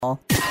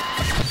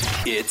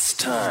It's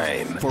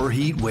time for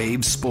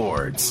Heatwave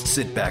Sports.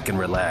 Sit back and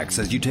relax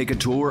as you take a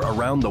tour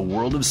around the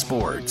world of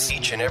sports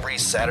each and every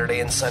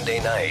Saturday and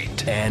Sunday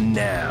night. And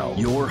now,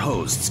 your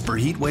hosts for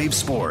Heatwave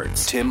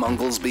Sports, Tim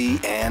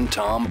Unglesby and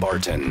Tom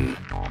Barton.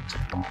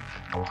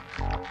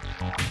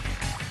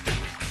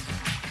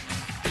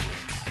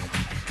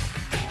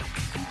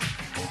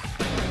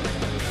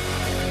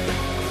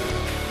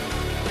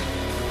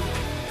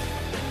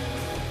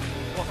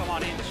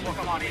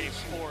 Welcome on in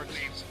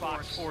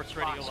Fox Sports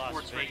Radio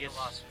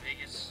Las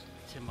Vegas.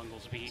 Tim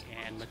Unglesby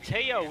and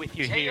Mateo with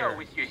you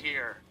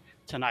here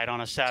tonight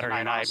on a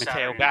Saturday night.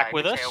 Mateo back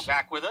with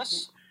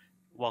us.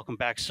 Welcome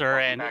back, sir.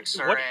 And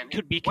what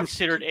could be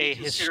considered a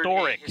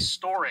historic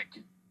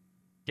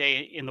day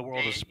in the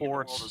world of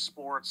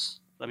sports.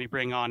 Let me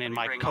bring on in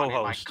my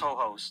co-host,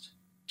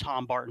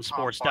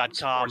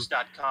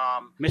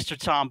 TomBartonSports.com. Mr.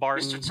 Tom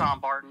Barton.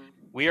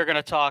 We are going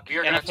to talk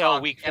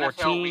NFL Week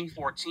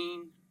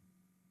 14.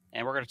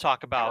 And we're going to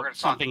talk about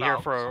something here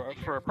for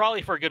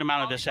probably for a good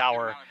amount of this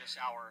hour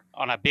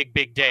on a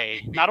big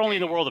day, not only in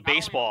the world of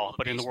baseball,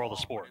 but in the world of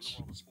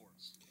sports.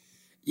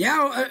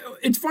 Yeah,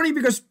 it's funny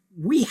because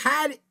we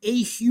had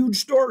a huge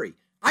story.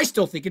 I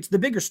still think it's the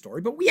bigger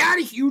story, but we had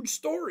a huge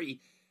story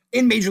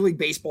in Major League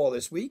Baseball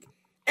this week.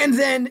 And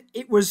then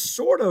it was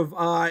sort of,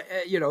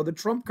 the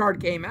trump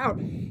card came out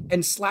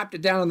and slapped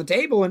it down on the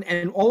table.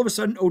 And all of a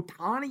sudden,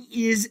 Ohtani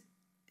is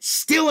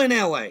still in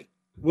L.A.,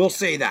 We'll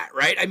say that,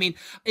 right? I mean,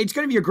 it's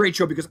going to be a great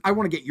show because I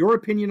want to get your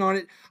opinion on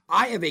it.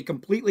 I have a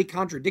completely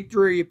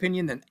contradictory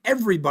opinion than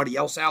everybody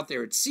else out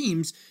there, it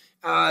seems,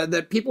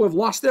 that people have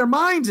lost their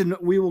minds, and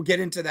we will get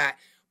into that.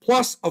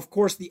 Plus, of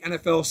course, the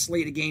NFL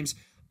slate of games.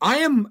 I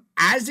am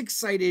as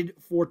excited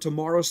for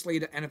tomorrow's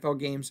slate of NFL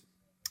games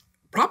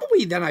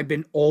probably than I've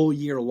been all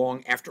year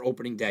long after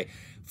opening day.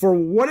 For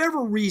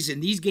whatever reason,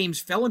 these games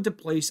fell into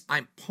place.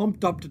 I'm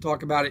pumped up to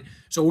talk about it.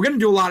 So we're going to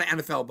do a lot of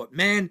NFL, but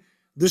man,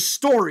 the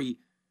story,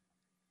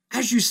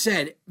 as you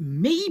said,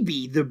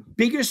 maybe the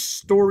biggest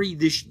story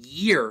this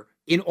year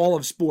in all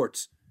of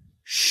sports,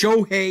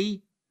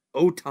 Shohei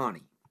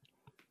Ohtani.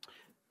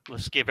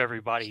 Let's give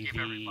everybody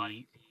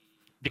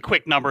the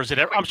quick numbers that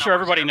I'm sure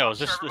everybody knows.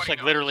 This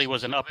like literally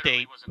was an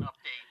update.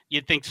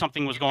 You'd think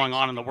something was going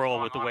on in the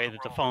world with the way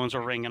that the phones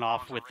are ringing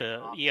off with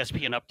the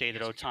ESPN update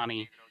that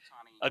Ohtani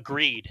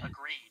agreed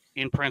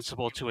in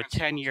principle to a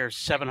 10-year,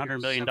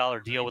 $700 million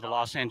deal with the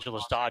Los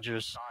Angeles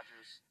Dodgers.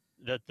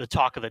 The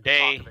talk of the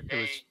day. It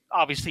was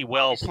obviously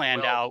well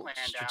planned out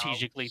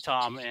strategically,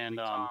 Tom. And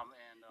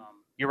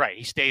you're right.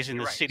 He stays in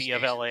the city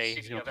of LA.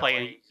 He's going to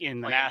play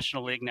in the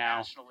National League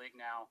now.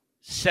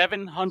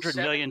 $700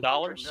 million.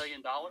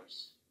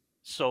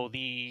 So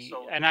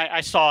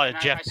I saw a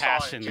Jeff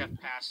Passan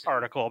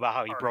article about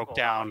how he broke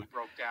down.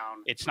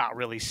 It's not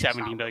really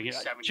 $70 million.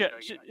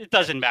 It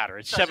doesn't matter.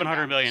 It's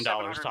 $700 million,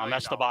 Tom.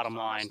 That's the bottom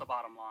line.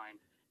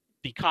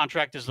 The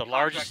contract is the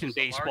largest in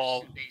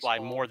baseball by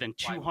more than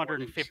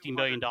 $250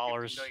 million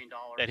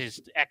that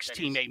his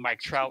ex-teammate Mike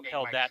Trout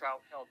held that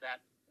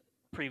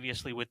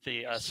previously with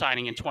the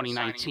signing in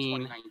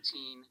 2019.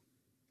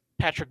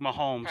 Patrick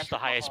Mahomes, the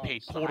highest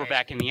paid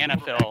quarterback in the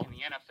NFL,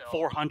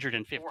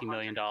 $450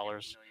 million.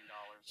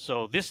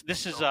 So this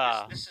is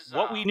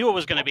what we knew it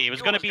was going to be. It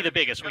was going to be the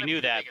biggest. We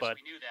knew that, but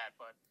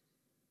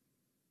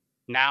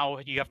now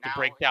you have to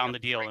break down the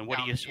deal. And what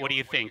do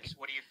you think?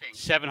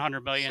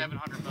 $700 million.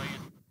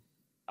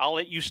 I'll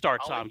let you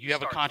start, Tom. You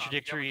have a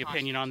contradictory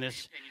opinion on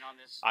this.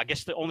 I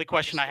guess the only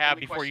question I have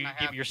before you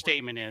give your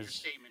statement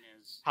is,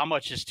 how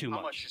much is too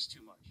much?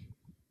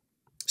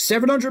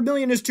 $700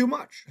 million is too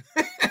much.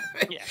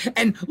 Yeah.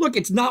 And look,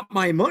 it's not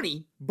my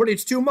money, but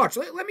it's too much.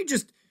 Let me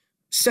just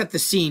set the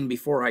scene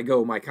before I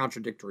go my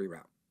contradictory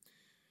route.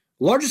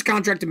 Largest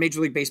contract in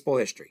Major League Baseball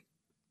history.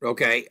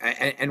 Okay,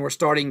 and we're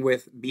starting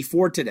with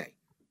before today.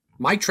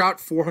 Mike Trout,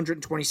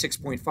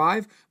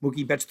 426.5.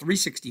 Mookie Betts,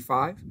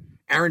 365.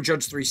 Aaron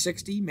Judge,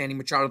 360. Manny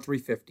Machado,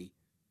 350.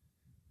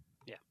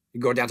 Yeah. You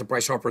go down to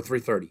Bryce Harper,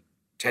 330.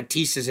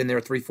 Tatis is in there,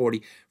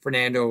 340.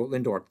 Fernando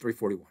Lindor,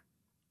 341.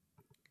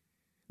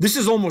 This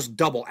is almost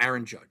double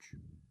Aaron Judge.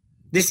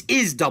 This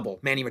is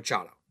double Manny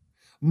Machado.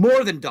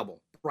 More than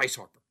double Bryce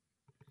Harper.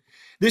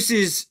 This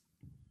is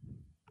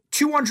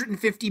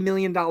 $250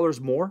 million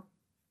more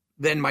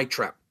than Mike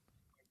Trout.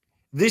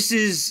 This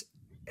is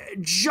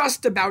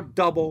just about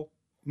double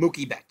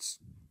Mookie Betts.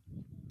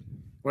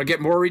 Want to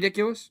get more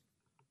ridiculous?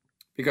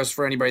 Because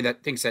for anybody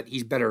that thinks that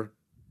he's better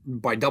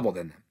by double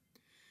than them.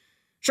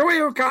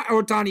 Shohei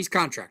Ohtani's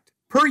contract.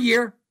 Per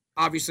year,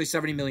 obviously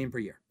 $70 million per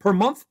year. Per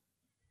month,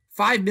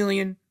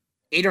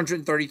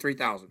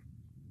 $5,833,000.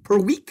 Per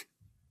week,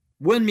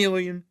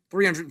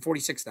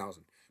 $1,346,000.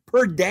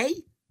 Per day,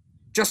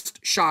 just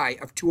shy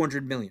of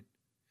 $200 million.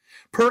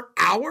 Per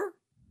hour,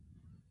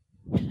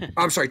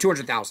 I'm sorry,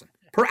 $200,000.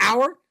 Per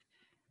hour,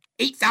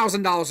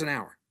 $8,000 an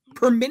hour.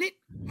 Per minute,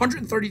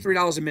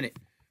 $133 a minute.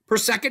 Per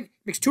second,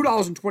 makes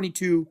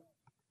 $2.22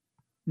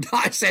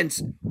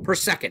 per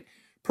second.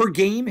 Per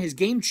game, his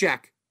game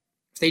check,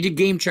 if they did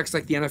game checks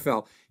like the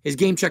NFL, his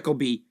game check will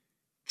be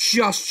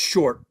just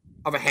short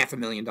of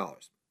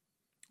 $500,000.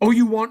 Oh,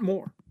 you want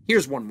more?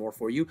 Here's one more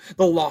for you.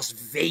 The Las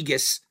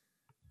Vegas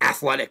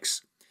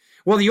Athletics.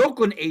 Well, the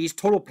Oakland A's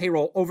total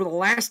payroll over the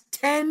last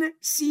 10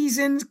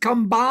 seasons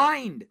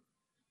combined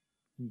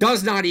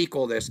does not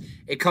equal this.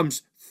 It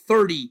comes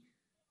 $30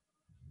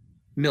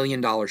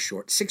 million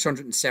short,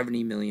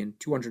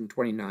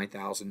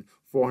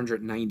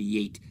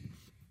 $670,229,498.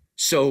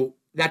 So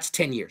that's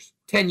 10 years.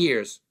 10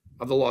 years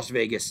of the Las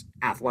Vegas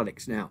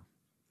Athletics. Now,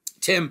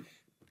 Tim,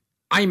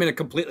 I am in a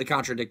completely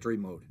contradictory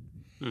mode.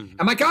 Mm-hmm.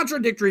 And my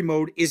contradictory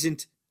mode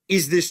isn't,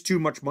 is this too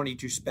much money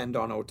to spend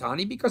on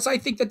Ohtani? Because I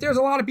think that there's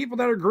a lot of people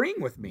that are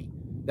agreeing with me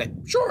that,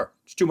 sure,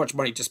 it's too much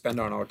money to spend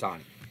on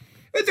Ohtani.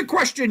 But the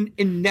question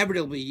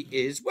inevitably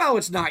is, well,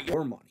 it's not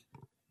your money,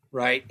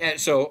 right? And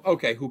so,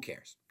 okay, who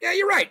cares? Yeah,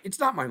 you're right. It's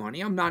not my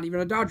money. I'm not even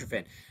a Dodger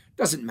fan.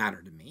 Doesn't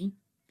matter to me.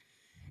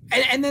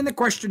 And then the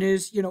question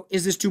is,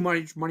 is this too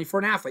much money for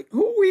an athlete?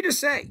 Who are we to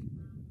say?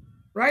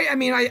 Right? I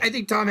mean, I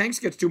think Tom Hanks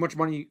gets too much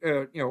money,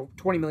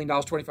 $20 million,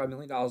 $25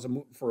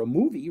 million for a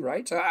movie,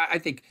 right? So I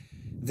think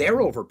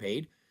they're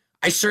overpaid.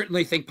 I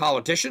certainly think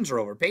politicians are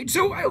overpaid.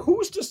 So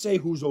who's to say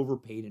who's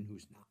overpaid and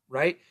who's not,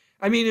 right?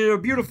 I mean, in a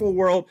beautiful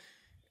world,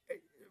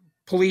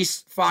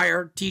 police,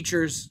 fire,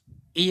 teachers,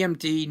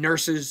 EMT,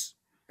 nurses,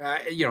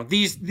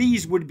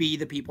 these would be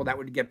the people that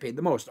would get paid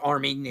the most.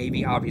 Army,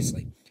 Navy,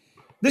 obviously.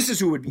 This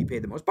is who would be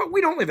paid the most. But we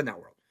don't live in that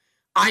world.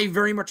 I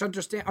very much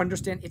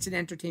understand it's an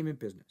entertainment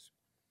business.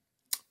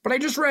 But I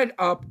just read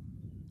up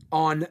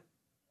on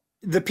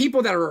the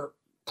people that are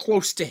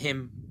close to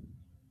him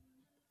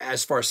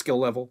as far as skill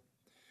level,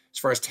 as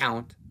far as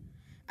talent,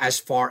 as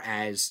far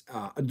as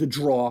the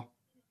draw.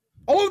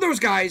 All of those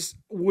guys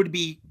would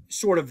be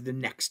sort of the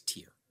next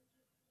tier.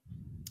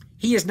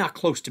 He is not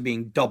close to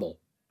being double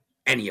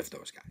any of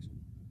those guys.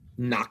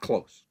 Not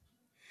close.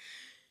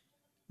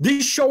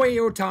 This Shohei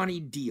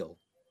Ohtani deal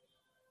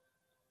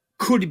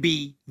could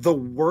be the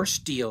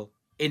worst deal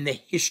in the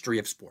history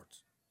of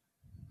sports.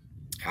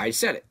 I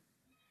said it.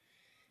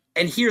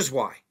 And here's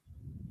why.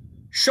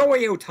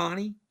 Shohei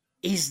Ohtani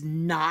is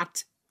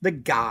not the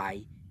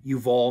guy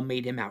you've all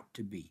made him out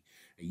to be.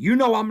 You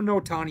know I'm an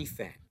Ohtani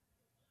fan.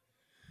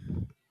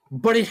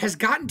 But it has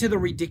gotten to the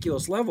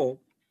ridiculous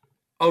level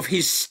of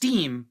his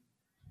steam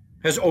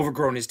has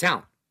overgrown his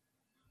talent.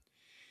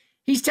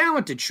 He's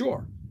talented,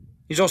 sure.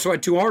 He's also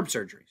had 2 arm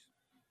surgeries.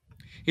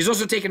 He's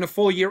also taken a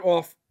full year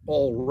off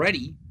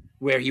already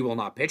where he will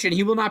not pitch, and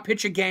he will not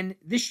pitch again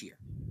this year.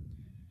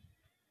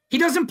 He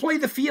doesn't play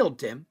the field,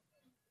 Tim.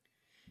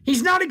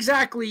 He's not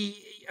exactly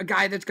a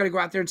guy that's going to go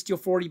out there and steal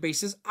 40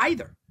 bases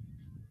either.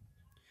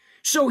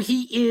 So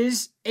he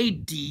is a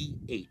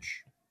DH.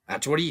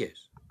 That's what he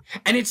is.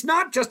 And it's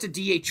not just a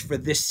DH for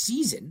this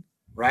season,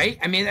 right?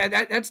 I mean,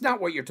 that's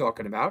not what you're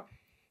talking about.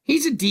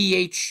 He's a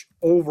DH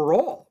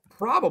overall,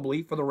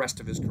 probably for the rest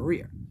of his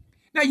career.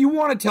 Now, you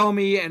want to tell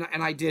me, and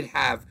I did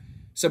have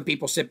some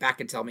people sit back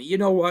and tell me, you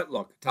know what?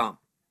 Look, Tom,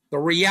 the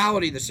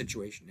reality of the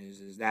situation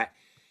is that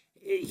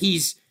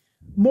he's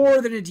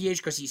more than a DH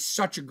because he's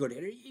such a good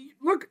hitter.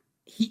 Look,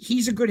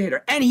 he's a good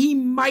hitter, and he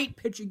might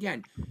pitch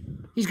again.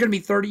 He's going to be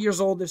 30 years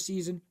old this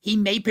season. He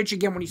may pitch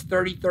again when he's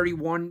 30,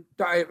 31.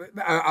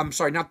 I'm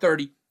sorry, not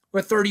 30,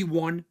 but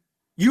 31.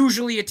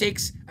 Usually it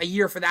takes a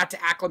year for that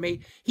to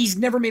acclimate. He's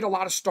never made a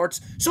lot of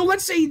starts. So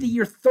let's say the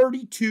year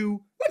 32,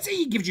 let's say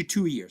he gives you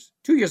 2 years.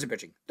 2 years of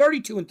pitching,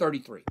 32 and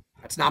 33.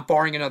 That's not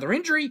barring another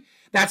injury.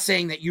 That's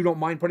saying that you don't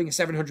mind putting a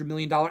 $700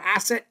 million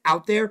asset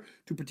out there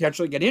to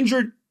potentially get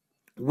injured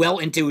well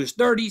into his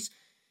 30s.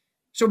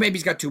 So maybe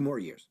he's got 2 more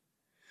years.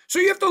 So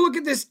you have to look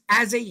at this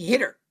as a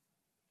hitter.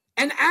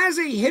 And as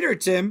a hitter,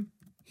 Tim,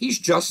 he's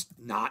just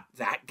not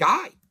that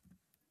guy.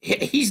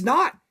 He's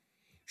not.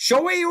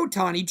 Shohei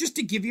Ohtani, just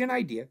to give you an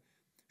idea,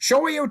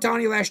 Shohei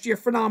Ohtani last year,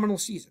 phenomenal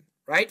season,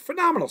 right?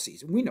 Phenomenal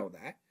season. We know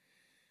that.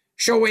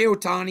 Shohei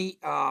Ohtani,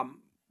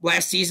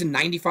 last season,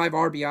 95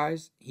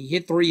 RBIs. He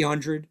hit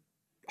 300,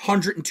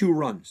 102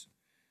 runs.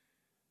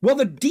 Well,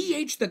 the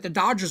DH that the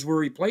Dodgers were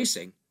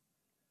replacing,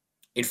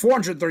 in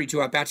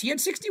 432 at-bats, he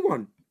had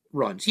 61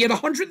 runs. He had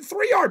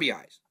 103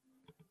 RBIs.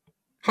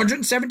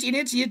 117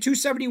 hits, he had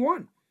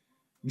 271.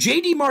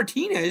 JD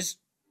Martinez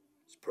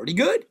is pretty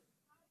good.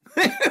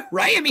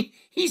 Right? I mean,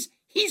 he's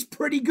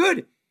pretty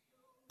good.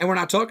 And we're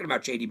not talking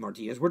about JD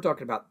Martinez. We're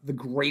talking about the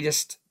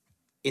greatest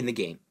in the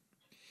game.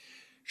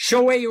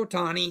 Shohei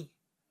Ohtani,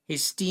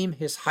 his steam,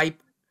 his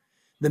hype,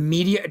 the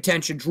media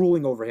attention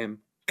drooling over him,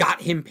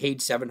 got him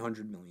paid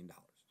 $700 million.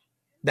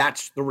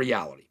 That's the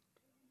reality.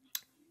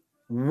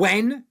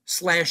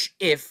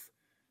 When/if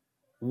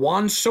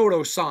Juan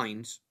Soto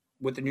signs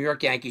with the New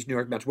York Yankees, New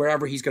York Mets,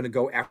 wherever he's going to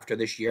go after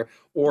this year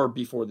or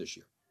before this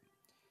year,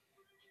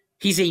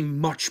 he's a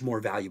much more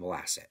valuable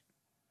asset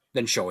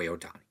than Shohei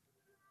Ohtani.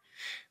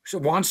 So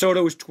Juan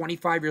Soto is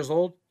 25 years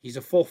old. He's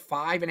a full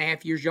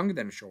 5.5 years younger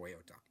than Shohei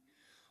Ohtani.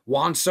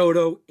 Juan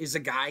Soto is a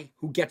guy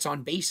who gets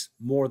on base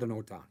more than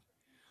Ohtani.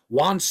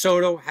 Juan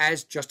Soto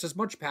has just as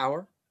much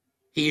power.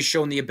 He has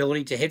shown the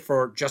ability to hit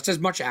for just as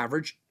much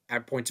average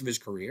at points of his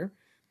career.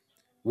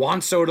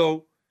 Juan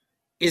Soto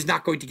is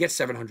not going to get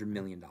 $700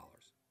 million.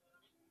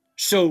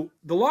 So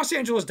the Los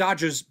Angeles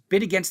Dodgers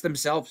bid against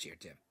themselves here,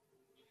 Tim.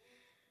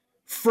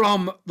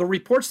 From the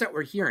reports that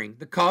we're hearing,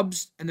 the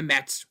Cubs and the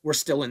Mets were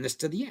still in this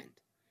to the end.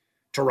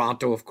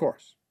 Toronto, of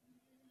course.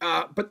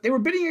 But they were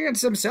bidding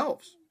against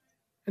themselves.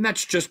 And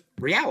that's just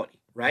reality,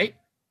 right?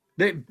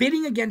 They're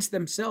bidding against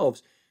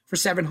themselves for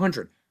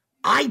 $700.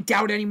 I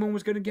doubt anyone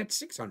was going to get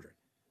 $600.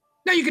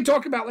 Now, you can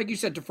talk about, like you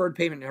said, deferred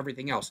payment and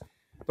everything else.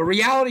 The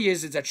reality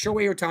is that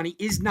Shohei Ohtani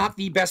is not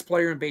the best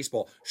player in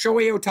baseball.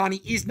 Shohei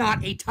Ohtani is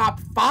not a top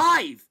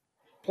 5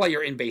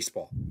 player in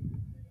baseball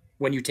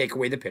when you take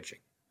away the pitching.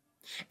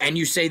 And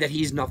you say that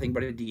he's nothing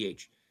but a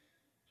DH.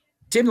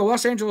 Tim, the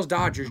Los Angeles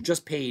Dodgers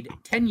just paid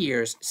 10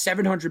 years,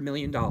 $700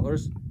 million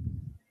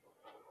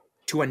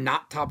to a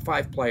not top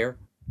 5 player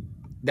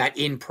that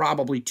in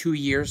probably 2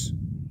 years,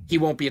 he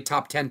won't be a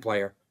top 10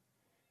 player.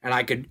 And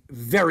I could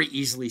very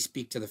easily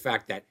speak to the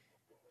fact that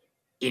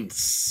in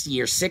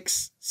year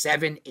 6,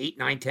 7, 8,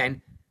 9,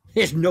 10,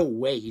 there's no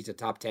way he's a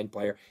top 10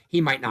 player. He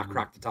might not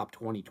crack the top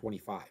 20,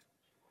 25.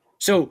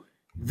 So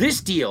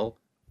this deal,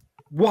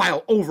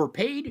 while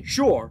overpaid,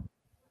 sure,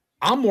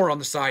 I'm more on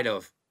the side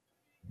of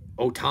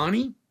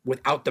Ohtani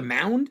without the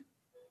mound,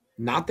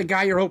 not the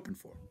guy you're hoping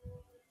for.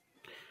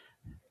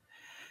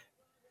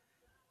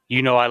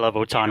 You know I love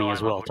Ohtani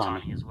as well,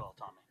 Tommy.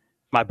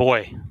 My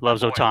boy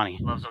loves Ohtani.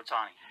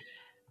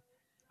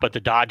 But the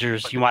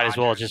Dodgers, you might as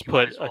well just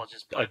put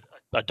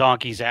a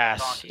donkey's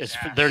ass.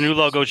 Their new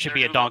logo should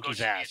be a donkey's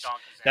ass.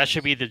 That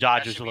should be the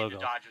Dodgers logo.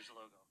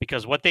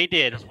 Because what they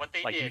did,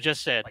 like you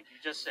just said,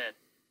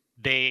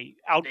 they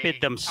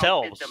outbid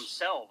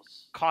themselves.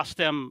 Cost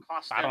them,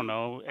 I don't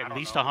know, at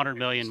least $100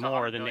 million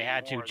more than they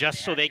had to,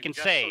 just so they can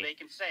say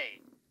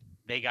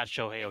they got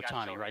Shohei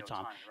Ohtani, right,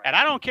 Tom? And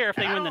I don't care if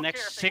they win the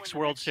next 6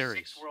 World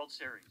Series.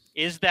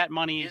 Is that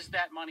money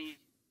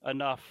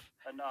enough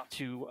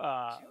to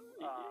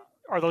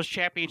are those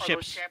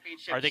championships,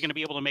 are they going to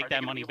be able to make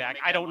that money back?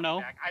 I don't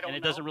know, and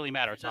it doesn't really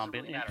matter, Tom.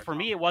 And for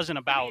me, it wasn't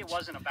about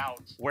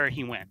where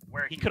he went.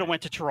 He could have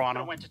went to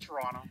Toronto.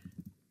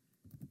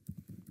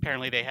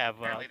 Apparently, they have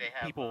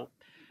people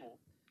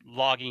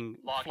logging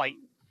flight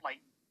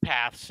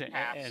paths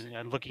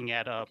and looking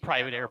at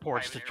private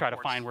airports to try to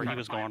find where he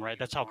was going, right?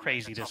 That's how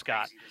crazy this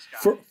got.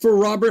 For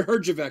Robert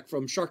Herjavec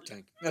from Shark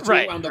Tank. That's what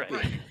it wound up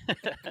being.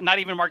 Not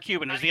even Mark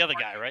Cuban, it was the other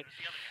guy, right?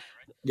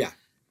 Yeah.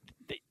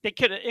 He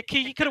could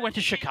have went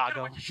to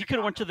Chicago. He could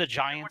have went to the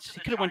Giants. He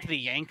could have went to the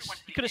Yanks.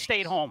 He could have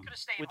stayed home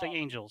with the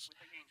Angels.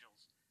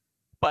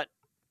 But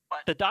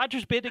the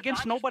Dodgers bid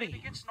against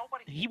nobody.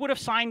 He would have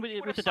signed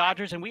with the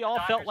Dodgers, and we all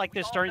felt like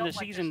this during the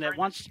season that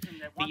once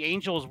the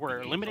Angels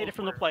were eliminated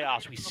from the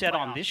playoffs, we said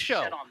on this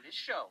show,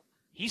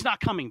 he's not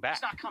coming back.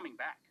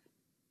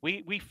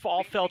 We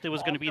all felt it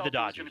was going to be the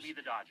Dodgers.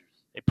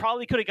 They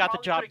probably could have got the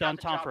job done,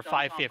 Tom, for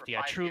 $550.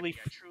 I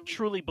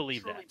truly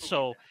believe that.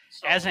 So,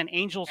 as an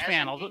Angels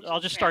fan, I'll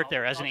just start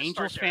there. As an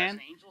Angels fan,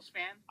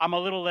 I'm a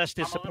little less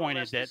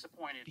disappointed that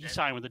he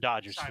signed with the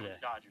Dodgers today.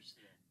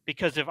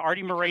 Because if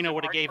Artie Moreno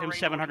would have gave him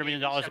 $700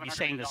 million, he'd be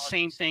saying the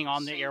same thing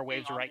on the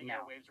airwaves right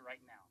now.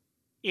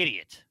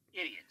 Idiot.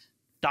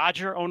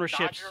 Dodger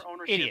ownership's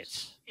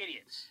idiots.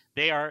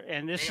 They are,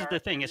 and this is the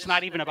thing, it's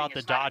not even about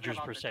the Dodgers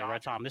per se,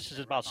 right, Tom? This is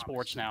about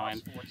sports now.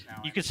 And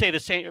you could say the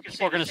same,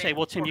 people are going to say,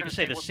 well, Tim, you can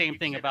say the same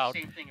thing about,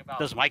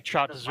 does Mike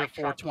Trout deserve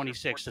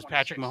 $426? Does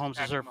Patrick Mahomes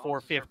deserve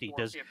 $450?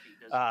 Does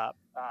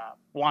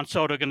Juan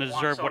Soto going to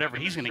deserve whatever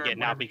he's going to get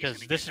now? Because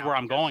this is where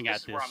I'm going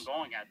at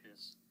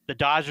this. The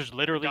Dodgers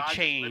literally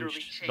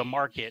changed the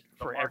market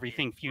for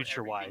everything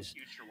future-wise.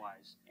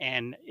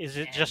 And is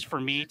it just for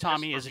me,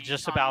 Tommy? Is it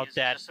just about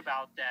that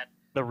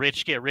the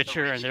rich get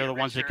richer and they're the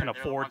ones that can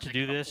afford to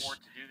do this?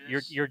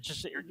 You're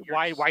just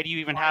why do you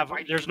even have?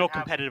 There's no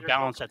competitive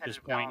balance at this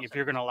point if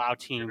you're going to allow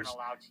teams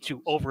to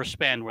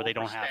overspend where they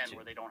don't have to.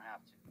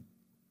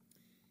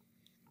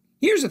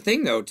 Here's the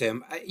thing, though,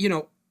 Tim.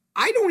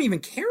 I don't even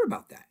care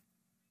about that.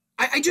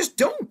 I just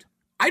don't.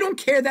 I don't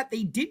care that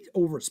they did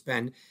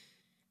overspend.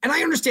 And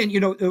I understand,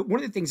 one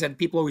of the things that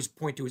people always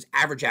point to is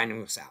average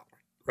annual salary,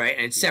 right?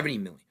 And it's $70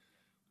 million.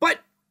 But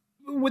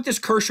with this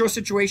Kershaw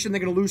situation, they're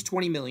going to lose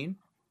 $20 million.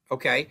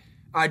 Okay.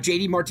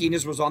 JD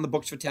Martinez was on the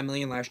books for $10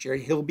 million last year.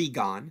 He'll be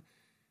gone.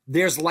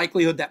 There's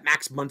likelihood that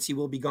Max Muncy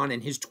will be gone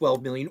and his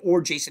 $12 million,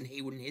 or Jason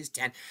Haywood and his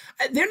 10.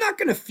 They're not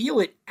going to feel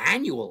it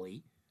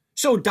annually.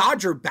 So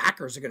Dodger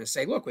backers are going to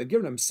say, look, we've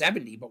given them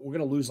 70, but we're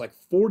going to lose like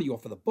 40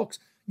 off of the books.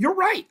 You're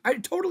right. I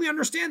totally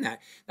understand that.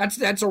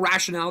 That's a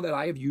rationale that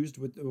I have used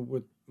with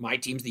my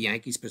teams, the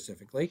Yankees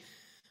specifically.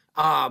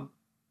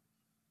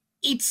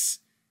 It's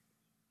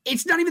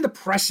not even the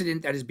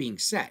precedent that is being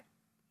set.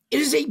 It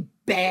is a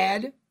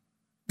bad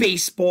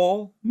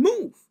baseball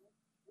move.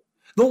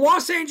 The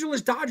Los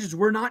Angeles Dodgers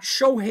were not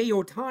Shohei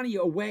Ohtani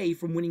away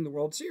from winning the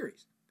World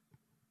Series.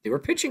 They were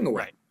pitching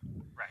away.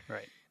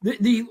 Right.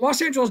 The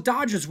Los Angeles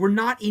Dodgers were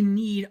not in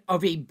need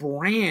of a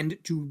brand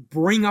to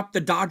bring up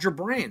the Dodger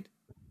brand.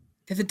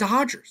 They're the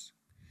Dodgers.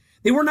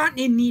 They were not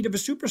in need of a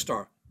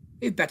superstar.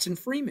 They have Betts and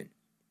Freeman.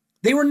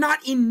 They were not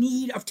in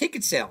need of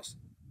ticket sales.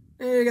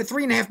 They got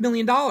 $3.5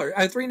 million.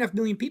 3.5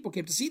 million people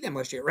came to see them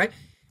last year, right?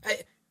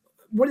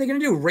 what are they going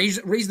to do?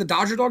 Raise the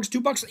Dodger dogs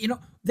 $2?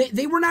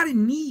 They were not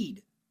in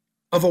need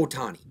of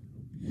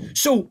Ohtani.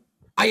 So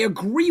I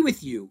agree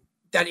with you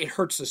that it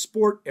hurts the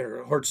sport,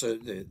 it hurts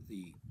the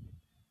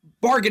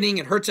bargaining,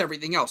 it hurts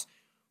everything else.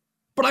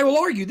 But I will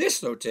argue this,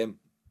 though, Tim.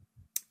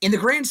 In the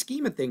grand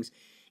scheme of things,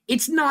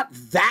 it's not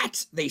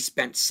that they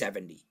spent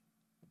 70.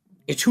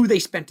 It's who they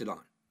spent it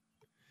on.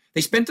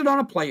 They spent it on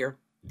a player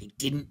they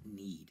didn't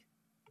need.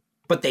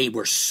 But they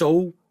were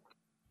so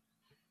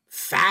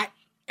fat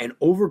and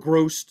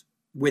overgrossed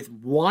with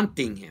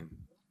wanting him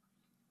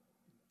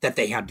that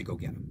they had to go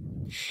get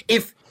him.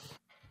 If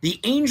the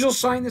Angels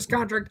signed this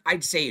contract,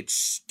 I'd say it's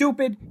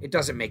stupid. It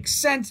doesn't make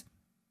sense.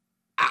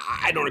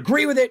 I don't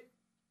agree with it,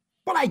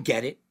 but I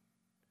get it.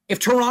 If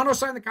Toronto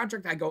signed the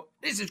contract, I go,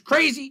 this is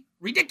crazy,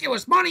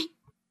 ridiculous money,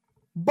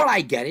 but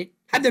I get it.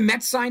 Had the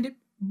Mets signed it,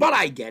 but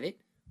I get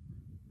it.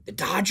 The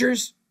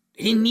Dodgers,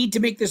 they didn't need to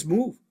make this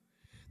move.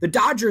 The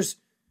Dodgers'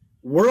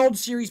 World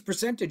Series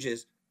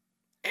percentages,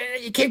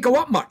 it can't go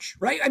up much,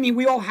 right? I mean,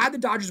 we all had the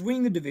Dodgers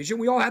winning the division.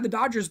 We all had the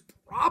Dodgers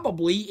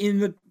probably in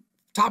the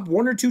top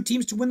 1 or 2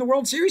 teams to win the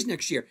World Series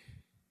next year.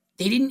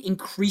 They didn't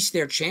increase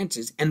their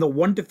chances, and the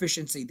one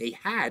deficiency they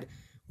had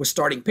was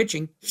starting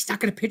pitching. He's not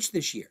going to pitch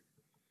this year.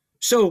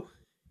 So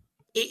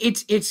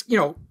it's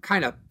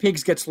kind of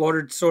pigs get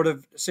slaughtered sort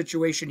of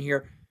situation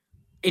here.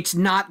 It's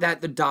not that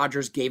the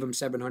Dodgers gave him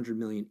 $700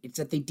 million. It's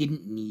that they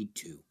didn't need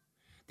to.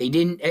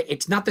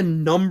 It's not the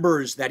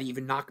numbers that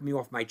even knock me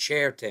off my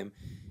chair, Tim.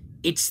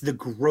 It's the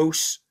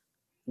gross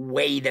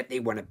way that they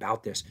went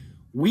about this.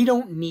 We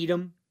don't need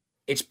him.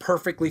 It's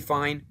perfectly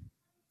fine.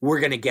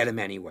 We're going to get him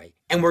anyway.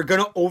 And we're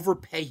going to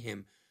overpay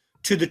him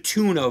to the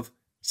tune of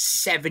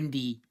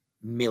 $70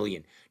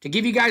 million. To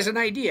give you guys an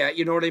idea,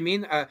 you know what I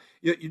mean?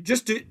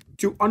 Just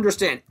to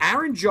understand,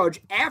 Aaron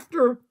Judge,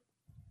 after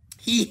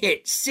he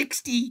hit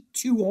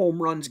 62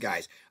 home runs,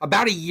 guys,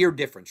 about a year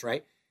difference,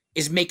 right,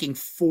 is making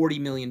 $40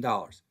 million.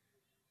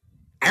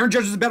 Aaron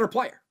Judge is a better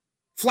player.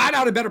 Flat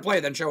out a better player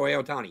than Shohei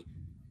Ohtani.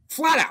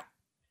 Flat out.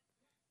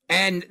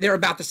 And they're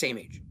about the same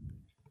age.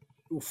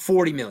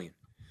 $40 million.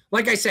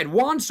 Like I said,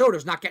 Juan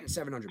Soto's not getting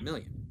 $700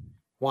 million.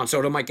 Juan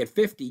Soto might get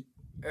 50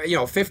 a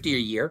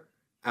year.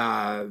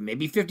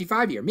 Maybe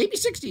 55 a year, maybe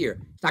 60 a year.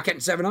 He's not getting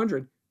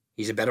 700.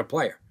 He's a better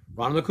player.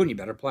 Ronald Acuna,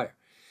 better player.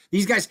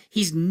 These guys,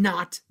 he's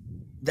not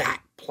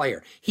that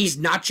player. He's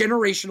not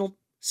generational.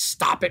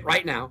 Stop it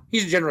right now.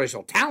 He's a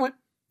generational talent,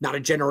 not a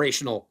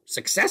generational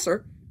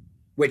successor,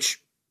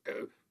 which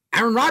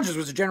Aaron Rodgers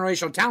was a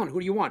generational talent. Who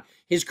do you want?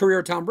 His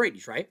career, Tom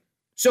Brady's, right?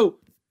 So,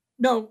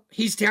 no,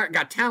 he's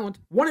got talent.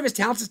 One of his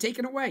talents is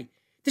taken away.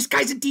 This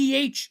guy's a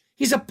DH.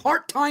 He's a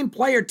part-time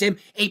player, Tim.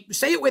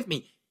 Say it with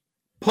me.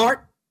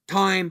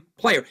 Part-time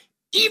player.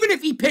 Even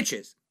if he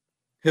pitches,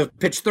 he'll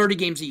pitch 30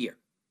 games a year.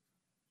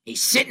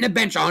 He's sitting the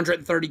bench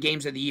 130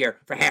 games of the year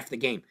for half the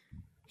game.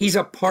 He's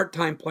a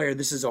part-time player.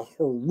 This is a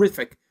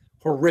horrific,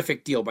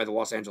 horrific deal by the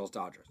Los Angeles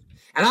Dodgers.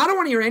 And I don't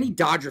want to hear any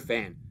Dodger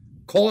fan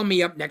calling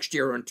me up next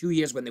year or in 2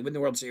 years when they win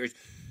the World Series.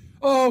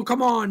 Oh,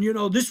 come on,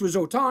 this was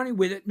Ohtani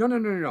with it.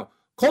 No.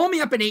 Call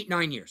me up in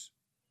 8-9 years.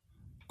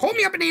 Call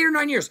me up in 8 or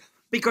 9 years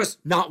because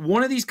not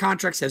one of these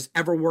contracts has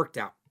ever worked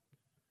out.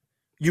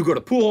 You go to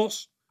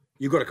Pujols,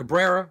 you go to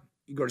Cabrera,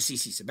 you go to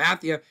CC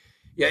Sabathia.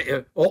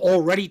 Yeah,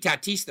 already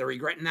Tatis, they're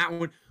regretting that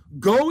one.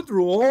 Go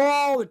through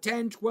all the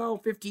 10,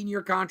 12,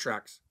 15-year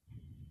contracts.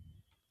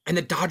 And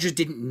the Dodgers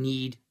didn't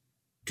need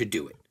to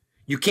do it.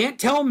 You can't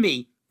tell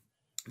me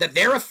that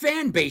they're a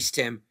fan base,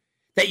 Tim,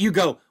 that you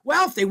go,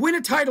 well, if they win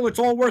a title, it's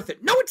all worth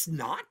it. No, it's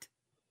not.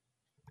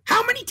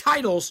 How many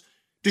titles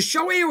does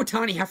Shohei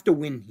Ohtani have to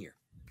win here?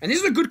 And this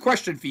is a good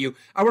question for you.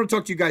 I want to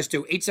talk to you guys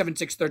too.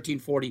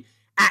 876-1340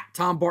 at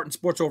Tom Barton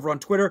Sports over on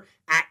Twitter,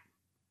 at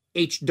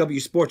HW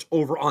Sports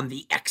over on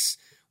the X,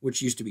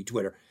 which used to be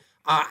Twitter.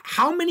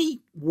 How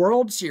many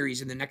World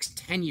Series in the next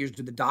 10 years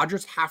do the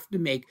Dodgers have to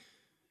make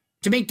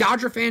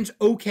Dodger fans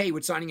okay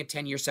with signing a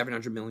 10-year,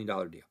 $700 million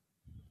deal?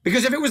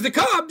 Because if it was the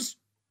Cubs,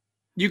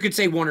 you could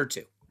say 1 or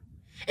 2.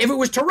 If it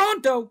was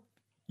Toronto,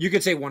 you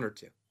could say 1 or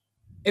 2.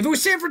 If it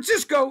was San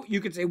Francisco, you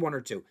could say 1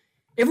 or 2.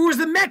 If it was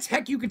the Mets,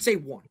 heck, you could say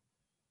 1.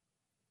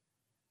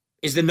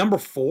 Is the number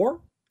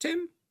 4,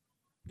 Tim?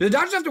 Do the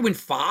Dodgers have to win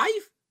 5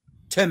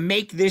 to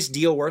make this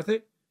deal worth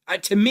it?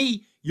 To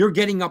me, you're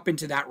getting up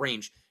into that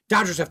range.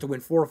 Dodgers have to win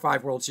 4 or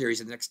 5 World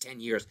Series in the next 10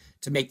 years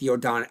to make the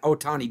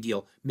Ohtani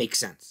deal make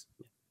sense.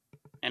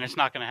 And it's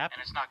not going to happen.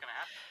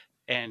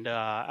 And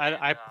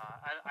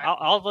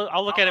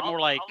I'll look at it more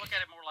like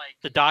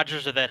the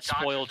Dodgers are that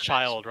spoiled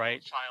child,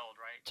 right,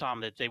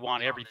 Tom? That they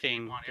want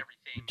everything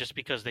just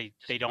because they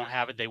don't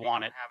have it, they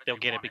want it. They'll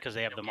get it because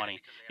they have the money.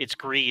 It's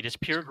greed. It's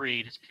pure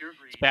greed.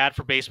 It's bad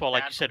for baseball,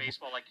 like you said.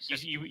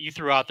 You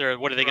threw out there.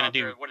 What are they going to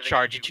do?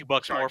 Charge you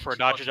 $2 more for a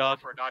Dodger dog?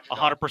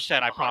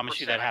 100%. I promise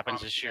you that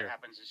happens this year.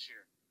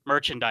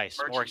 Merchandise,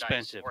 more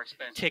expensive.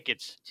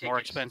 Tickets, more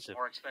expensive.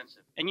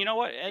 And you know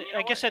what?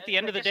 I guess at the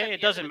end of the day, it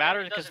doesn't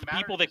matter because the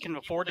people that can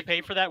afford to pay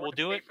for that will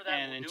do it.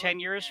 And in 10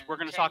 years, we're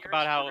going to talk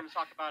about how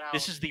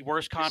this is the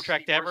worst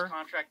contract ever,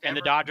 and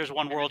the Dodgers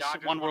won World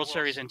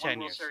Series in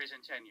 10 years.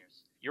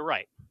 You're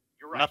right.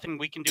 Nothing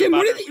we can do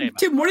about it.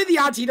 Tim, what are the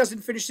odds he doesn't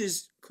finish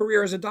his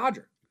career as a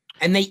Dodger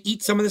and they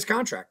eat some of this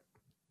contract?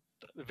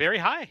 Very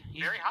high.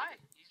 Very high.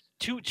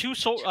 Two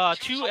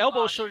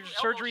elbow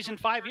surgeries in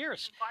 5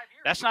 years.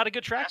 That's not a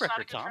good track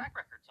record, Tom.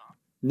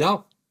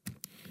 No.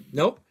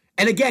 Nope.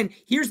 And again,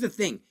 here's the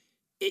thing.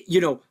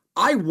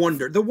 I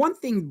wonder, the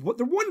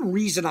one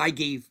reason I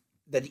gave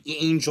that the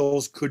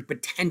Angels could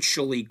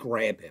potentially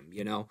grab him,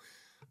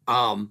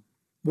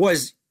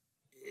 was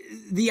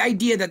the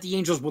idea that the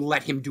Angels would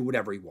let him do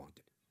whatever he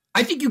wanted.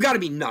 I think you got to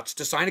be nuts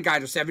to sign a guy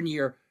to a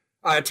 10-year,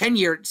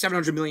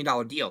 $700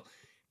 million deal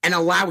and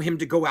allow him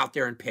to go out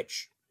there and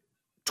pitch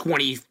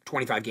 20,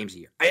 25 games a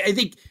year. I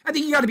think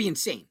you got to be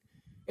insane.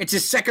 It's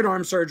his second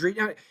arm surgery.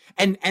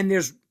 And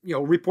there's,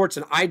 reports,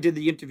 and I did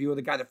the interview with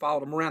the guy that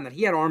followed him around, that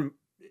he had arm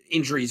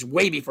injuries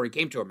way before he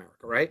came to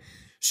America, right?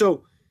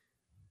 So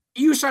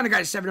you sign a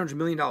guy to a $700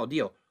 million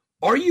deal.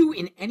 Are you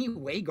in any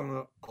way going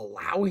to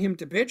allow him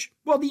to pitch?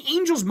 Well, the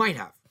Angels might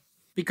have,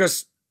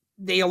 because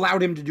they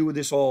allowed him to do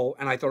this all,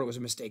 and I thought it was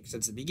a mistake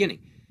since the beginning.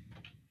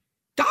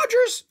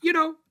 Dodgers,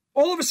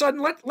 all of a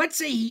sudden, let's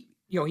say he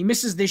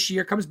misses this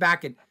year, comes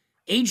back at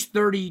age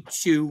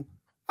 32.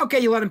 Okay,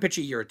 you let him pitch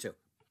a year or two.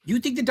 You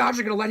think the Dodgers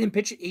are going to let him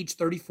pitch at age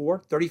 34,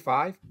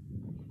 35?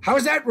 How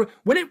is that?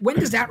 When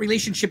does that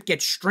relationship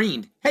get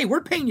strained? Hey,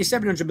 we're paying you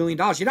 $700 million.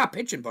 You're not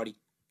pitching, buddy.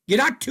 You're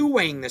not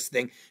two-weighing this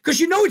thing,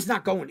 because it's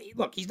not going.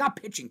 Look, he's not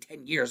pitching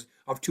 10 years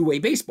of two-way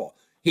baseball.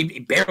 He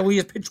barely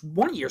has pitched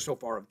 1 year so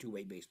far of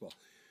two-way baseball.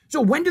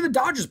 So when do the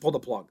Dodgers pull the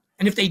plug?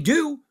 And if they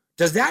do,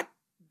 does that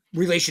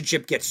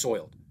relationship get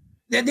soiled?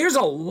 There's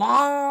a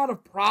lot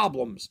of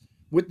problems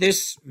with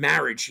this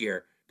marriage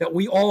here that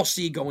we all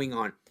see going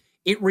on.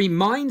 It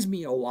reminds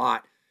me a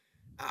lot,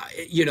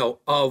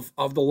 of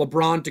the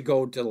LeBron to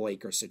go to the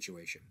Lakers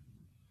situation.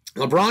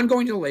 LeBron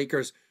going to the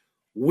Lakers,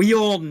 we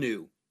all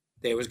knew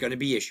there was going to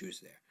be issues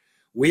there.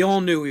 We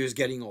all knew he was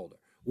getting older.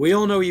 We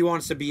all know he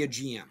wants to be a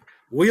GM.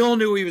 We all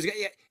knew he was.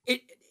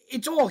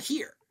 It's all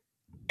here.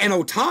 And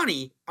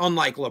Ohtani,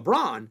 unlike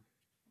LeBron,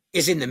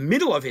 is in the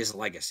middle of his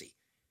legacy.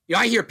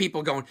 I hear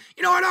people going,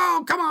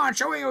 no, come on,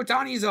 Shohei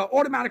Ohtani's an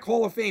automatic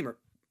Hall of Famer.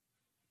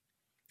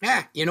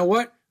 You know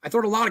what? I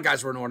thought a lot of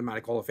guys were an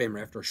automatic Hall of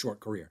Famer after a short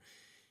career.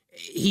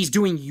 He's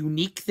doing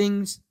unique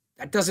things.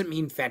 That doesn't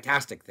mean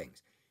fantastic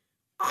things.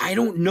 I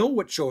don't know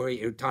what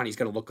Shohei Ohtani's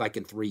going to look like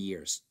in 3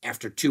 years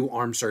after 2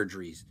 arm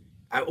surgeries.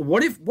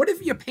 What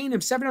if you're paying him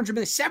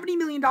 $70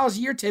 million a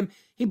year, Tim?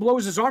 He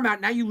blows his arm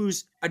out. Now you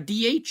lose a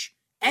DH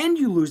and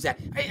you lose that.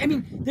 I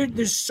mean,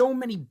 there's so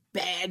many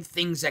bad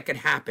things that could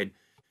happen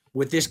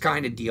with this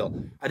kind of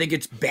deal. I think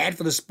it's bad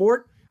for the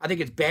sport. I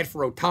think it's bad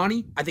for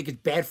Ohtani. I think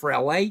it's bad for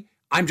LA.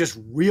 I'm just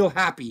real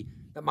happy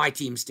that my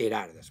team stayed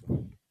out of this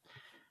one.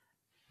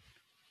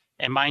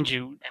 And mind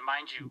you,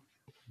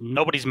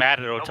 nobody's mad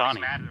at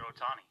Ohtani.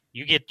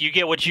 You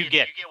get what you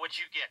get.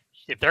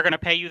 If they're going to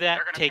pay you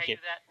that, take it.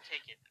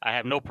 I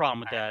have no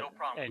problem with that.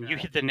 And you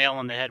hit the nail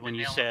on the head when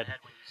you said,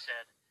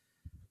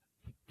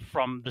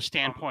 from the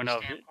standpoint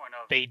of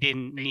they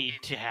didn't need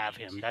to have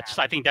him.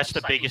 I think that's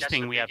the biggest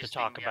thing we have to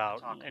talk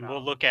about. And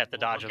we'll look at the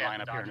Dodger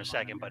lineup here in a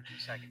second, but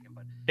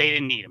they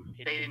didn't need him.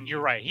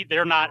 You're right.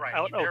 They're not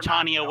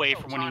Ohtani away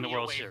from winning the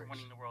World Series.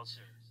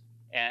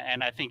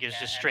 And I think it's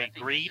just straight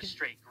greed.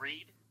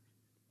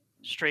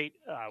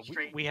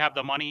 We have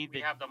the money.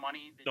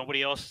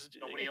 Nobody else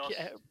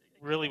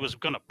really was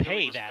going to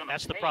pay that.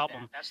 That's the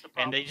problem.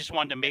 And they just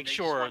wanted to make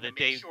sure that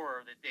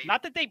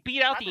not that they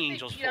beat out the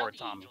Angels for it,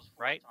 Tommy,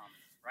 right?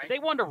 They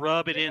wanted to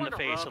rub it in the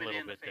face a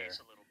little bit there.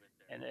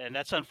 And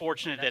that's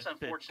unfortunate that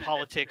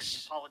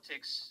politics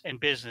and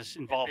business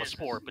involve a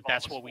sport, but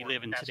that's what we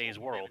live in today's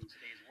world.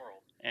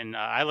 And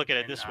I look at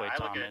it this way,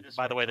 Tom. And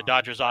by the way, the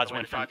Dodgers odds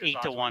went from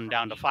 8-1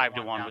 down to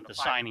 5-1 with the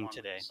signing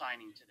today,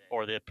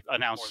 or the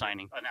announced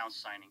signing.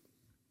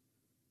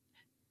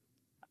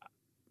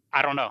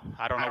 I don't know.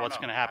 I don't know what's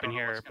going to happen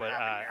here, but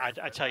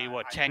I tell you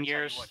what, 10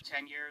 years,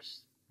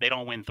 they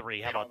don't win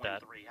 3. How about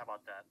that?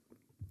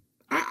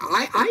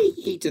 I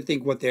hate to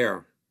think what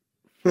their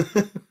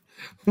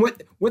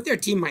what their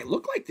team might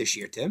look like this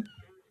year, Tim.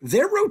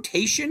 Their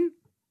rotation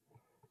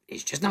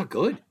is just not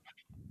good.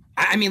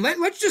 I mean,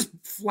 let's just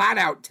flat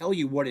out tell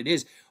you what it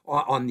is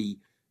on the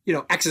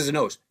X's and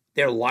O's.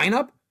 Their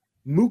lineup: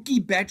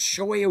 Mookie Betts,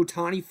 Shohei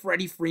Ohtani,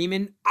 Freddie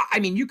Freeman. I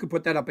mean, you could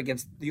put that up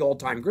against the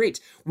all-time greats.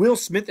 Will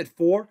Smith at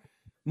 4,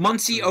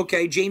 Muncy,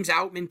 okay, James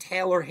Outman,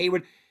 Taylor,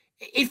 Hayward.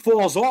 It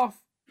falls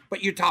off,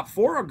 but your top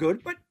 4 are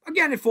good. But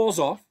again, it falls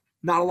off.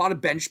 Not a lot of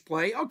bench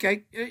play.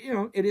 Okay,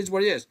 it is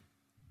what it is.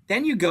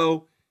 Then you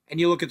go and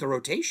you look at the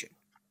rotation,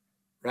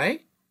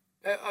 right?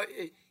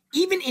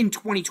 Even in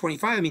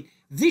 2025, I mean,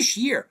 this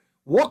year,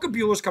 Walker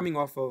Buehler's coming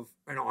off of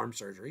an arm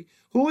surgery.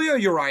 Julio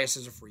Urias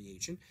is a free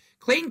agent.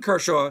 Clayton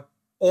Kershaw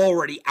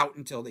already out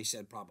until they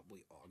said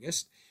probably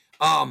August.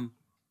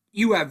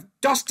 You have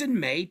Dustin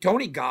May,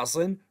 Tony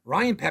Gosselin,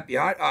 Ryan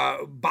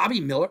Pepiot,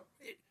 Bobby Miller.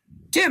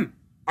 Tim,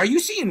 are you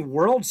seeing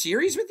World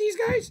Series with these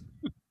guys?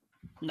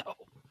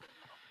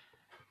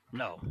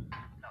 No.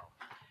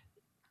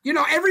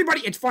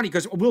 Everybody, it's funny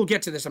because we'll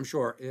get to this, I'm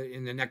sure,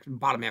 in the next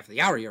bottom half of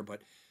the hour here,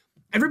 but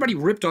everybody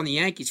ripped on the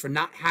Yankees for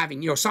not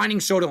having, signing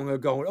Soto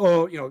and going,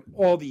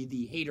 all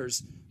the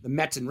haters, the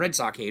Mets and Red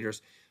Sox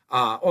haters,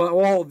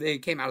 all they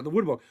came out of the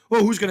woodwork.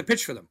 Oh, who's going to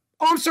pitch for them?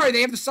 Oh, I'm sorry,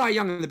 they have the Cy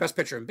Young and the best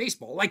pitcher in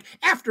baseball. Like,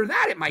 after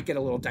that, it might get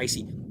a little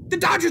dicey. The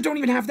Dodgers don't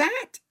even have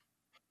that.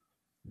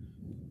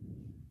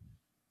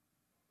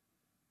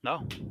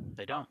 No,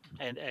 they don't.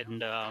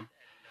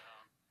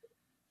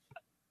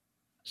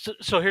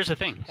 So here's the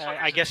thing.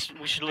 I guess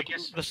we should look.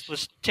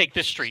 Let's take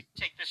this street.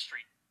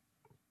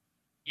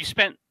 You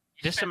spent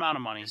this amount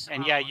of money,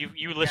 and yeah,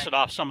 you listed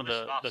off some of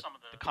the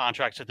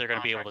contracts that they're going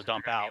to be able to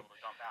dump out.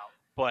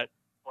 But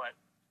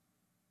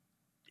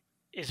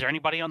is there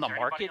anybody on the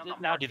market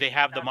now? Do they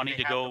have the money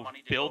to go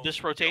build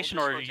this rotation,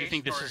 or do you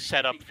think this is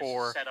set up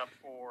for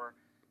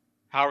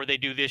however they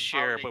do this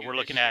year? But we're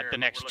looking at the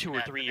next 2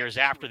 or 3 years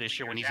after this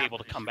year when he's able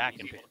to come back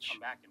and pitch.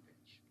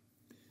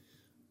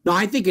 No,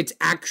 I think it's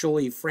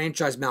actually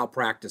franchise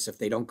malpractice if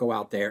they don't go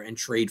out there and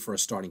trade for a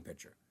starting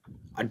pitcher.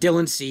 A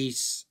Dylan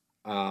Cease,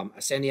 a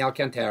Sandy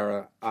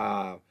Alcantara,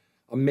 a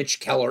Mitch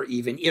Keller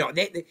even.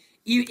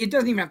 It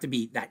doesn't even have to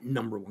be that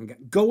number one guy.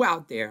 Go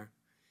out there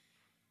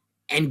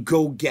and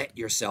go get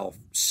yourself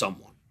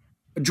someone.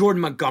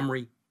 Jordan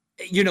Montgomery,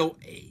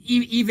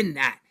 even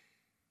that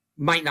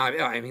might not.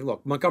 I mean,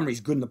 look,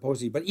 Montgomery's good in the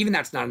postseason, but even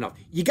that's not enough.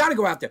 You got to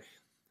go out there.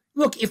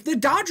 Look, if the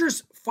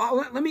Dodgers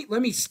follow, let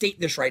me state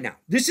this right now.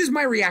 This is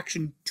my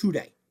reaction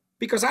today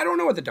because I don't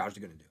know what the Dodgers are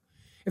going to do.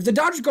 If the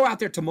Dodgers go out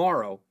there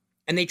tomorrow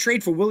and they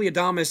trade for Willie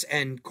Adames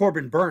and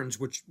Corbin Burns,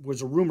 which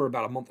was a rumor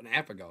about a month and a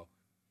half ago,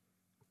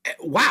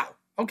 wow,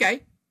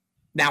 okay.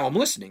 Now I'm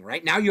listening,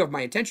 right? Now you have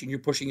my attention. You're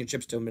pushing your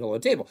chips to the middle of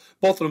the table.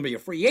 Both of them are your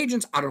free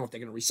agents. I don't know if they're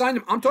going to re-sign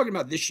them. I'm talking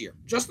about this year,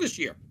 just this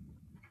year,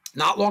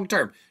 not long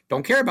term.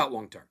 Don't care about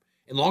long term.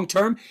 In long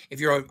term, if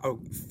you're a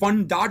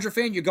fun Dodger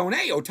fan, you're going,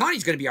 hey,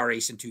 Ohtani's going to be our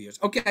ace in 2 years.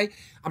 Okay,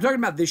 I'm talking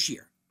about this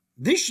year.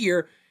 This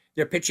year,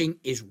 their pitching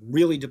is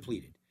really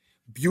depleted.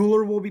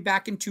 Buehler will be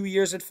back in 2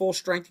 years at full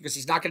strength because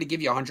he's not going to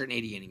give you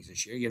 180 innings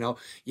this year.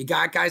 You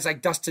got guys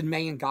like Dustin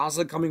May and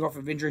Gosling coming off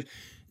of injuries.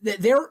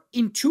 They're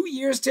in 2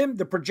 years, Tim,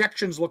 the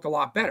projections look a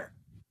lot better.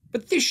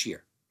 But this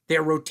year,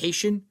 their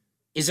rotation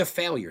is a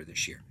failure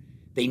this year.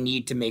 They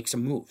need to make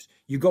some moves.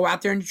 You go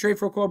out there and you trade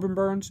for Corbin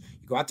Burns.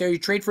 You go out there and you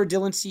trade for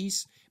Dylan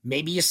Cease.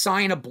 Maybe you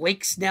sign a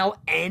Blake Snell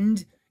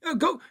and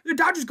the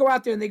Dodgers go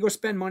out there and they go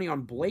spend money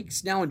on Blake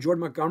Snell and Jordan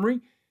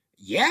Montgomery.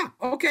 Yeah,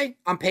 okay,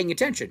 I'm paying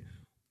attention.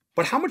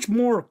 But how much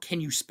more can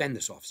you spend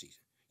this offseason?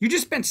 You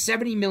just spent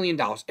 $70 million.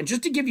 And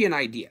just to give you an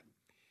idea,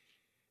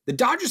 the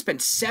Dodgers spent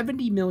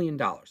 $70 million.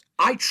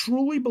 I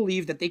truly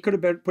believe that they could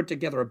have put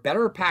together a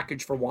better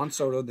package for Juan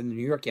Soto than the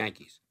New York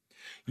Yankees.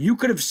 You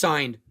could have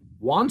signed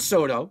Juan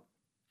Soto,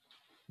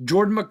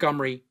 Jordan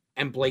Montgomery,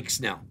 and Blake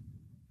Snell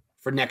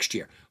for next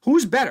year.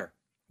 Who's better?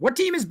 What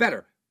team is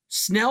better?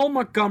 Snell,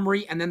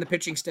 Montgomery, and then the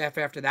pitching staff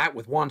after that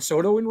with Juan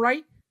Soto in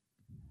right?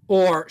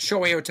 Or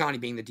Shohei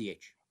Ohtani being the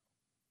DH?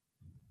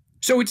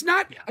 So it's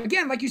not,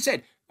 again, like you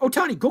said,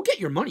 Ohtani, go get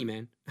your money,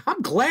 man.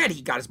 I'm glad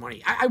he got his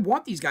money. I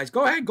want these guys.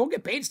 Go ahead, go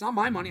get paid. It's not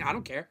my money. I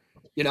don't care.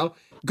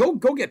 Go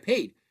get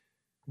paid.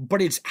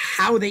 But it's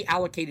how they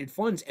allocated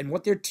funds and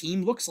what their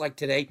team looks like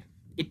today.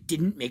 It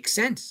didn't make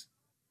sense.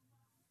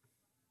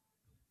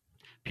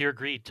 Pure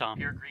greed,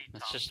 Tom.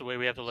 That's just the way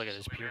we have to look at it.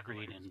 It's pure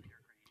greed. And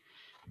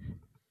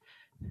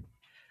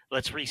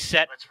let's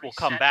reset. We'll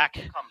come back.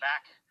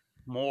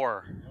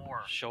 More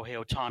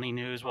Shohei Ohtani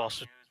news. We'll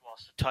also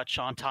touch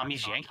on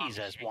Tommy's Yankees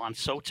as Juan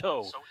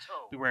Soto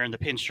be wearing the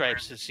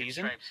pinstripes this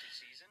season.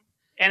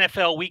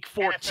 NFL Week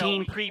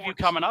 14 preview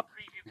coming up.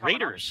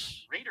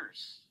 Raiders.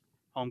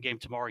 Home game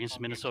tomorrow against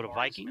the Minnesota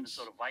Vikings,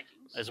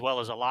 as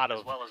well as a lot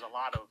of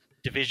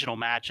divisional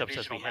matchups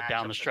as we head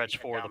down the stretch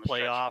for the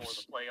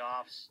playoffs.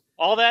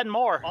 All that and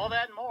more.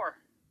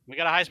 We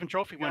got a Heisman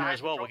Trophy winner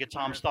as well. We'll get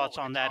Tom's thoughts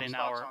on that in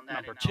hour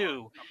number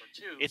 2.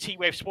 It's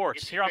Heatwave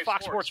Sports here on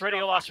Fox Sports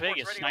Radio Las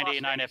Vegas,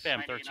 98.9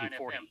 FM,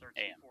 1340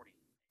 AM.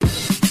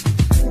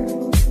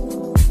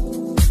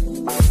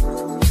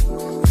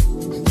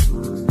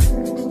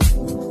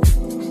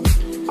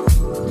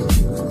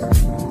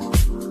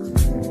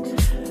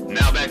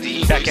 Now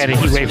back at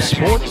Heatwave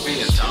Sports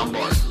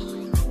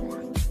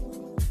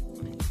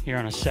here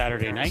on a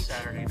Saturday night.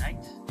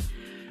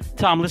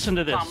 Tom, listen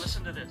to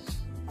this.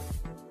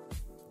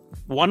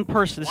 One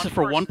person. This is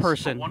for one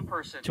person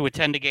to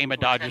attend a game at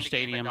Dodger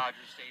Stadium.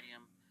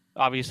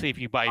 Obviously, if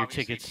you buy your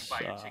tickets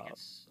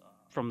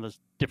from the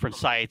different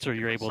sites, or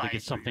you're able to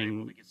get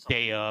something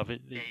day of,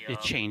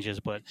 it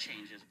changes. But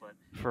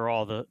for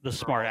all the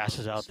smart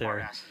asses out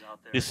there,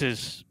 this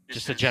is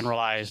just a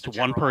generalized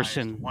one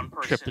person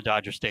trip to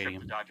Dodger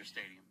Stadium.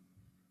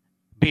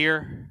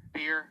 Beer,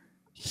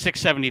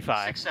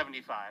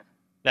 $6.75.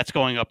 That's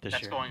going up this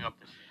year.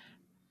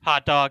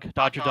 Hot dog,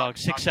 Dodger dog,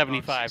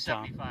 $6.75,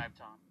 Tom.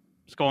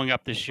 It's going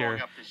up this year.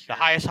 The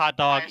highest hot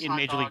dog in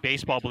Major League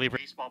Baseball, believe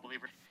it,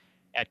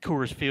 at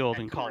Coors Field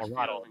in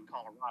Colorado,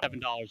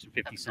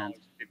 $7.50.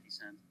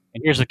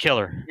 And here's the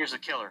killer.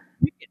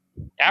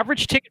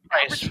 Average ticket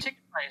price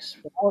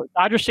for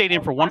Dodger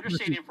Stadium for one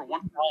person.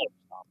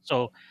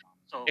 So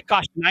it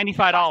costs you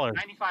 $95.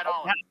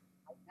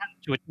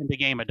 to attend a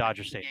game at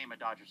Dodger Stadium.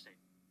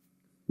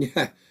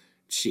 Yeah,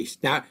 jeez.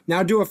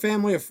 Now do a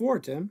family of 4,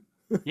 Tim.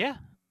 Yeah,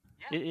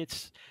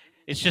 it's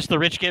just the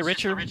rich get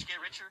richer,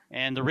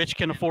 and the rich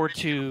can afford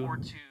to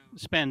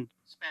spend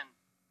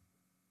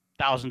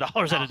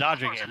 $1,000 at a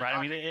Dodger game, right?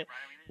 I mean,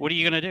 what are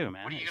you gonna do,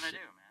 man?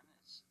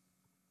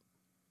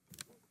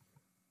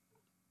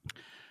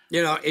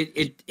 You know,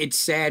 it's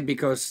sad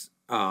because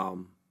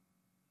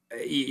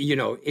you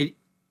know,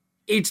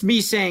 it's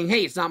me saying,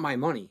 hey, it's not my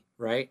money,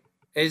 right?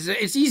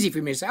 It's easy for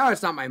me to say, oh,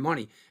 it's not my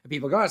money, and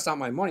people go, oh, it's not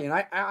my money,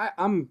 and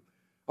I'm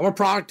a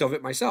product of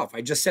it myself.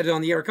 I just said it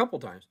on the air a couple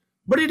times,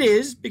 but it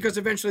is, because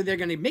eventually they're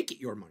going to make it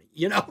your money.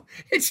 You know,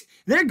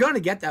 they're going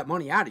to get that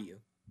money out of you,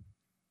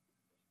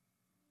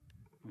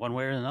 one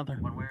way or another.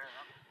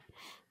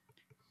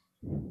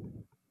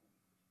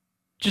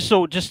 Just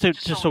so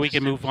we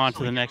can move on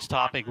to the next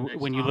topic.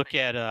 When you look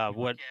at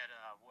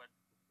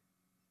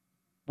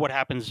what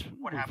happens,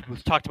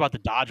 we've talked about the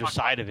Dodger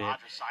side of it.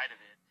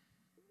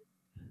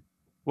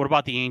 What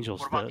about the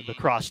Angels, the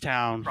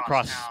crosstown,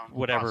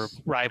 whatever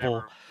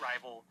rival?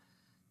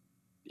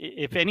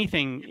 If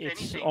anything,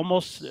 it's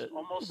almost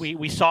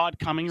we saw it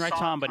coming, right,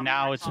 Tom? But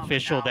now it's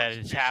official that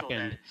it's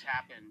happened,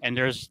 and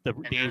there's the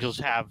Angels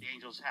have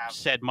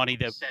said money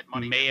that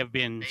may have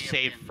been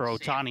saved for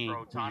Ohtani.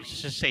 Let's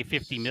just say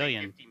 $50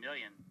 million.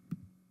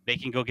 They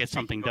can go get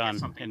something done,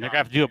 and they're gonna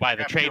have to do it by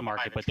the trade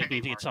market, but they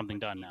need to get something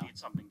done now.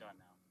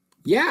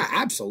 Yeah,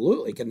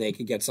 absolutely. They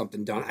could get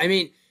something done. I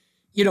mean,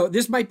 you know,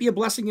 this might be a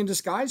blessing in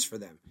disguise for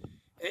them.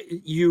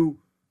 You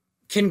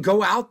can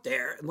go out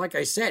there, and like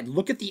I said,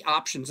 look at the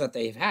options that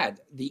they've had.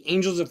 The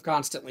Angels have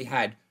constantly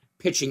had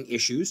pitching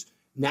issues.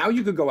 Now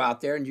you could go out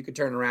there and you could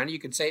turn around and you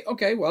could say,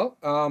 okay, well,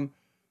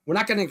 we're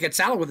not going to get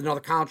saddled with another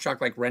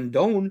contract like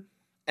Rendon.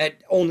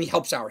 It only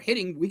helps our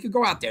hitting. We could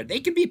go out there. They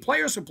could be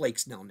players for Blake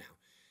Snell now.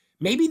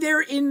 Maybe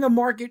they're in the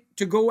market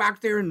to go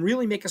out there and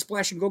really make a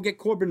splash and go get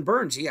Corbin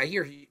Burns. I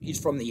hear he's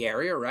from the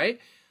area, right?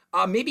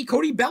 Maybe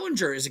Cody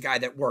Bellinger is a guy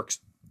that works.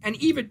 And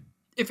even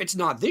if it's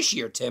not this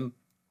year, Tim,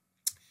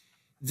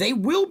 they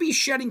will be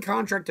shedding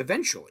contract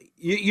eventually.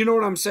 You know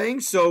what I'm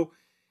saying? So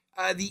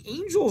the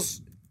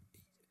Angels,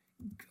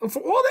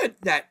 for all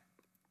that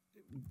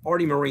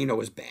Artie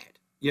Moreno is bad,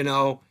 you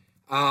know,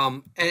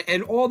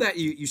 and all that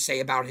you say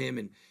about him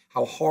and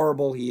how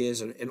horrible he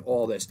is and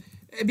all this,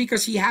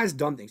 because he has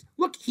done things.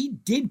 Look, he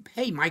did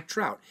pay Mike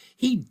Trout.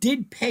 He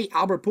did pay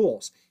Albert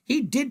Pujols.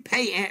 He did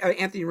pay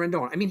Anthony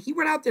Rendon. I mean, he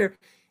went out there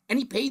and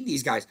he paid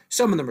these guys.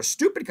 Some of them are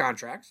stupid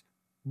contracts,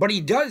 but he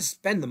does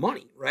spend the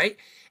money, right?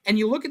 And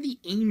you look at the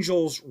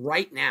Angels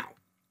right now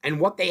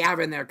and what they have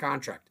in their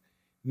contract.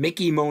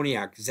 Mickey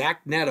Moniak,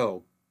 Zach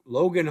Neto,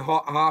 Logan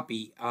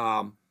Hoppe,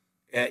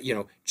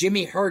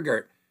 Jimmy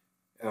Hergert,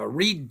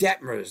 Reed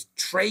Detmers,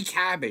 Trey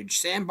Cabbage,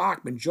 Sam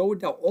Bachman, Joe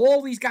Adell.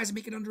 All these guys are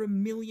making under $1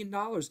 million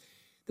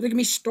that are going to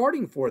be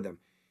starting for them.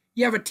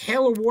 You have a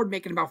Taylor Ward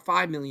making about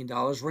 $5 million,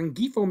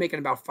 Rengifo making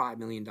about $5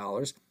 million.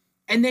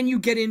 And then you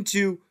get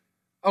into,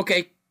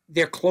 okay,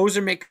 their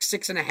closer makes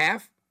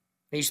 $6.5.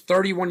 He's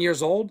 31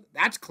 years old.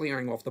 That's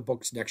clearing off the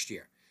books next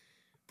year.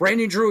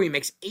 Brandon Drury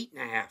makes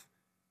 $8.5.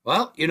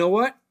 Well, you know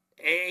what?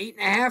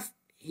 $8.5.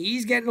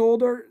 He's getting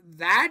older.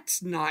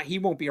 He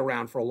won't be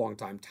around for a long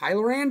time.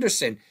 Tyler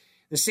Anderson,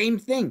 the same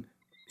thing.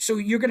 So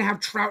you're going to have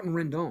Trout and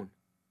Rendon.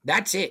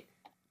 That's it.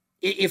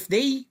 If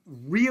they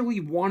really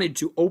wanted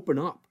to open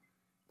up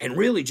and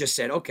really just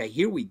said, okay,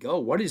 here we go.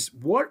 What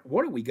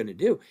are we going to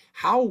do?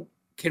 How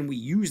can we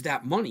use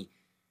that money?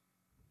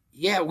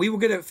 Yeah, we were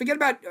going to forget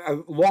about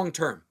long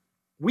term.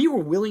 We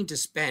were willing to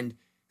spend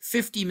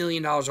 $50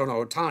 million on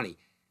Ohtani.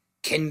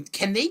 Can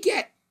they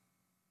get,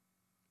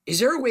 is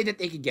there a way that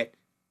they could get,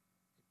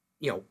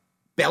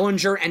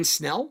 Bellinger and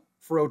Snell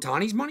for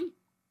Ohtani's money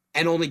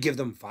and only give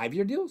them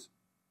 5-year deals?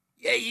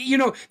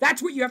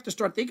 That's what you have to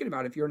start thinking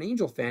about if you're an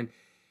Angel fan.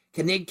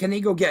 Can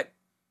they go get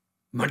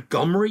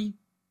Montgomery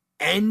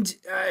and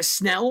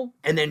Snell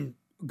and then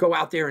go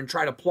out there and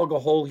try to plug a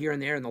hole here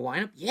and there in the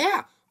lineup?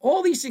 Yeah,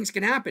 all these things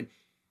can happen.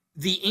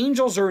 The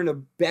Angels are in a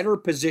better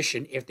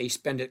position if they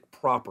spend it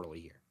properly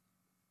here.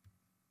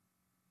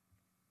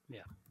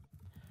 Yeah.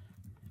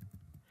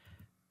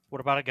 What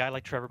about a guy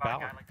like Trevor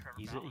Bauer?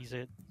 He's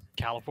a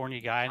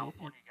California guy.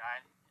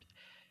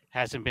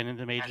 Hasn't been in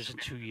the majors in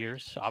 2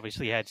 years.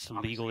 Obviously had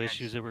some legal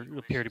issues that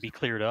appear to be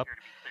cleared up.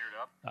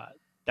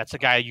 That's a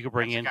guy you could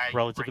bring in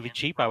relatively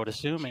cheap, I would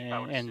assume,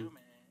 and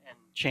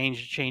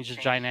change the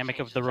dynamic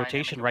of the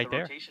rotation right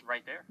there.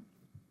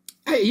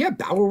 Hey, yeah,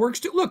 Bauer works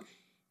too. Look,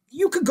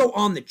 you could go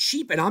on the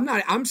cheap, and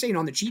I'm saying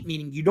on the cheap,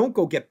 meaning you don't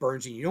go get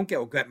Burns and you don't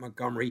get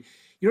Montgomery.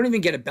 You don't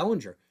even get a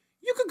Bellinger.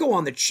 You could go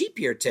on the cheap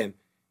here, Tim,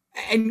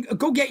 and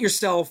go get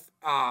yourself,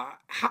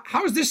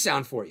 how does this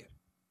sound for you?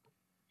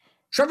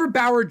 Trevor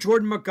Bauer,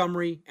 Jordan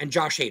Montgomery, and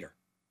Josh Hader.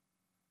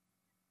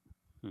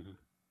 Mm-hmm.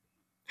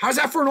 How's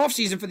that for an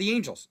offseason for the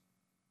Angels?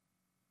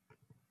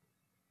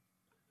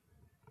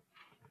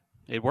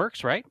 It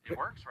works, right?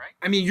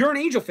 I mean, you're an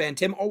Angel fan,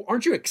 Tim. Oh,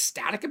 aren't you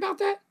ecstatic about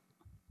that?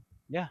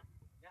 Yeah.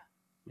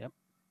 Yep.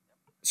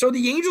 So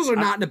the Angels are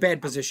not in a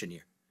bad position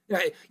here.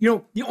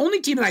 The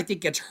only team that I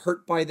think gets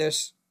hurt by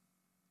this,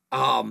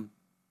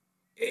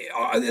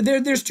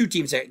 there's two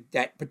teams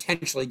that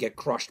potentially get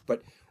crushed.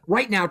 But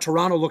right now,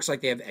 Toronto looks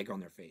like they have egg on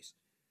their face.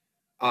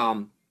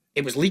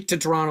 It was leaked to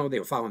Toronto. They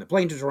were following the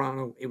plane to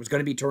Toronto. It was going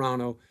to be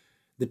Toronto.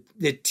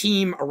 The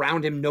team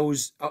around him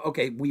knows,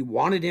 okay, we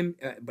wanted him,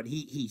 but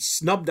he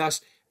snubbed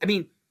us. I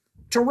mean,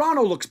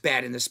 Toronto looks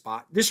bad in this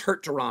spot. This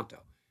hurt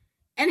Toronto.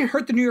 And it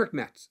hurt the New York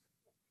Mets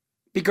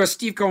because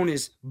Steve Cohen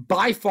is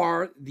by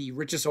far the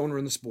richest owner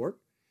in the sport.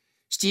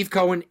 Steve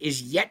Cohen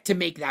is yet to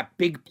make that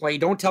big play.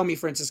 Don't tell me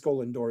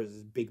Francisco Lindor is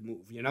his big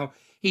move,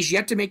 He's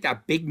yet to make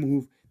that big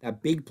move,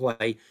 that big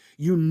play.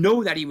 You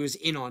know that he was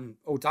in on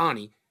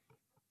Ohtani.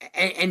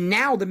 And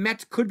now the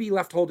Mets could be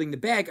left holding the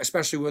bag,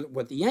 especially with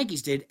what the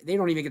Yankees did. They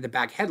don't even get the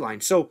back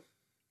headline. So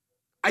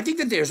I think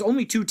that there's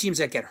only two teams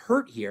that get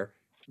hurt here.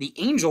 The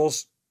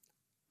Angels,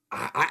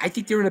 I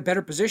think they're in a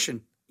better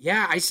position.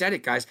 Yeah, I said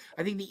it, guys.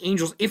 I think the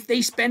Angels, if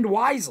they spend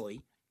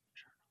wisely,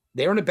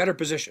 they're in a better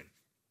position.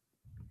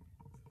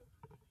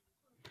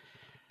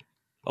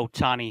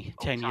 Ohtani,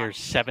 10 years,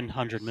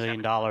 $700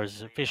 million,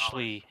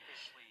 officially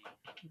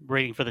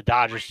waiting for the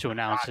Dodgers to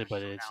announce it,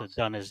 but it's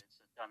done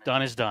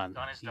is done.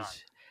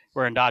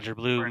 We're in Dodger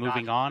blue,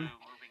 moving on.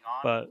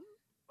 But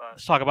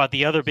let's talk about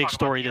the other big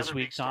story this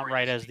week, Tom,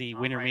 right as the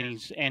winter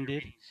meetings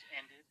ended.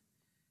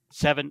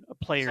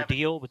 7-player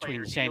deal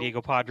between the San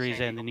Diego Padres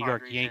and the New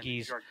York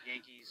Yankees.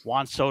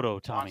 Juan Soto,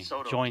 Tommy,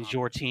 joins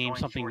your team,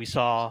 something we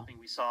saw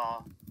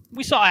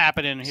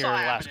happen in here the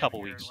last couple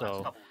weeks.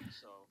 So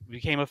it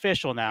became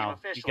official now.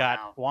 You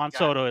got Juan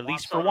Soto at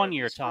least for 1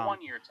 year, Tom.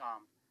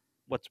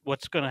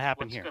 What's going to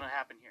happen here?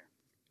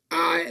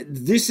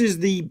 This is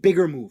the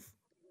bigger move.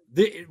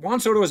 Juan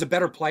Soto is a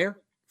better player,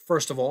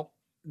 first of all,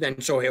 than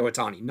Shohei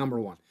Ohtani, number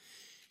one.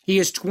 He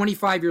is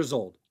 25 years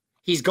old.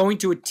 He's going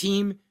to a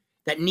team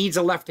that needs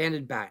a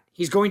left-handed bat.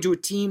 He's going to a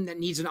team that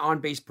needs an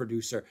on-base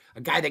producer, a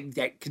guy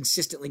that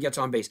consistently gets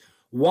on base.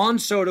 Juan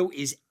Soto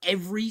is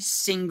every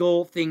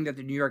single thing that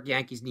the New York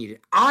Yankees needed.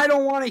 I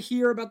don't want to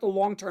hear about the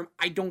long-term.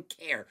 I don't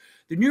care.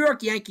 The New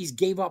York Yankees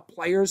gave up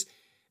players.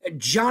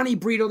 Johnny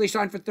Brito, they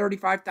signed for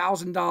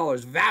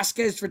 $35,000.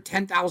 Vasquez for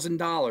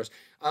 $10,000.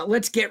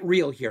 Let's get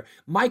real here.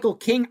 Michael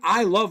King,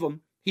 I love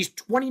him. He's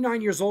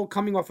 29 years old,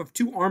 coming off of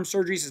 2 arm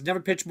surgeries, has never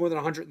pitched more than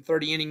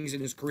 130 innings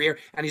in his career,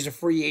 and he's a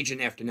free agent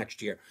after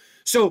next year.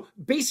 So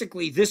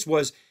basically, this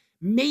was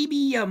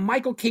maybe a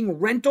Michael King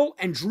rental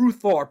and Drew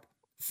Thorpe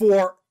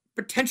for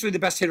potentially the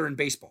best hitter in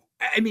baseball.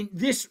 I mean,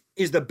 this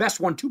is the best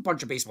 1-2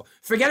 punch of baseball.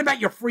 Forget about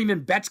your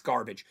Freeman Betts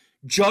garbage.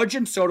 Judge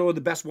and Soto are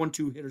the best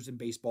 1-2 hitters in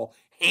baseball.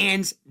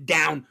 Hands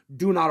down.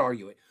 Do not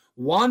argue it.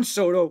 Juan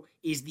Soto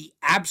is the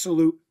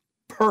absolute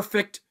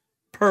perfect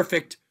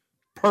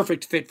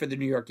fit for the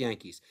New York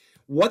Yankees.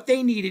 What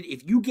they needed,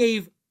 if you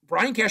gave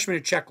Brian Cashman a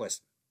checklist,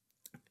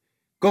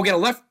 go get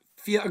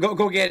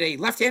a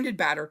left-handed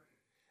batter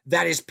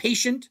that is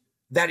patient,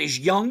 that is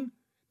young,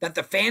 that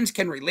the fans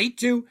can relate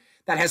to,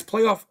 that has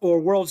playoff or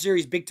World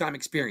Series big-time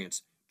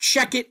experience.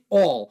 Check it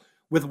all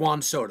with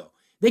Juan Soto.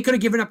 They could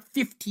have given up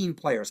 15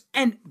 players.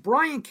 And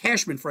Brian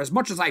Cashman, for as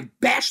much as I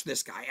bash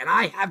this guy, and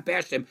I have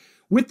bashed him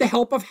with the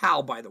help of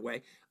Hal, by the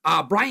way,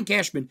 Brian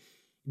Cashman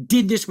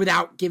did this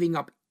without giving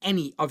up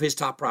any of his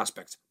top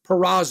prospects.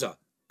 Peraza,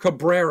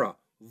 Cabrera,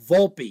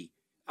 Volpe,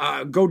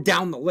 go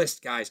down the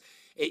list, guys.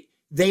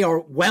 They are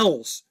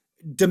Wells,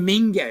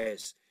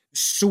 Dominguez,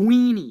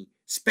 Sweeney,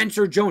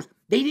 Spencer Jones.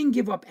 They didn't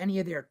give up any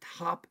of their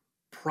top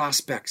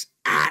prospects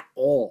at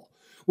all,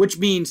 which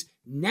means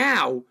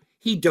now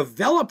he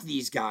developed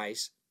these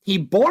guys. He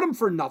bought them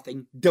for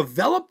nothing,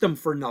 developed them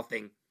for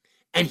nothing,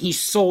 and he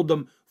sold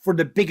them for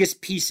the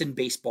biggest piece in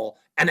baseball,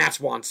 and that's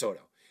Juan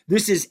Soto.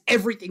 This is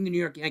everything the New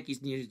York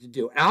Yankees needed to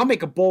do. And I'll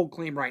make a bold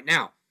claim right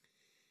now.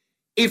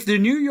 If the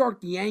New York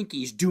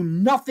Yankees do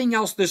nothing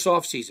else this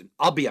offseason,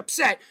 I'll be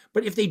upset,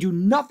 but if they do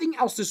nothing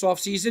else this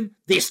offseason,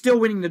 they're still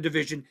winning the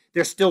division.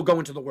 They're still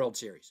going to the World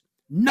Series.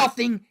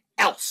 Nothing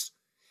else.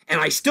 And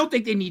I still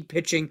think they need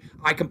pitching.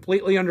 I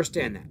completely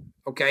understand that.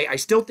 Okay? I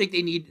still think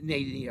they need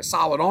a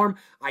solid arm.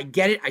 I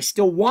get it. I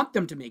still want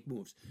them to make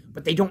moves,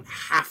 but they don't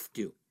have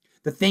to.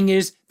 The thing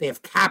is, they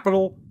have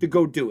capital to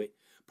go do it.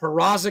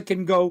 Peraza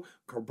can go.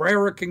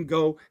 Cabrera can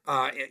go.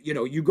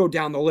 You go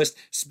down the list.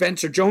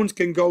 Spencer Jones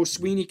can go.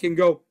 Sweeney can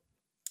go.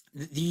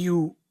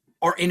 You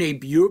are in a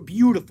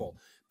beautiful,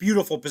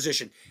 beautiful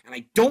position. And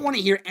I don't want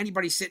to hear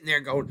anybody sitting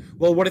there going,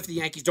 well, what if the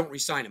Yankees don't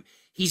re-sign him?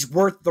 He's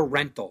worth the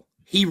rental.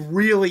 He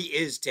really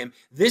is, Tim.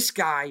 This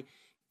guy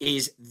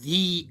is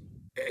the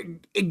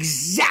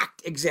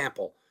exact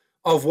example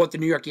of what the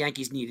New York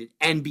Yankees needed.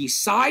 And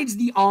besides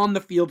the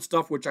on-the-field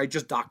stuff, which I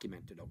just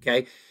documented,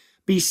 okay?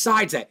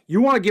 Besides that, you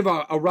want to give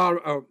a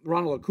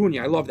Ronald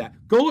Acuna. I love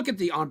that. Go look at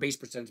the on-base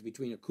percentage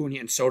between Acuna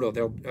and Soto.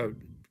 They'll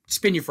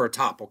spin you for a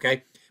top,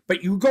 okay?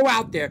 But you go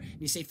out there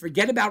and you say,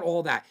 forget about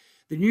all that.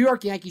 The New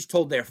York Yankees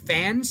told their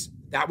fans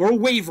that were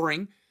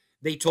wavering.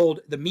 They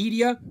told the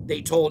media.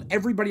 They told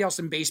everybody else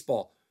in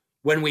baseball,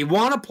 when we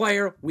want a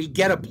player, we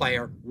get a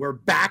player. We're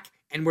back,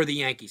 and we're the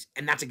Yankees.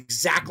 And that's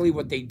exactly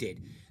what they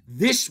did.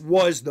 This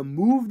was the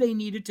move they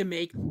needed to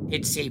make.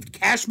 It saved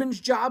Cashman's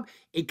job.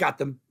 It got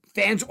the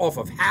fans off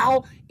of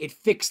Hal. It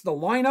fixed the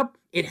lineup.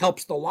 It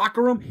helps the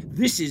locker room.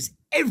 This is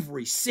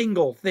every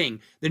single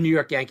thing the New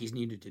York Yankees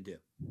needed to do.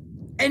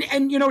 And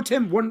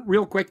Tim, one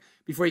real quick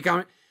before you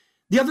comment.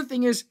 The other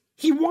thing is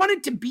he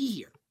wanted to be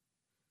here.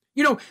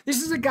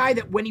 This is a guy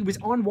that when he was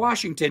on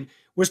Washington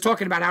was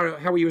talking about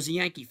how he was a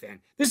Yankee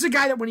fan. This is a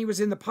guy that when he was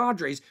in the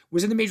Padres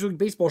was in the Major League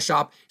Baseball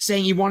shop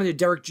saying he wanted a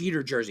Derek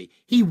Jeter jersey.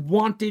 He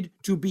wanted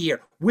to be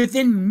here.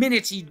 Within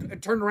minutes, he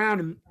turned around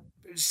and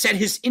set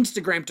his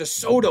Instagram to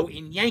Soto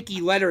in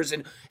Yankee letters.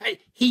 And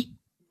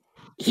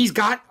he's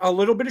got a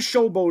little bit of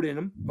showboat in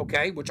him,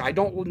 okay, which I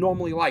don't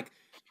normally like.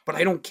 But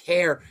I don't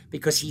care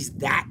because he's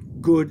that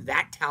good,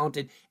 that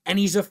talented, and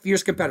he's a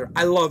fierce competitor.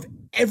 I love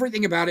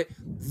everything about it.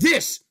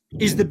 This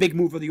is the big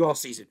move of the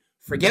offseason.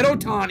 Forget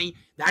Ohtani.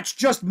 That's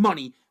just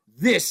money.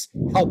 This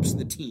helps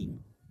the team.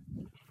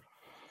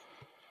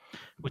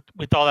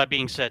 With all that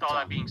being said,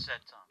 Tom,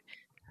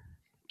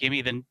 give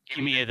me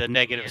the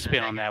negative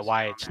spin on that.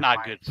 Why it's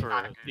not good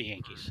for the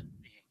Yankees.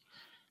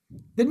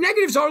 The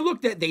negatives are,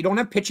 look, that they don't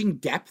have pitching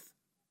depth.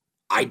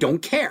 I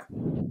don't care.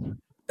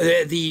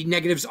 The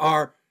negatives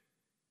are,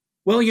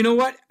 well, you know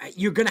what?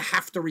 You're going to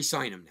have to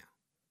re-sign him now.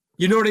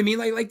 You know what I mean?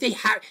 Like they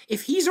have.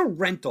 If he's a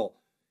rental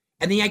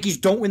and the Yankees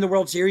don't win the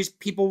World Series,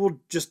 people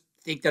will just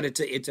think that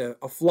it's a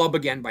flub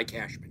again by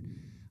Cashman.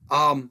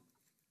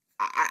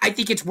 I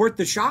think it's worth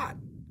the shot.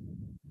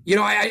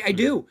 I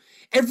do.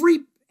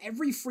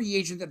 Every free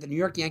agent that the New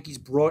York Yankees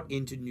brought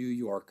into New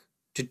York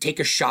to take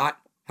a shot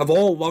have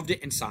all loved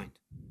it and signed.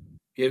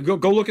 Go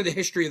look at the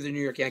history of the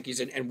New York Yankees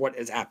and what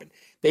has happened.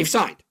 They've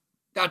signed.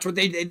 That's what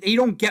they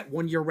don't get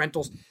 1 year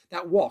rentals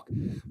that walk.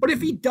 But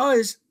if he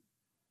does,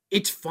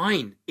 it's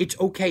fine. It's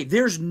okay.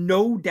 There's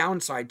no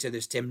downside to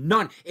this, Tim.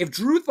 None. If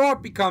Drew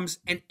Thorpe becomes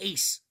an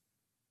ace,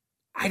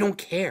 I don't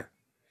care.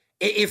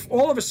 If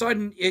all of a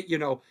sudden,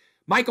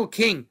 Michael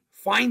King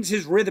finds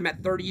his rhythm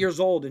at 30 years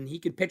old and he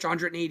can pitch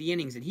 180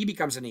 innings and he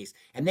becomes an ace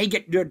and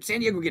San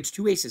Diego gets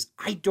 2 aces,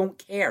 I don't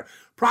care.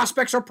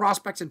 Prospects are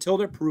prospects until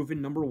they're proven,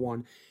 number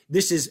one.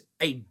 This is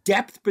a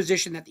depth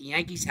position that the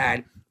Yankees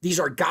had. These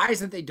are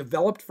guys that they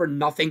developed for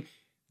nothing.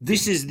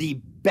 This is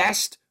the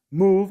best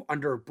move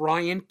under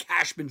Brian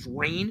Cashman's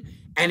reign,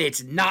 and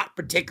it's not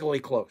particularly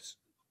close.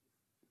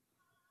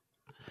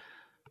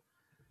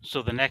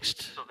 So the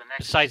next,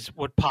 besides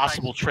what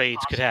possible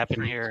trades could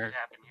happen here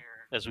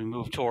as we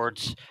move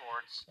towards,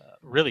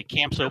 really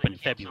camp's open in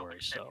February,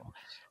 so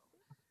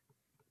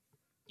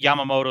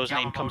Yamamoto's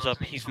name comes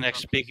up. He's the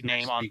next big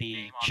name on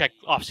the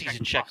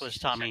off-season checklist,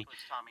 Tommy.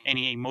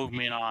 Any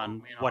movement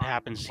on what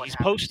happens? He's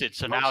posted,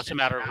 so now it's a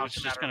matter of who's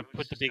just going to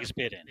put the biggest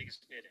bid in.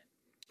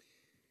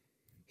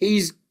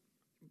 He's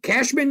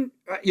Cashman.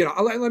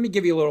 Let me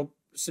give you a little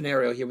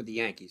scenario here with the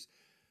Yankees.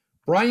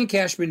 Brian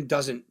Cashman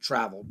doesn't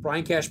travel.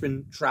 Brian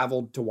Cashman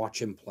traveled to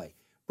watch him play.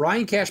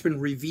 Brian Cashman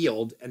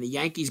revealed, and the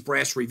Yankees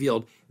brass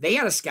revealed, they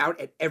had a scout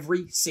at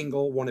every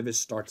single one of his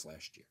starts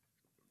last year.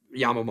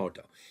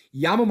 Yamamoto.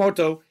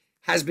 Yamamoto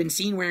has been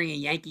seen wearing a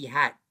Yankee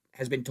hat,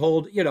 has been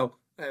told,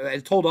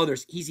 has told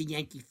others he's a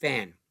Yankee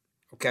fan.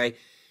 Okay.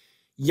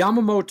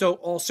 Yamamoto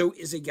also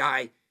is a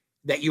guy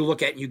that you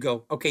look at and you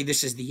go, okay,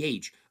 this is the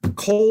age.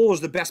 Cole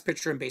is the best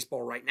pitcher in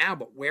baseball right now,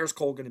 but where's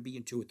Cole going to be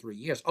in 2 or 3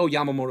 years? Oh,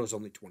 Yamamoto's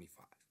only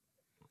 25.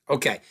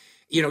 Okay.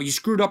 You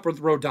screwed up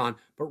with Rodon,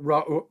 but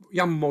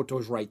Yamamoto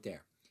is right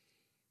there.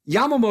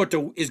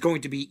 Yamamoto is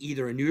going to be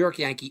either a New York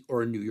Yankee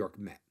or a New York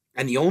Met.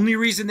 And the only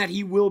reason that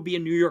he will be a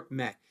New York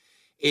Met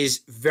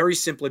is very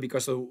simply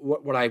because of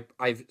what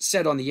I've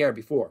said on the air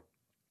before.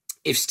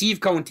 If Steve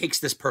Cohen takes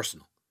this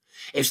personal,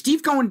 if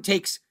Steve Cohen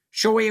takes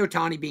Shohei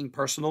Ohtani being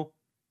personal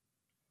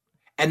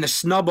and the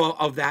snub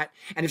of that,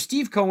 and if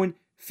Steve Cohen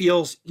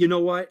feels, you know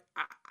what,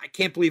 I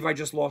can't believe I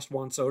just lost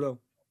Juan Soto.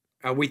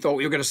 We thought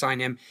we were going to sign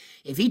him.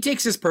 If he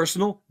takes this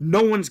personal,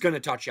 no one's going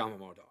to touch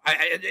Yamamoto.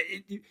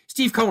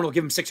 Steve Cohen will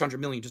give him $600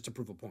 million just to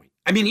prove a point.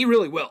 I mean, he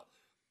really will.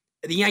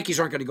 The Yankees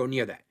aren't going to go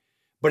near that.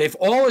 But if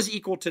all is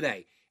equal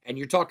today, and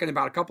you're talking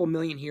about a couple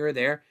million here or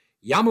there,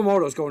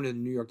 Yamamoto's going to the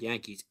New York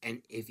Yankees.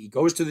 And if he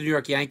goes to the New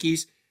York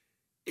Yankees,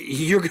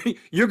 you're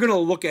going to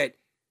look at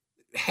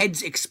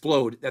heads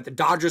explode that the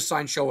Dodgers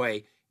sign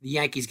Shohei, the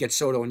Yankees get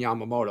Soto and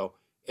Yamamoto.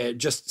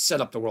 Just set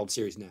up the World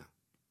Series now.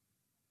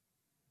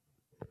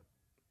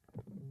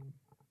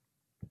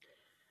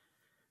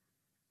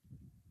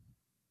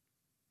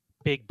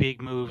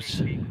 Big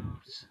moves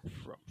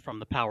from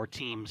the power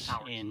teams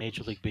in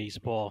Major League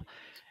Baseball.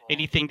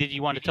 Anything that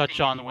you want to touch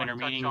on the winter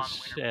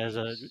meetings?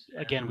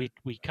 Again,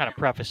 we kind of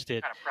prefaced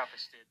it.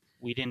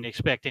 We didn't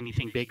expect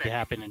anything big to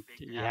happen, and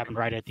it happened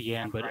right at the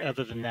end. But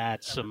other than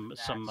that, some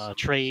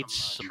trades,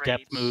 some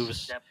depth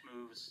moves.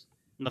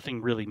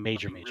 Nothing really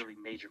major.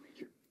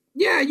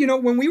 Yeah,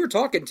 when we were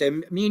talking,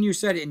 Tim, me and you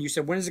said it, and you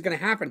said, when is it going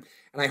to happen?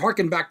 And I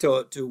hearkened back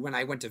to when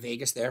I went to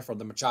Vegas there for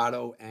the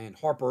Machado and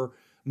Harper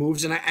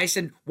moves, and I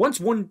said, once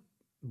one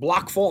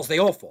block falls, they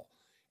all fall.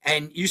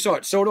 And you saw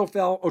it. Soto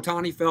fell,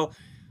 Ohtani fell.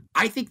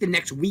 I think the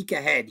next week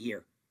ahead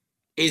here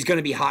is going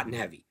to be hot and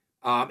heavy.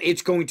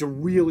 it's going to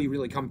really,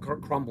 really come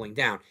crumbling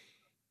down.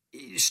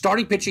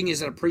 Starting pitching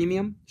is at a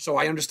premium, so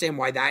I understand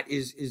why that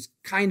is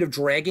kind of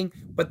dragging.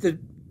 But the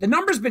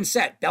number's been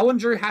set.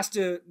 Bellinger has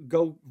to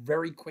go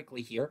very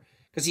quickly here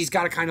because he's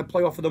got to kind of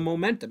play off of the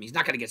momentum. He's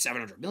not going to get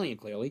 $700 million,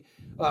 clearly.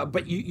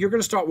 But you're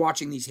going to start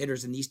watching these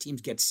hitters and these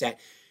teams get set.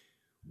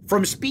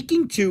 From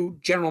speaking to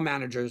general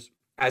managers,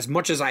 as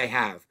much as I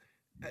have,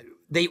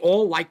 they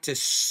all like to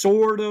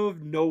sort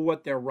of know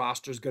what their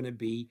roster is going to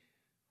be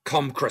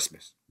come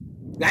Christmas.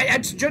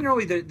 That's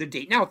generally the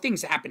date. Now,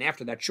 things happen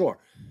after that, sure.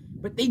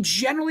 But they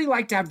generally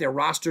like to have their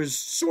rosters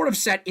sort of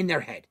set in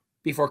their head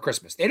before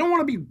Christmas. They don't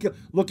want to be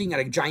looking at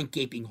a giant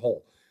gaping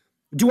hole.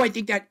 Do I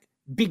think that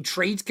big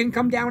trades can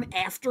come down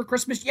after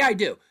Christmas? Yeah, I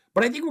do.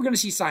 But I think we're going to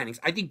see signings.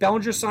 I think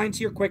Bellinger signs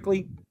here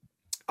quickly.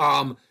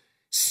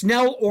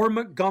 Snell or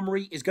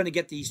Montgomery is going to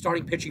get the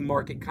starting pitching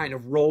market kind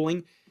of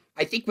rolling.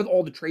 I think with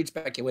all the trade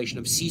speculation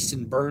of Cease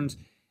and Burns,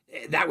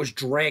 that was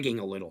dragging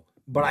a little.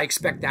 But I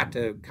expect that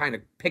to kind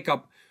of pick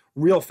up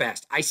real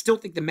fast. I still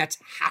think the Mets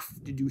have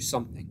to do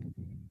something.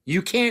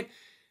 You can't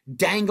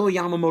dangle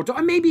Yamamoto.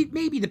 Or maybe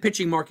the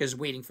pitching market is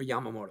waiting for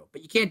Yamamoto,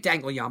 but you can't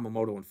dangle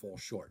Yamamoto and fall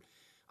short.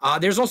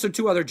 There's also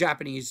two other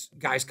Japanese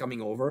guys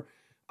coming over,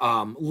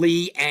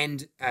 Lee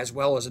and as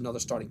well as another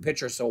starting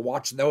pitcher, so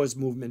watch those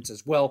movements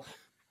as well.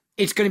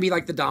 It's going to be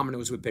like the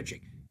dominoes with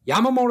pitching.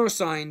 Yamamoto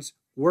signs.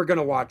 We're going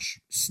to watch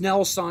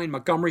Snell sign,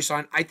 Montgomery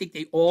sign. I think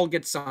they all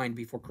get signed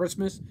before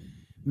Christmas.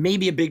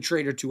 Maybe a big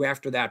trade or two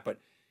after that, but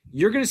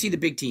you're going to see the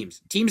big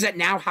teams. Teams that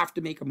now have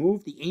to make a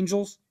move, the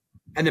Angels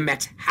and the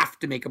Mets have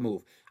to make a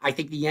move. I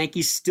think the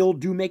Yankees still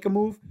do make a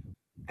move,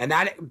 and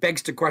that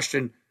begs to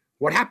question,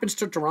 what happens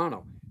to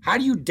Toronto? How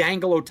do you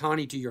dangle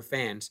Ohtani to your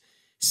fans?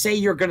 Say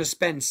you're going to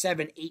spend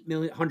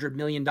 $700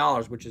 million,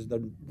 which is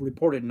the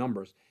reported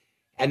numbers,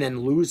 and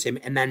then lose him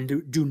and then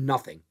do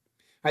nothing.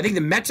 I think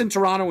the Mets and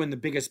Toronto are in the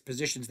biggest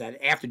positions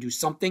that have to do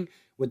something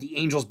with the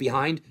Angels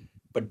behind,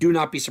 but do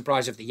not be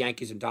surprised if the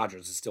Yankees and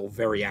Dodgers are still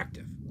very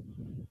active.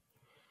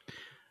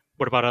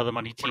 What about other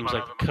money teams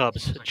like the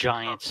Cubs,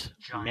 Giants,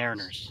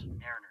 Mariners?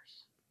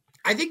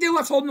 I think they're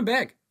left holding the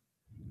bag.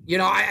 You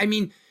know, I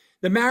mean,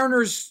 the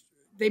Mariners,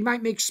 they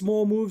might make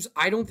small moves.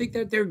 I don't think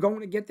that they're going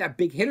to get that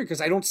big hitter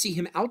because I don't see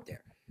him out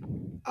there.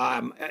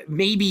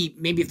 Maybe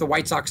if the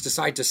White Sox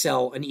decide to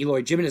sell an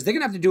Eloy Jimenez, they're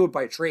going to have to do it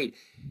by a trade.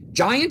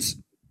 Giants,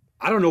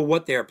 I don't know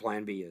what their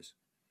plan B is.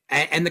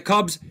 And the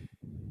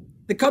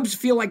Cubs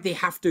feel like they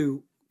have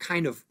to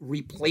kind of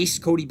replace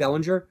Cody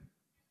Bellinger.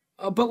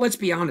 But let's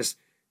be honest,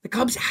 the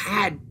Cubs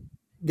had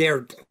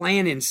their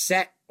plan in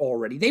set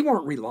already. They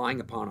weren't relying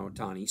upon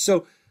Ohtani.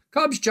 So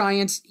Cubs,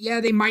 Giants,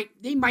 yeah, they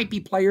might be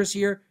players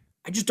here.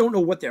 I just don't know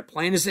what their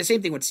plan is. The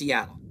same thing with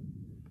Seattle.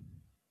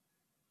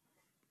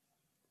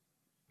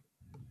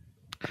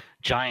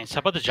 Giants. How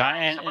about the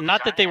Giants? And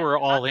not that they were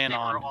all in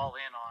on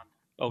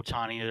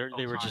Ohtani.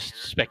 They were just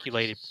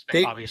speculated.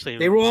 Obviously,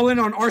 they were all in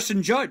on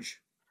Arson Judge.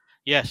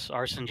 Yes,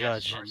 Arson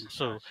Judge. And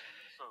so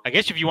I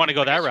guess if you want to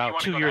go that route,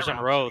 2 years in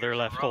a row, they're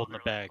left holding the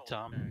bag,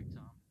 Tom.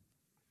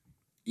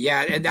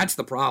 Yeah, and that's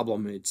the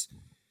problem. It's,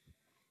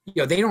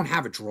 they don't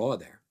have a draw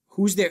there.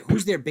 Who's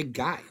their big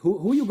guy?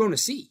 Who are you going to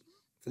see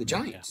for the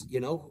Giants?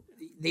 Yeah.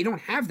 They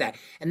don't have that,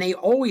 and they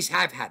always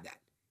have had that.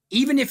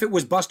 Even if it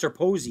was Buster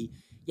Posey,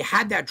 you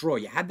had that draw.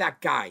 You had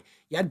that guy.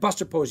 You had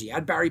Buster Posey. You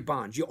had Barry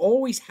Bonds. You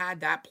always had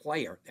that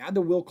player. They had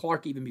the Will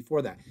Clark even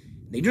before that.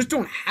 They just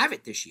don't have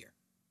it this year,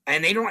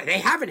 and they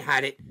haven't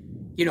had it,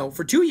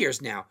 for 2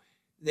 years now.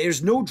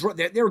 There's no draw.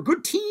 They're a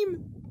good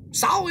team,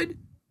 solid,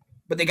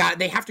 but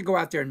they have to go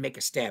out there and make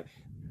a stab.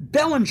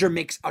 Bellinger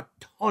makes a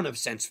ton of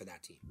sense for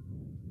that team.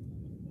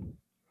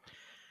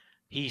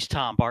 He's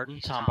Tom Barton,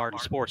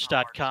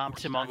 TomBartonSports.com.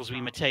 Tim Oglesby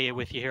Mattea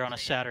with you here on a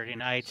Saturday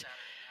night.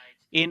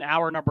 In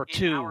hour number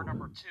 2,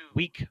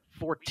 week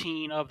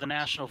 14 of the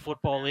National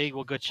Football League.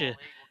 We'll get you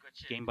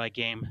game by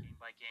game,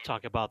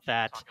 talk about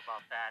that.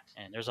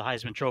 And there's a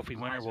Heisman Trophy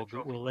winner.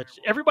 We'll let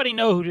everybody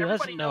know who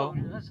doesn't know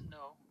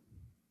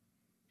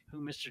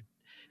who Mr.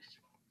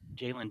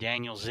 Jalen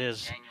Daniels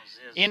is.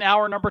 In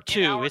hour number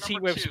 2, it's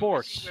Heatwave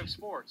Sports,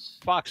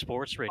 Fox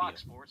Sports Radio.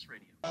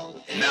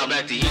 And now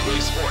back to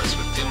Heatwave Sports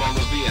with Tim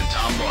Oglesby and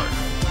Tom Barton.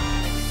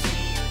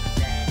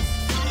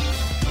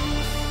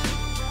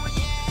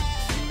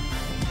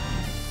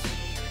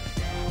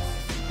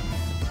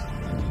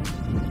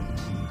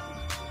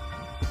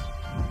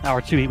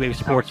 Hour 2, Heatwave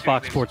Sports,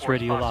 Fox Sports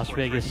Radio, Las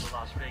Vegas.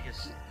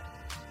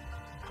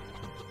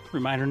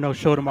 Reminder, no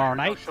show tomorrow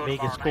night.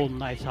 Vegas Golden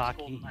Knights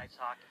hockey.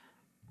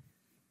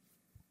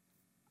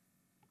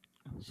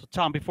 So,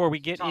 Tom, before we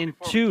get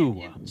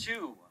into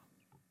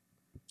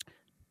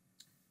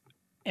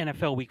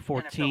NFL Week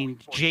 14,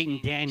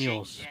 Jaden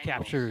Daniels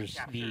captures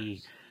the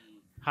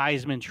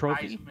Heisman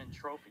Trophy.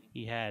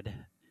 He had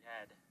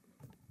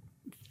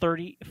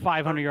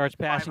 3,500 yards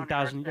passing,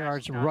 1,000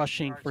 yards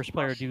rushing. First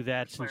player to do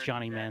that since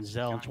Johnny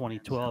Manziel in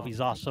 2012. He's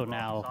also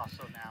now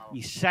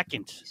the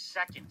second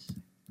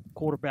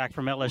quarterback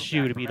from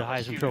LSU to be the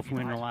Heisman Trophy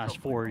winner in the last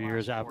 4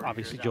 years.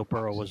 Obviously, Joe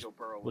Burrow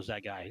was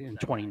that guy in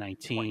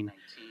 2019.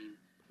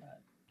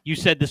 You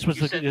said this was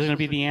going to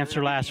be the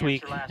answer last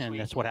week, and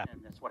that's what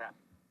happened.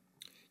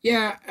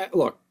 Yeah,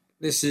 look,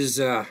 this is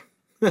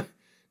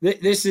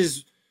this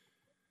is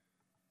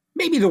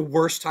maybe the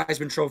worst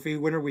Heisman Trophy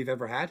winner we've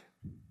ever had.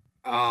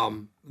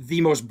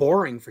 The most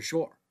boring for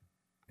sure.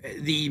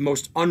 The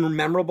most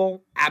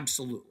unmemorable,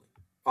 absolutely,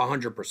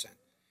 100%.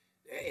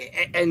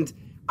 And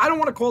I don't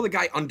want to call the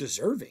guy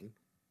undeserving,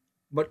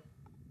 but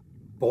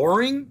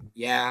boring,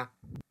 yeah.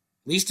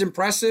 Least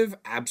impressive,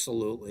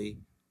 absolutely.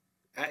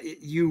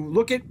 You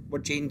look at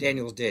what Jaden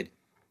Daniels did.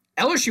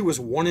 LSU was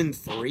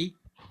 1-3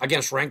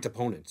 against ranked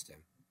opponents, Tim.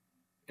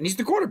 And he's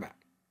the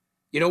quarterback.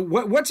 You know,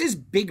 what's his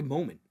big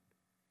moment?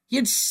 He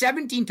had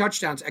 17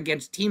 touchdowns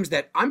against teams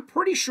that I'm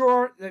pretty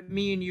sure that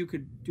me and you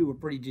could do a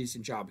pretty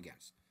decent job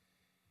against.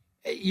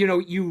 You know,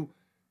 you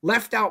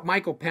left out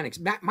Michael Penix.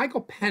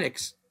 Michael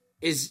Penix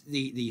is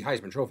the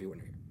Heisman Trophy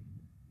winner.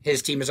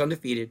 His team is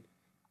undefeated.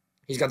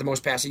 He's got the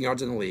most passing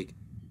yards in the league.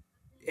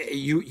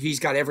 He's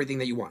got everything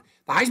that you want.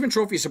 The Heisman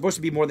Trophy is supposed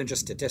to be more than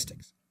just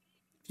statistics.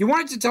 If you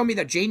wanted to tell me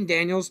that Jaden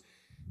Daniels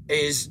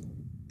is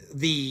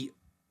the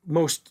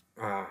most,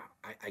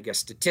 I guess,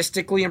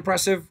 statistically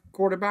impressive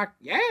quarterback,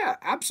 yeah,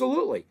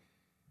 absolutely.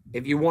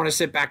 If you want to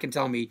sit back and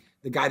tell me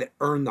the guy that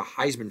earned the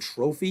Heisman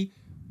Trophy,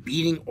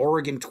 beating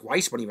Oregon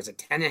twice when he was a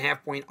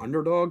 10.5-point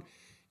underdog,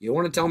 you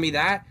want to tell me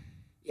that?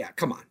 Yeah,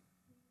 come on.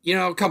 You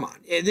know, come on.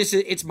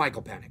 It's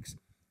Michael Penix.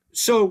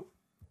 So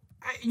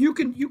you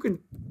can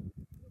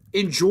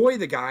enjoy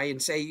the guy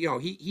and say, you know,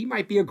 he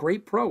might be a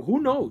great pro.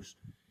 Who knows?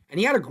 And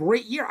he had a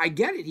great year. I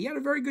get it. He had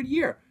a very good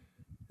year.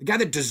 The guy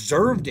that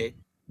deserved it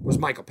was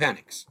Michael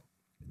Penix.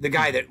 The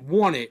guy that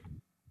won it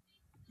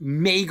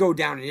may go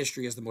down in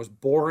history as the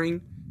most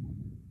boring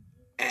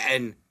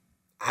and,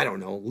 I don't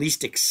know,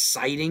 least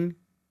exciting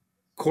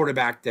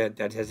quarterback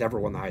that has ever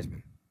won the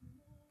Heisman.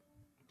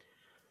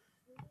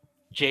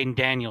 Jaden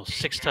Daniels,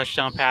 6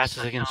 touchdown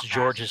passes against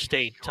Georgia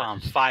State,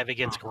 5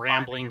 against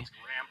Grambling,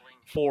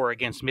 4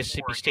 against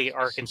Mississippi State,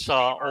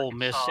 Arkansas, Ole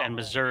Miss, and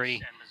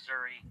Missouri.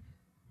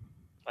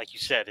 Like you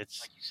said,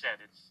 it's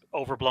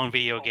overblown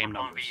video game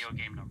numbers.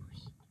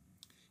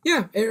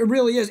 Yeah, it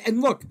really is.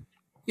 And look,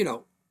 you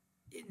know,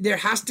 there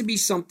has to be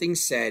something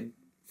said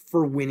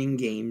for winning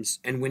games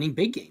and winning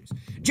big games.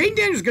 Jaden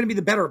Daniels is going to be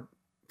the better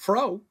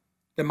pro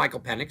than Michael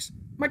Penix.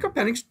 Michael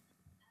Penix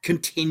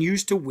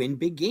continues to win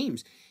big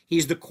games.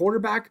 He's the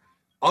quarterback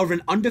of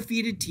an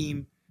undefeated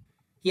team.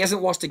 He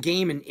hasn't lost a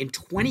game in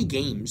 20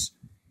 games.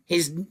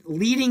 He's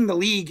leading the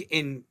league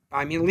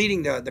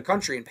leading the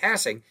country in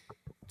passing.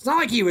 It's not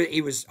like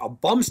he was a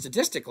bum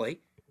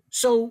statistically.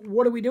 So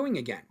what are we doing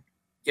again?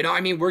 You know,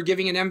 I mean, we're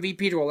giving an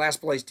MVP to a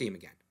last place team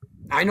again.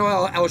 I know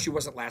LSU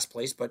wasn't last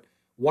place, but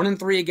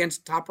 1-3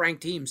 against top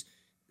ranked teams,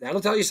 that'll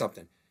tell you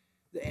something.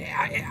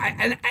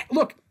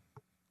 Look,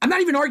 I'm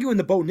not even arguing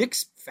the Bo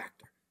Nix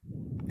factor.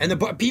 And the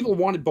people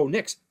wanted Bo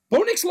Nix. Bo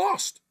Nix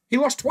lost. He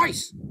lost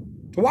twice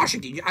to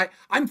Washington.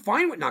 I'm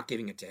fine with not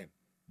giving it to him.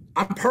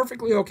 I'm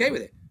perfectly okay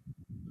with it.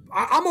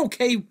 I'm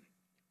okay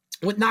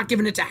with not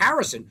giving it to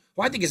Harrison,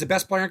 who I think is the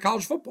best player in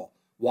college football.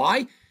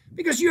 Why?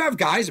 Because you have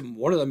guys, and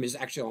one of them is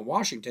actually on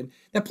Washington,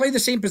 that play the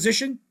same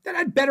position that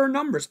had better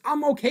numbers.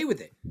 I'm okay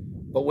with it.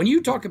 But when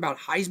you talk about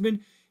Heisman,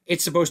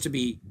 it's supposed to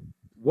be,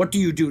 what do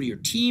you do to your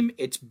team?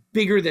 It's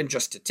bigger than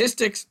just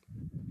statistics.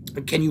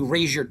 Can you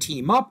raise your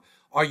team up?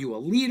 Are you a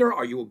leader?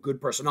 Are you a good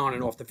person on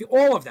and off the field?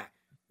 All of that.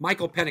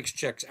 Michael Penix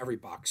checks every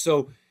box.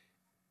 So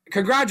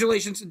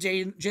congratulations to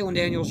Jalen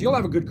Daniels. You'll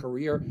have a good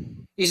career.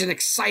 He's an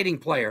exciting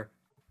player.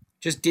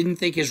 Just didn't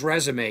think his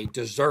resume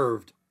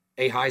deserved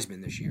a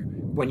Heisman this year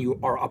when you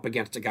are up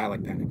against a guy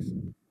like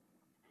Penix.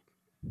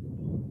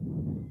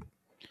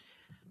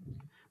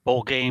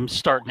 Bowl games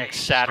start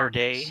next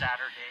Saturday.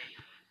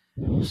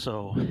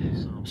 So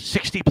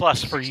 60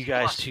 plus for you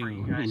guys to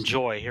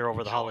enjoy here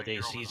over the holiday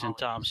season,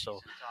 Tom. So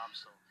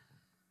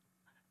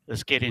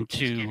let's get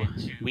into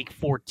week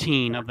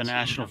 14 of the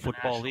National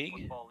Football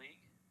League.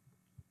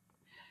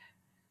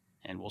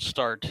 And we'll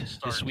start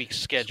this week's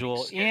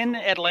schedule in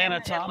Atlanta,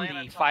 Tom.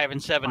 The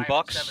 5-7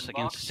 Bucks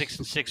against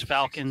 6-6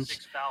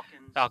 Falcons.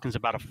 Falcons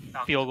about a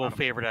field goal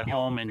favorite at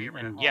home.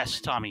 And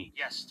yes, Tommy,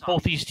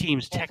 both these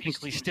teams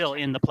technically still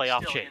in the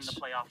playoff chase.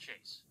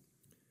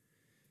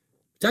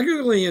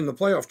 Technically in the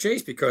playoff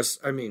chase because,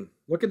 I mean,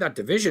 look at that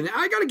division.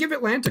 I got to give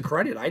Atlanta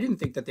credit. I didn't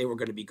think that they were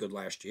going to be good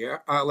last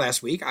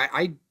week.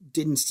 I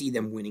didn't see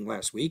them winning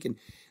last week. And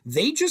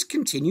they just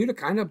continue to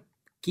kind of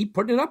keep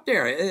putting it up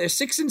there.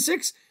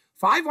 6-6.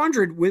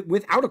 500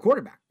 without a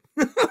quarterback,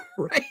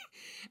 right?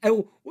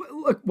 And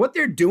look, what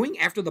they're doing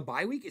after the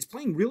bye week is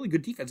playing really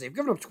good defense. They've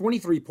given up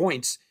 23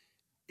 points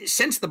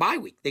since the bye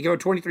week. They gave up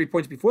 23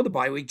 points before the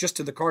bye week just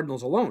to the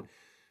Cardinals alone.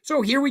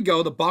 So here we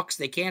go. The Bucks,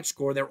 they can't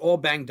score. They're all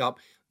banged up.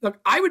 Look,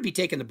 I would be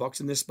taking the Bucks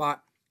in this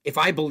spot if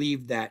I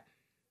believed that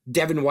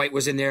Devin White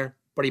was in there,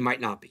 but he might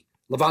not be.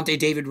 Levante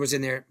David was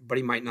in there, but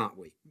he might not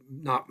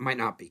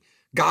be.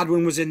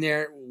 Godwin was in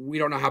there. We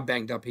don't know how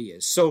banged up he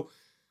is. So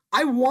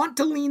I want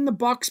to lean the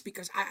Bucks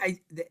because I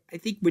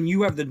think when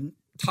you have the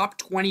top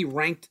 20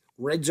 ranked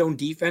red zone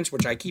defense,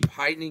 which I keep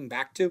heightening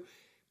back to,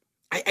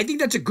 I think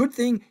that's a good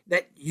thing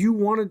that you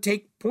want to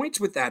take points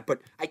with that, but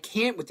I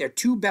can't with their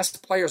two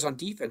best players on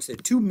defense, their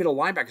two middle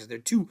linebackers, their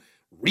two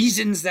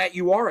reasons that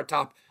you are a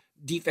top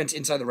defense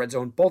inside the red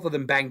zone, both of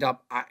them banged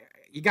up.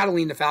 You got to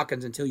lean the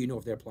Falcons until you know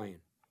if they're playing.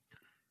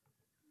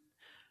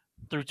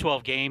 Through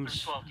 12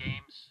 games,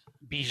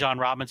 Bijan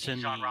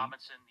Robinson, the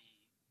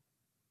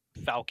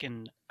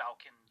Falcon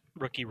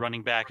rookie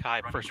running back,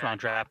 high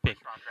first-round draft pick.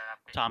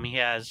 Tom, he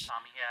has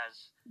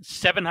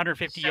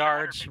 750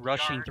 yards,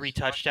 rushing 3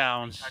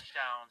 touchdowns.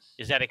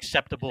 Is that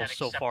acceptable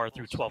so far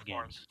through 12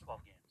 games?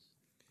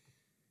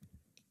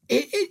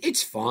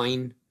 It's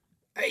fine.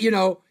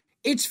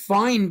 It's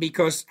fine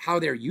because how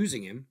they're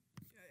using him.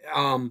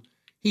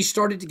 He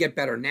started to get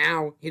better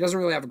now. He doesn't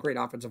really have a great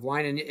offensive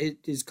line, and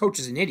his coach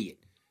is an idiot.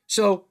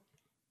 So,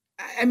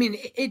 I mean,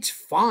 it's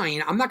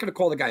fine. I'm not going to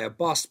call the guy a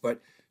bust, but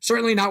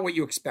certainly not what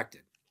you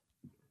expected.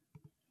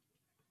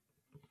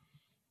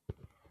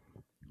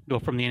 Go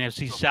from the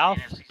NFC South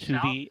to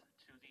the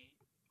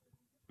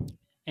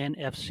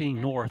NFC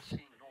North.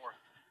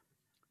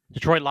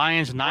 Detroit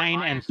Lions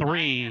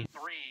 9-3,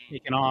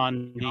 taking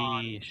on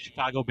the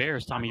Chicago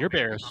Bears. Tommy, your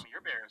Bears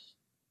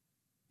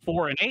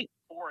 4-8.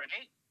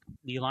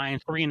 The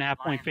Lions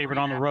 3.5-point favorite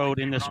on the road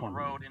in this one.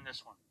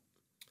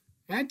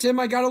 And Tim,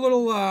 I got a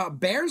little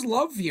Bears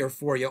love here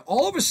for you.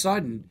 All of a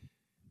sudden,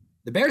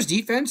 the Bears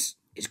defense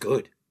is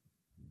good.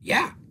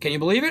 Yeah, can you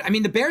believe it? I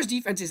mean, the Bears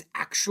defense is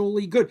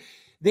actually good.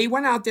 They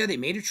went out there, they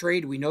made a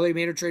trade. We know they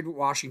made a trade with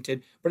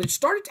Washington, but it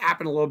started to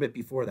happen a little bit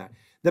before that.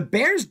 The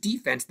Bears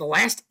defense, the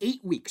last 8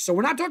 weeks, so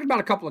we're not talking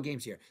about a couple of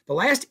games here. The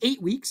last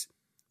 8 weeks,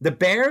 the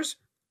Bears,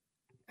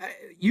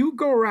 you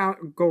go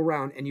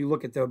around and you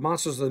look at the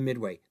monsters of the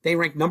Midway. They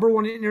rank number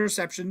 1 in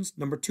interceptions,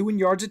 number 2 in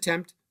yards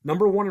attempt,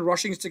 number 1 in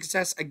rushing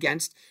success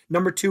against,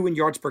 number 2 in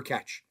yards per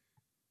catch.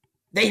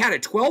 They had a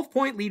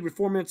 12-point lead with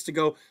 4 minutes to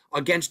go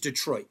against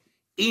Detroit.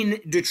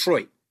 In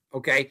Detroit,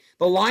 okay?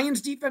 The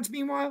Lions defense,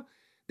 meanwhile,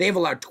 they have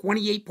allowed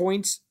 28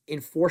 points in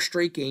 4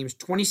 straight games,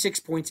 26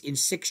 points in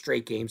 6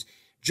 straight games.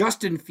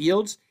 Justin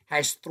Fields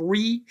has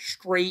 3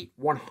 straight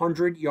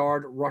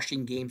 100-yard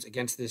rushing games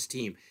against this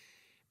team.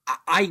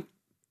 I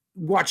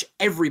watch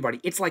everybody.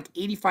 It's like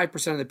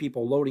 85% of the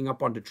people loading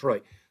up on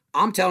Detroit.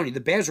 I'm telling you,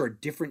 the Bears are a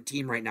different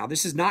team right now.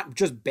 This is not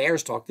just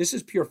Bears talk. This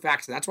is pure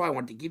facts, and that's why I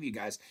wanted to give you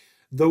guys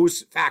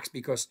those facts,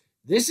 because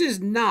this is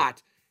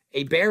not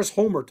a Bears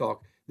homer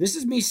talk. This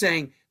is me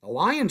saying the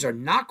Lions are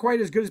not quite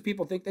as good as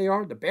people think they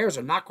are. The Bears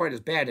are not quite as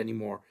bad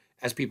anymore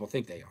as people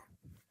think they are.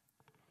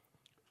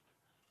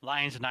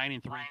 Lions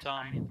 9-3,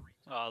 Tom.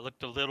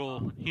 Looked a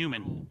little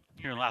human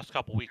here in the last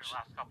couple weeks.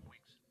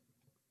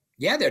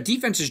 Yeah, their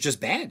defense is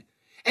just bad.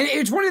 And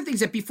it's one of the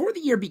things that before the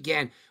year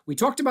began, we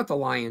talked about the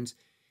Lions,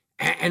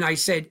 and I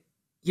said,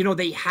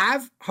 they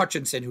have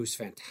Hutchinson, who's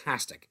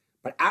fantastic.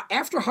 But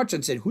after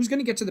Hutchinson, who's going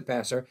to get to the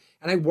passer?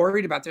 And I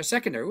worried about their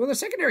secondary. Well, the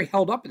secondary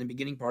held up in the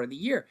beginning part of the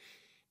year,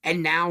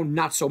 and now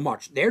not so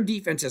much. Their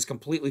defense has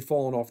completely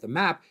fallen off the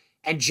map.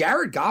 And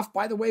Jared Goff,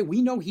 by the way,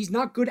 we know he's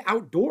not good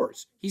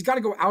outdoors. He's got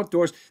to go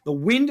outdoors. The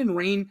wind and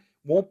rain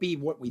won't be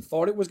what we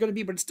thought it was going to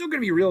be, but it's still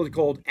going to be really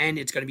cold, and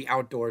it's going to be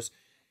outdoors.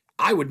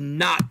 I would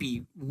not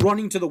be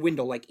running to the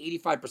window like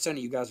 85% of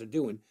you guys are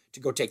doing to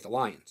go take the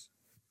Lions.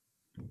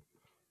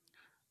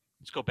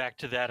 Let's go back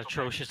to that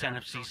atrocious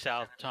NFC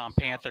South, Tom.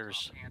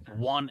 Panthers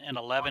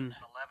 1-11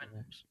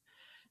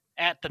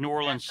 at the New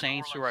Orleans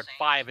Saints, who are at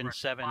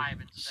 5-7.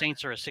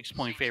 Saints are a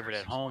 6-point favorite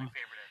at home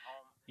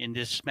in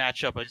this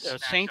matchup.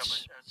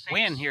 Saints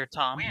win here,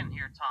 Tom.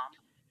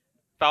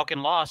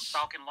 Falcon loss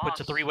puts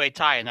a 3-way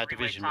tie in that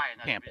division with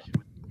Tampa.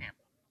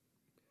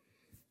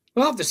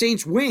 Well, if the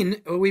Saints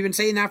win, we've been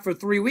saying that for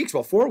 3 weeks.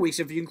 Well, 4 weeks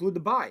if you include the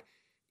bye.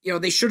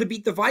 They should have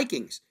beat the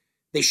Vikings.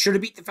 They should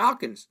have beat the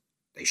Falcons.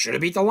 They should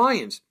have beat the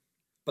Lions.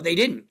 But they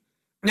didn't.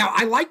 Now,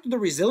 I liked the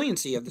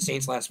resiliency of the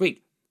Saints last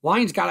week.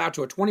 Lions got out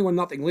to a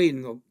 21-0 lead,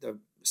 and the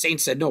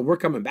Saints said, no, we're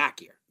coming back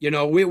here.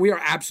 We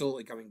are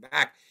absolutely coming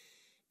back.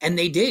 And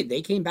they did.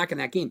 They came back in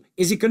that game.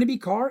 Is it going to be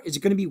Carr? Is it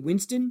going to be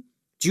Winston?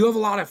 Do you have a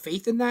lot of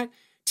faith in that?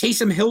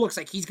 Taysom Hill looks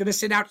like he's going to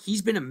sit out.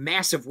 He's been a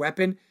massive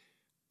weapon.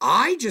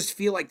 I just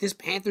feel like this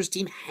Panthers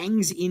team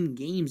hangs in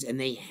games, and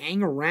they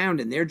hang around,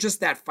 and they're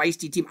just that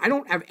feisty team. I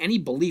don't have any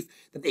belief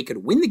that they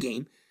could win the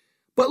game.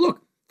 But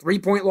look,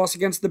 3-point loss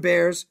against the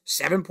Bears,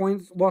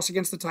 7-point loss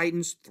against the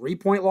Titans,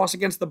 3-point loss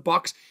against the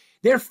Bucks.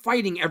 They're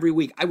fighting every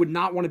week. I would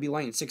not want to be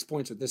laying 6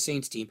 points with the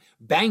Saints team.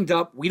 Banged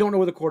up. We don't know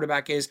who the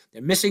quarterback is.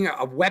 They're missing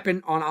a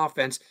weapon on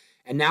offense.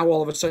 And now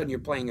all of a sudden you're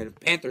playing a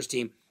Panthers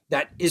team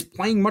that is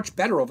playing much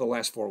better over the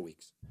last 4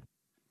 weeks.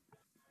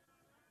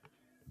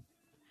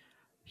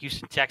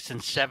 Houston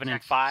Texans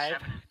 7-5.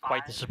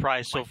 Quite the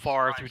surprise so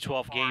far through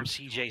 12 games.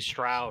 C.J.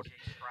 Stroud,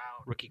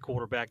 rookie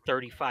quarterback,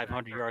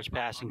 3,500 yards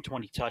passing,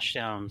 20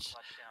 touchdowns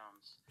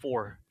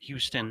for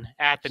Houston.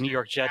 At the New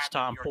York Jets,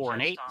 Tom,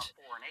 4-8.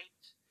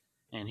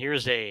 And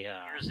here's a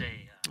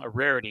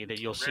rarity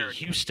that you'll see.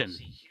 Houston,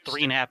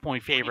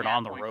 3.5-point favorite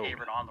on the road.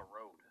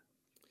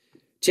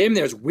 Tim,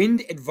 there's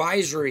wind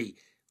advisory.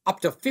 Up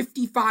to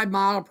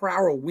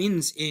 55-mile-per-hour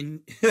winds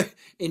in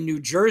New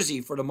Jersey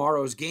for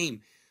tomorrow's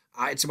game.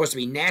 It's supposed to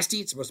be nasty.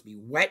 It's supposed to be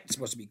wet. It's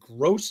supposed to be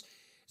gross.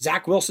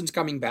 Zach Wilson's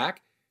coming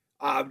back.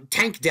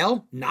 Tank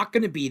Dell, not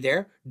going to be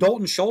there.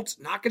 Dalton Schultz,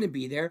 not going to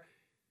be there.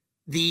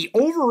 The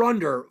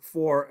over-under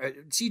for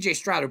C.J.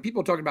 Stroud, who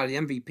people are talking about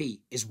an MVP,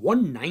 is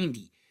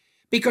 190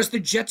 because the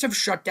Jets have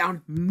shut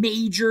down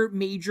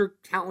major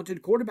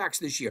talented quarterbacks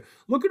this year.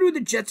 Look at who the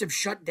Jets have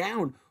shut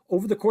down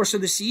over the course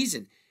of the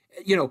season.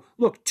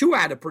 Look, Tua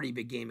had a pretty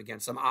big game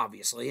against them,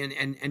 obviously,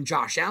 and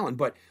Josh Allen,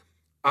 but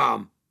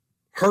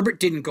Herbert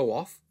didn't go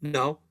off.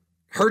 No.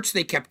 Hurts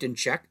they kept in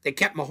check. They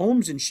kept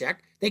Mahomes in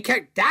check. They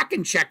kept Dak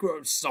in check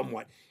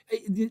somewhat.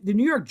 The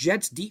New York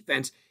Jets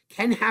defense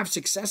can have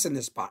success in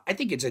this spot. I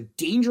think it's a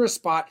dangerous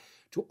spot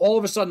to all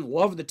of a sudden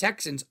love the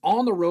Texans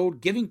on the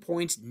road, giving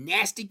points,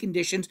 nasty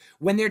conditions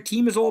when their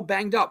team is all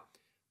banged up.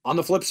 On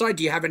the flip side,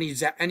 do you have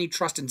any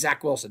trust in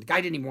Zach Wilson? The guy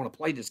didn't even want to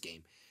play this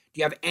game. Do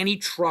you have any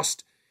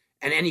trust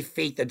and any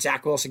faith that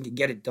Zach Wilson can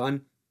get it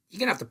done? You're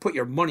going to have to put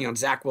your money on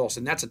Zach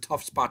Wilson. That's a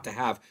tough spot to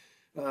have.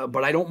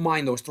 But I don't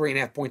mind those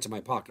 3.5 points in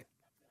my pocket.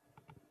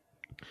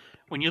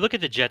 When you look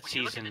at the Jets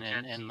season,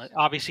 and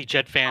obviously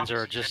Jet fans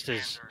are just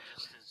as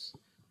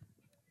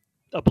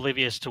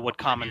oblivious to what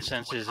common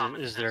sense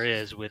is there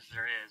is with,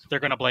 they're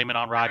going to blame it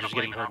on Rodgers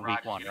getting hurt in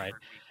week 1, right?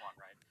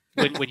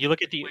 When you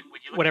look at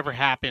whatever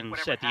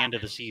happens at the end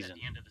of the season,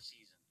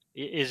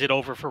 is it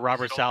over for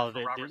Robert Saleh?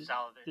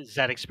 Is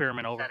that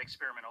experiment over?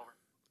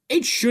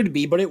 It should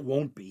be, but it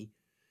won't be.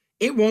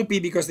 It won't be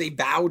because they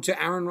bowed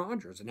to Aaron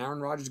Rodgers, and Aaron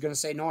Rodgers is going to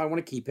say, no, I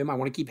want to keep him. I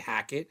want to keep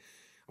Hackett.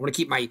 I want to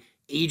keep my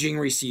aging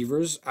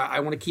receivers.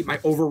 I want to keep my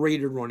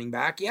overrated running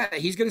back. Yeah,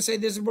 he's going to say,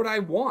 this is what I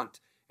want.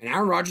 And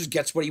Aaron Rodgers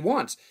gets what he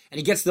wants. And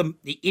he gets the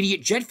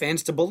idiot Jet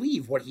fans to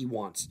believe what he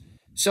wants.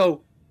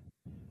 So,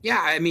 yeah,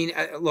 I mean,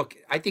 look,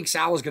 I think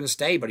Saleh's going to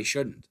stay, but he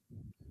shouldn't.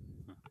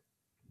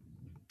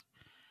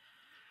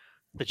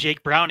 The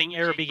Jake Browning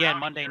era began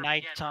Monday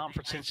night, Tom,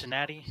 for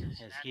Cincinnati,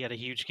 as he had a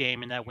huge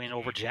game in that win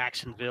over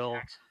Jacksonville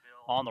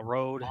on the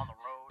road.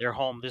 They're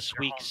home this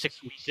week,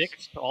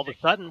 6-6. All of a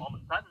sudden,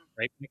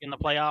 right back in the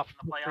playoff.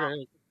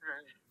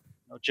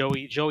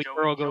 Joey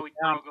Burrow goes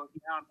down.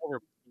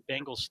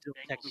 Bengals still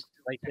technically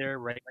right there,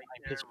 right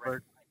behind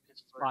Pittsburgh.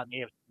 Spot in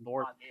the AFC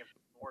North.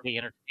 They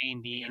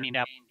entertained the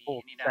Indianapolis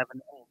Colts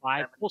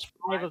 7-5. Almost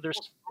 5 of their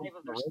 6 in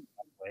the road,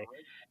 by the way,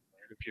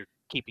 if you're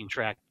keeping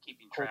track.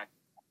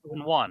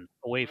 1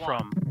 away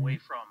from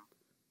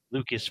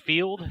Lucas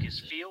Field.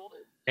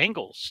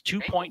 Bengals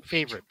 2-point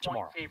favorite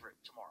tomorrow.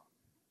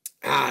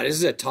 This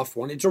is a tough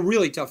one. It's a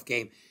really tough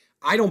game.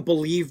 I don't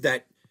believe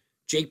that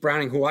Jake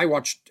Browning, who I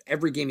watched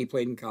every game he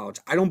played in college,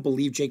 I don't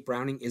believe Jake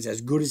Browning is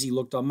as good as he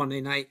looked on Monday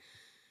night.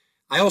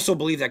 I also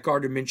believe that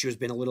Gardner Minshew has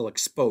been a little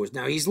exposed.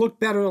 Now, he's looked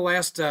better the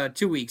last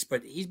 2 weeks,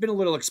 but he's been a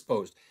little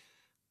exposed.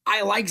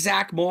 I like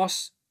Zach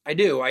Moss. I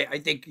do. I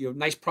think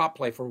nice prop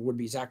play for would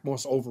be Zach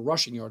Moss over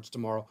rushing yards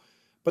tomorrow.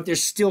 But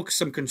there's still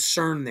some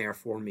concern there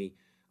for me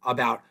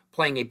about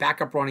playing a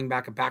backup running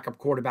back, a backup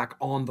quarterback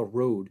on the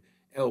road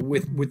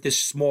with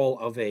this small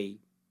of a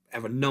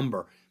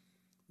number.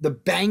 The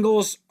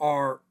Bengals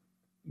are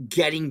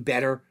getting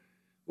better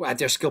at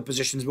their skill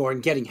positions more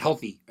and getting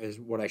healthy is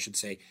what I should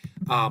say.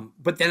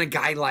 But then a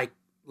guy like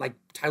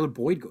Tyler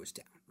Boyd goes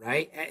down,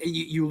 right?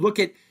 You look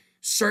at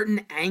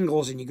certain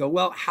angles and you go,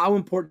 well, how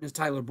important is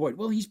Tyler Boyd?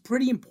 Well, he's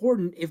pretty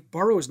important if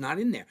Burrow is not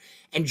in there.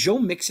 And Joe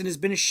Mixon has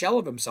been a shell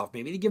of himself.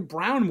 Maybe they give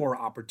Brown more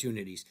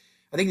opportunities.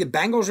 I think the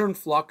Bengals are in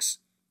flux,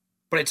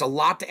 but it's a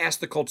lot to ask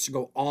the Colts to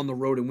go on the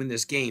road and win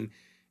this game,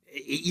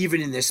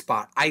 even in this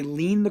spot. I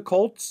lean the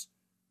Colts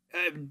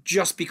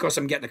just because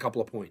I'm getting a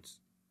couple of points.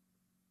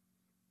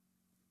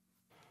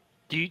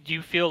 Do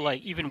you feel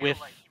like even with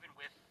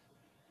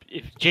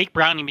if Jake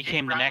Browning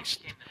became the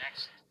next,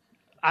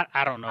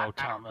 I don't know,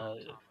 Tom,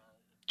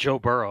 Joe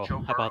Burrow,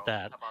 how about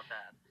that?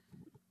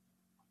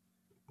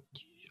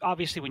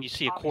 Obviously, when you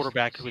see a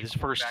quarterback with his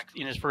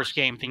first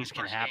game, things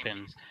can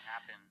happen.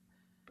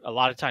 A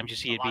lot of times you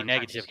see it be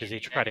negative because they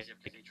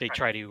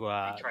try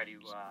to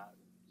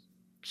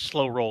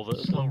slow roll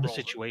the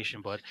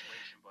situation. But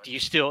do you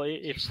still,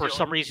 if for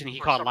some reason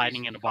he caught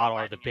lightning in a bottle,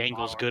 are the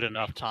Bengals good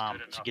enough, Tom,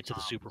 to get to the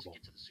Super Bowl?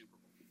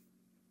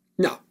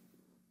 No,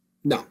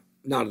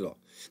 not at all.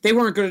 They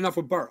weren't good enough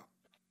with Burrow.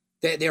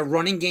 Their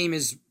running game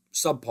is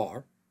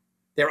subpar.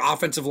 Their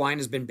offensive line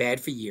has been bad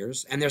for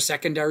years, and their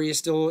secondary is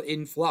still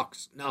in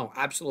flux. No,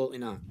 absolutely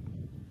not.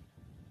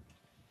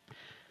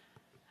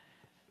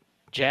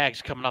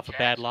 Jags coming off a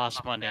bad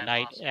loss Monday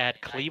night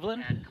at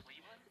Cleveland.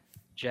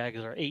 Jags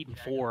are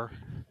 8-4,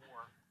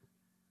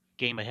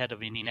 game ahead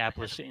of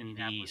Indianapolis in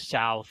the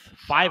South.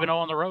 5-0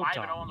 on the road,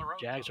 Tom.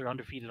 Jags are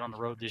undefeated on the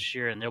road this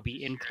year, and they'll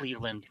be in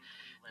Cleveland.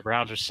 The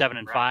Browns are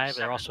 7-5.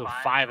 They're also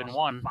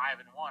 5-1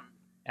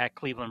 at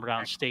Cleveland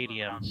Brown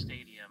Stadium.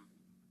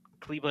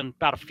 Cleveland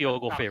about a field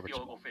goal favorite.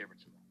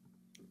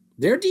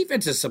 Their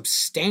defense is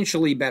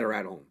substantially better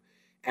at home,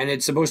 and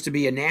it's supposed to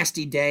be a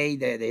nasty day.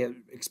 They're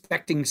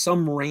expecting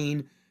some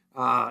rain. It's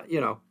not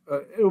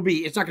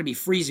going to be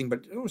freezing,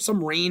 but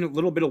some rain, a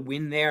little bit of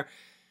wind there.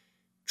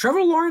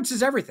 Trevor Lawrence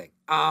is everything.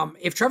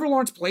 If Trevor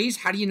Lawrence plays,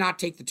 how do you not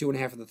take the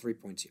 2.5 of the 3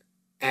 points here?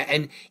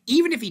 And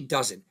even if he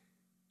doesn't,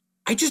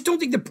 I just don't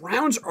think the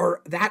Browns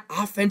are that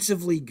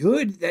offensively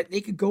good that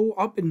they could go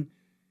up and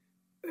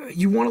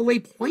you want to lay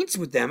points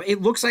with them.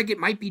 It looks like it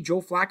might be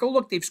Joe Flacco.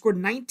 Look, they've scored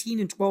 19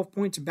 and 12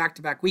 points in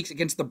back-to-back weeks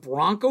against the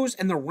Broncos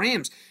and the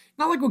Rams.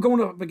 Not like we're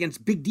going up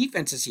against big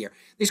defenses here.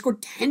 They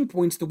scored 10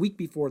 points the week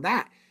before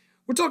that.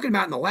 We're talking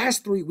about in the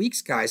last 3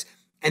 weeks, guys.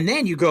 And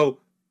then you go,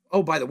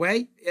 oh, by the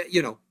way,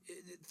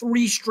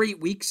 3 straight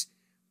weeks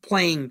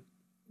playing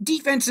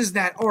defenses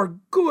that are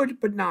good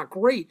but not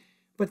great.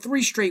 But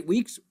 3 straight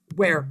weeks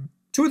where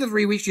 2 of the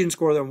 3 weeks you didn't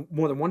score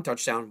more than 1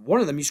 touchdown.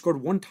 1 of them you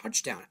scored 1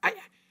 touchdown.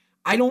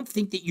 I don't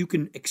think that you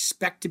can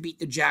expect to beat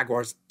the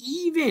Jaguars,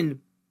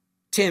 even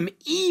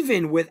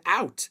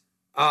without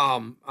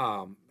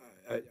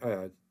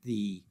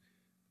the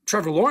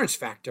Trevor Lawrence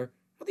factor.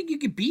 I think you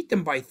could beat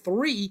them by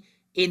 3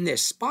 in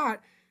this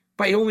spot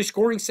by only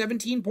scoring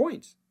 17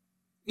 points.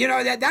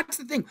 That's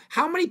the thing.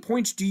 How many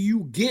points do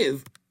you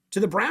give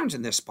to the Browns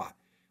in this spot?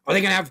 Are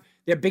they going to have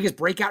their biggest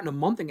breakout in a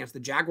month against the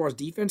Jaguars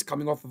defense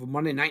coming off of a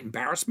Monday night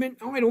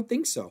embarrassment? No, I don't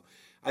think so.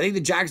 I think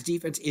the Jags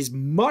defense is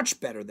much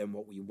better than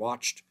what we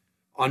watched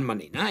on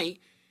Monday night.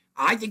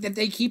 I think that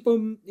they keep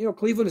them,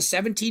 Cleveland to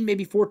 17,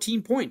 maybe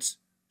 14 points.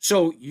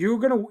 So you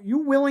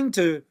willing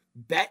to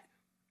bet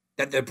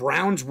that the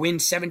Browns win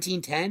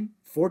 17-10,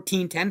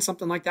 14-10,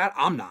 something like that?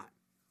 I'm not.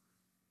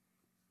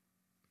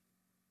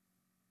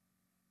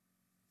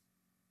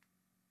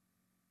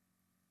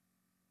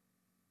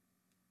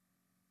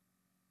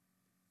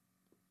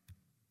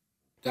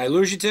 Did I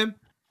lose you, Tim?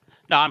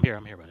 No, I'm here,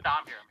 buddy.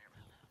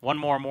 One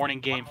more morning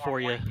game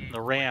for you.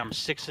 The Rams,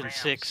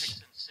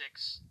 6-6.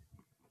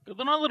 They're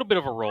on a little bit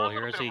of a roll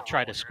here as they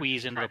try to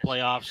squeeze into the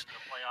playoffs.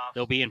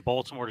 They'll be in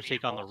Baltimore to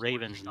take on the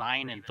Ravens,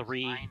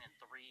 9-3.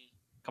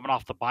 Coming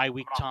off the bye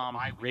week, Tom.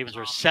 Ravens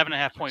are a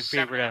 7.5-point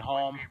favorite at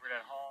home.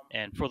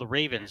 And for the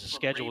Ravens, the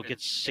schedule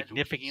gets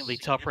significantly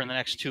tougher in the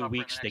next 2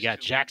 weeks. They got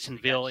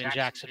Jacksonville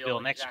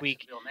next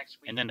week,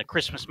 and then the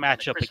Christmas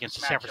matchup against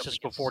the San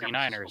Francisco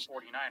 49ers.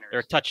 They're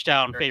a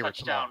touchdown favorite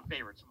tomorrow.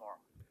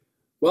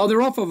 Well,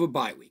 they're off of a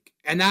bye week,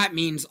 and that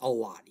means a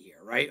lot here,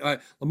 right?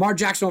 Lamar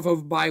Jackson off of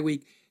a bye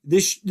week.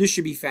 This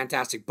should be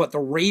fantastic. But the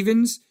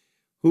Ravens,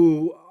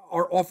 who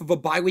are off of a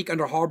bye week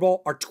under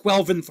Harbaugh, are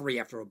 12-3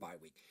 after a bye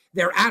week.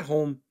 They're at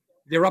home.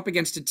 They're up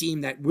against a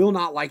team that will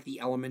not like the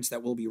elements,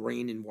 that will be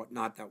rain and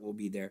whatnot that will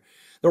be there.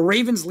 The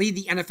Ravens lead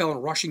the NFL in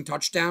rushing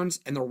touchdowns,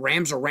 and the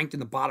Rams are ranked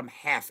in the bottom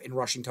half in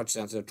rushing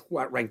touchdowns. They're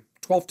ranked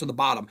 12th to the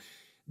bottom.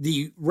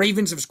 The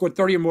Ravens have scored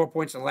 30 or more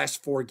points in the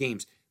last 4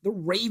 games. The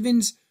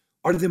Ravens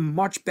are the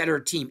much better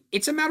team.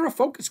 It's a matter of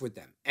focus with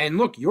them. And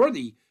look, you're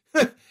the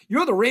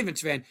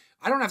Ravens fan.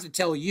 I don't have to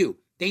tell you.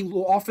 They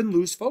often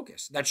lose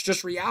focus. That's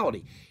just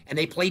reality. And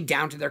they play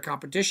down to their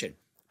competition.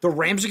 The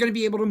Rams are going to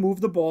be able to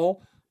move the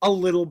ball a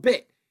little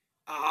bit.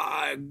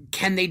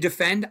 Can they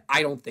defend?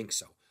 I don't think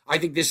so. I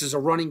think this is a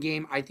running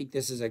game. I think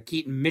this is a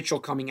Keaton Mitchell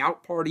coming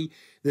out party.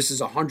 This is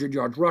 100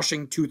 yards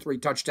rushing,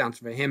 2-3 touchdowns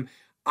for him.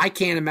 I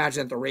can't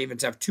imagine that the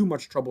Ravens have too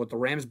much trouble with the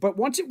Rams. But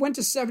once it went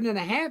to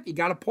 7.5, you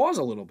got to pause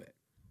a little bit.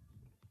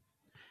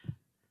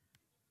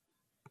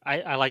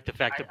 I like the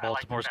fact that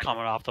Baltimore's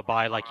coming off the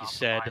bye, like you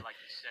said.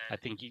 I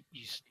think you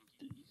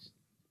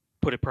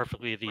put it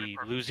perfectly. The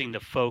losing the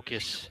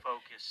focus.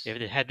 If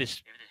it had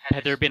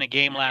there been a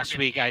game last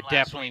week, I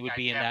definitely would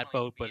be in that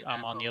boat. But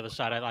I'm on the other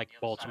side. I like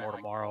Baltimore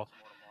tomorrow,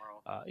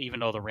 even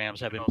though the Rams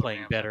have been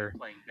playing better.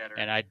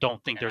 And I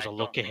don't think there's a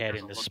look ahead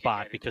in this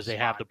spot because they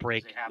have the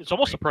break. It's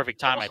almost a perfect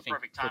time, I think,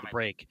 for the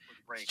break.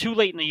 It's too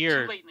late in the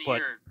year,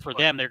 but for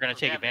them, they're going to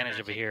take advantage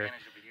of it here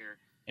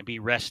and be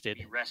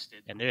rested.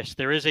 And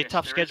there is a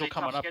tough schedule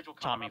coming up,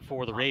 Tommy,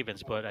 for the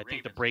Ravens, but I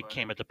think the break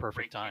came at the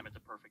perfect time.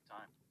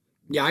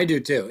 Yeah, I do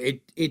too.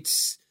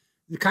 It's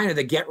kind of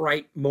the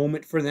get-right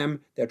moment for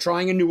them. They're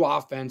trying a new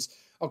offense.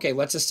 Okay,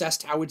 let's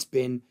assess how it's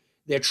been.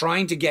 They're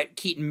trying to get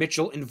Keaton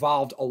Mitchell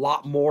involved a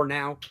lot more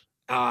now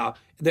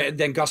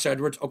than Gus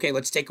Edwards. Okay,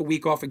 let's take a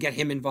week off and get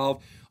him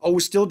involved. Oh,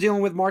 we're still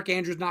dealing with Mark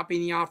Andrews not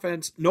being the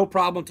offense. No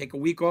problem. Take a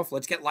week off.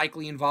 Let's get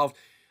Likely involved.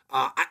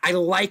 I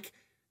like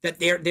that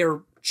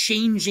they're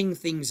changing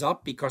things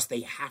up because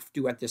they have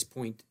to at this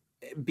point,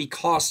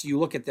 because you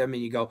look at them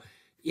and you go,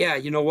 yeah,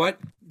 you know what?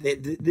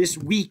 This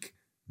week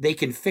they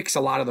can fix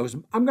a lot of those.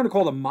 I'm going to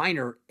call them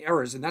minor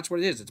errors, and that's what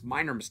it is. It's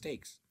minor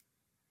mistakes.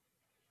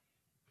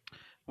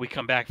 We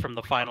come back from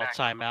the final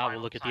timeout.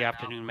 We'll look at the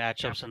afternoon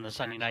matchups and the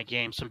Sunday night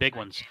games, some big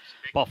ones.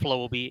 Buffalo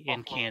will be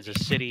in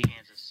Kansas City,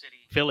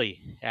 Philly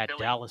at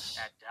Dallas,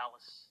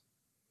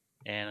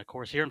 and of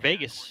course here in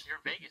Vegas.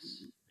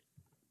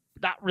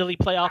 Not really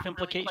playoff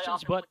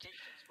implications, but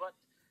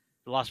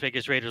the Las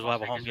Vegas Raiders will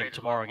have a home game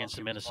tomorrow against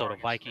the Minnesota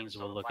Vikings.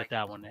 We'll look at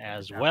that one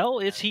as well.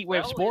 It's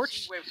Heatwave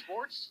Sports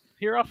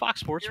here on Fox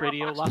Sports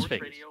Radio Las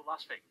Vegas.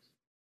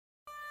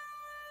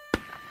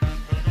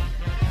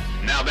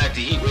 Now back to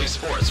Heatwave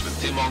Sports with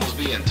Tim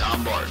Oglesby and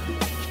Tom Barton.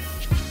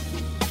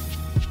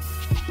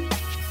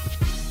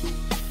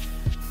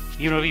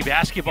 UNLV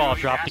basketball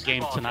dropped the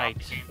game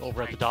tonight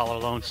over at the Dollar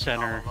Loan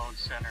Center,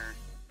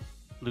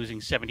 losing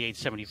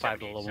 78-75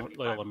 to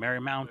Loyola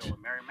Marymount.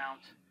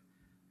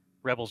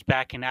 Rebels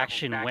back in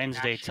action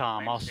Wednesday,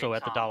 Tom, also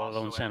at the Dollar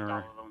Loan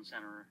Center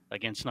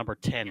against number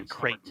 10,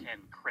 Creighton.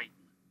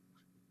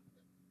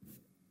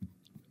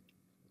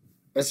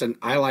 Listen,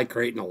 I like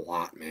Creighton a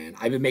lot, man.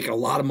 I've been making a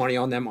lot of money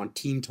on them on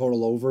team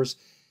total overs.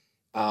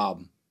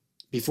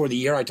 Before the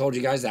year, I told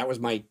you guys that was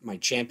my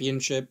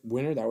championship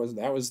winner. That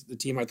was the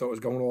team I thought was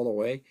going all the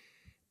way.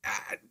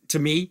 To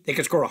me, they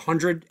could score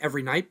 100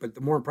 every night, but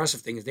the more impressive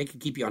thing is they can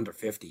keep you under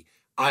 50.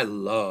 I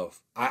love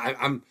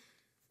the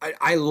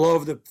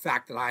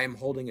fact that I am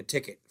holding a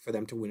ticket for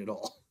them to win it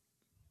all.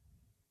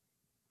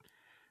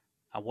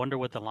 I wonder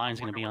what the line's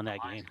going to be on that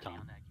game,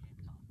 Tom.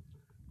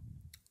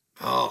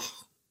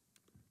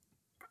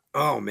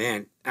 Oh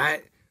man,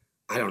 I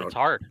don't know. It's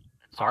hard.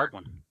 It's a hard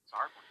one.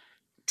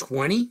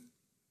 20?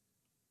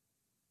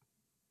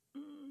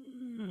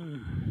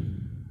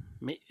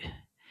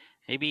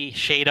 Maybe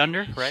shade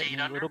under, right?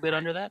 A little bit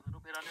under that.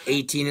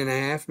 18 and a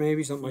half,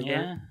 maybe, something like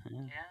that. Yeah.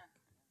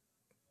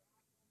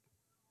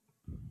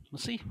 We'll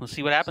see. We'll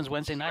see what happens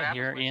Wednesday night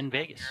here in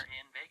Vegas.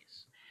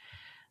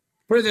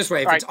 Put it this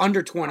way: if it's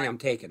under 20, I'm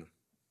taking them.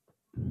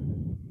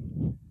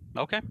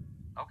 Okay.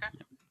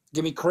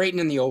 Give me Creighton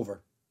in the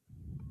over.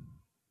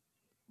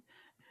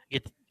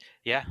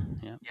 Yeah.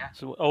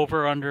 So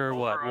over under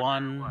what?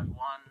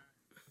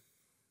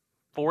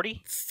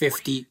 140?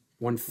 50,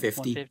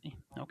 150. 150.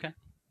 Okay.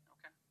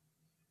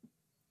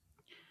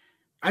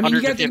 I mean,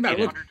 you got to think about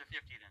it. Look,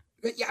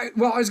 yeah,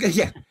 well, I was going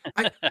to,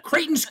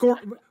 Creighton score.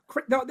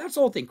 No, that's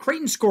the whole thing.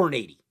 Creighton scoring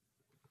 80.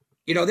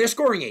 They're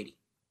scoring 80.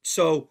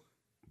 So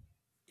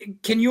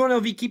can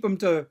UNLV keep them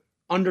to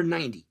under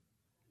 90?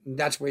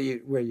 That's where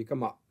you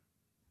come up.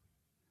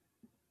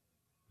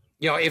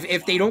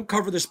 If they don't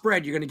cover the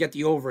spread, you're going to get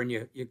the over, and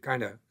you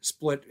kind of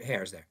split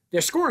hairs there. They're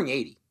scoring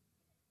 80.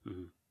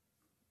 Mm-hmm.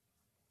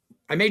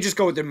 I may just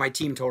go with my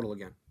team total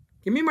again.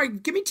 Give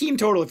me team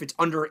total if it's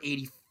under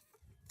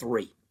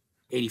 83,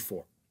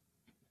 84.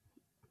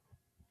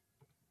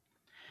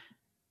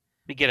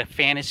 We get a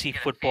fantasy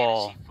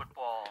football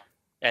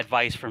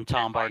advice from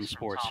Tom Barton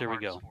Sports. Here we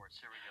go.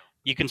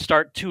 You can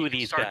start two of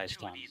these guys,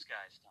 Tom.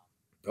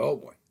 Oh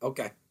boy.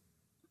 Okay.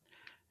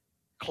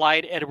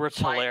 Clyde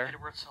Edwards-Helaire.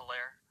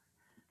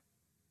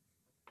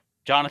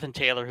 Jonathan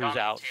Taylor, who's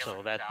out,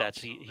 so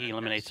that's he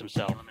eliminates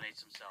himself.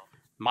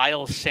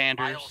 Miles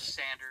Sanders.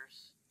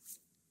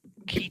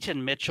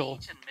 Keaton Mitchell.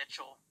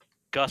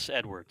 Gus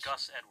Edwards.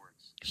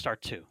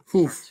 Start two.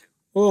 Oof.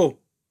 Oh.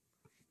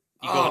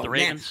 You go with the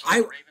Ravens?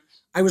 Man.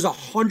 I was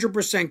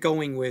 100%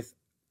 going with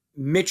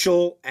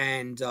Mitchell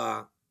and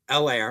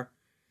Helaire.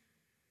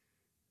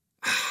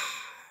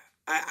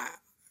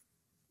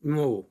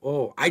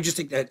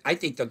 I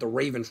think that the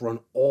Ravens run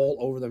all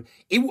over them.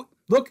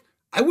 Look,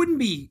 I wouldn't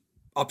be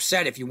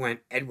upset if you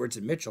went Edwards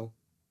and Mitchell.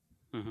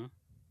 Mm-hmm.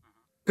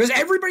 Because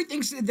everybody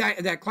thinks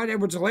that Clyde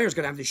Edwards-Helaire is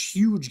going to have this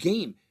huge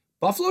game.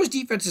 Buffalo's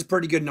defense is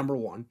pretty good, number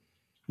one.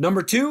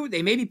 Number two,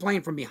 they may be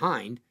playing from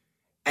behind,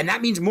 and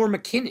that means more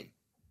McKinnon.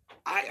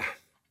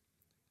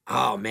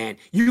 Oh, man.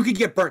 You could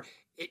get burnt.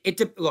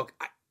 Look,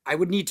 I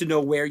would need to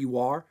know where you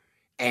are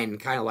and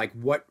kind of like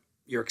what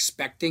you're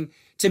expecting.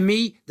 To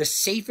me, the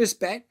safest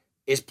bet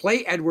is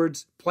play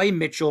Edwards, play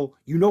Mitchell.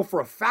 You know for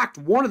a fact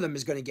one of them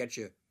is going to get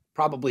you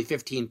probably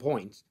 15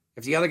 points.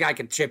 If the other guy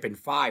can chip in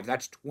 5,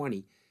 that's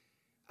 20.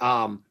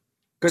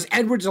 Because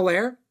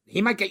Edwards-Helaire,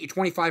 he might get you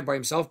 25 by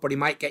himself, but he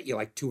might get you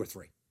like 2 or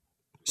 3. Right.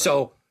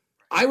 So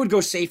I would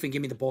go safe and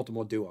give me the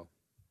Baltimore duo.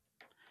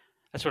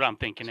 That's what I'm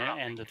thinking.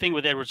 And the thing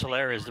with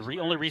Edwards-Helaire is the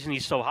only reason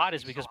he's so hot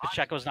is because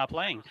Pacheco's not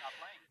playing.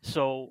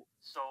 So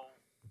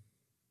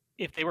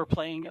if they were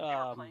playing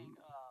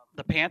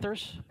the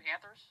Panthers,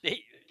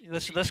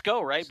 let's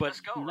go, right?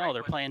 But no,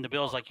 they're playing the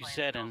Bills, like you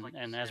said.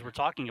 And as we're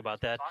talking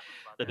about that,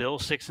 the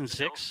Bills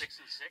 6-6,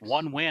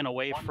 one win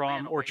away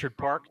from Orchard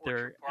Park.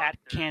 They're at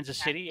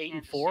Kansas City,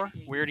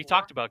 8-4. We already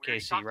talked about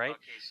KC, right?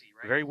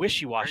 Very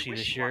wishy-washy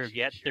this year,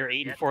 yet they're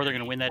 8-4. They're going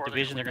to win that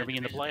division. They're going to be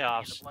in the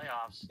playoffs.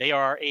 They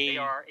are a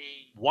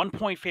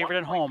 1-point favorite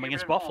at home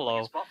against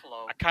Buffalo.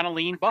 I kind of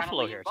lean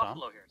Buffalo here,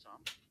 Tom.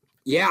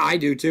 Yeah, I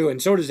do too,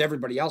 and so does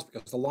everybody else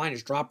because the line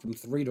has dropped from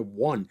 3 to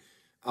 1.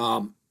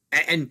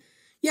 And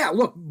yeah,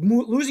 look,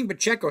 losing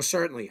Pacheco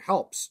certainly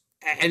helps.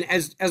 And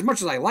as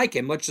much as I like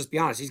him, let's just be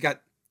honest, he's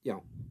got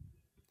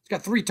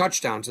 3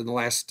 touchdowns in the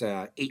last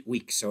 8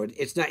 weeks. So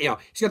it's not,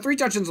 he's got 3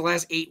 touchdowns in the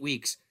last 8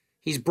 weeks.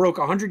 He's broke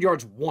 100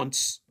 yards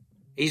once.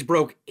 He's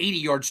broke 80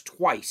 yards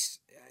twice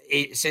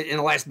in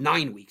the last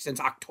 9 weeks since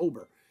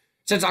October.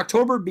 Since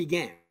October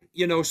began,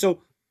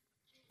 so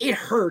it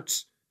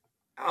hurts.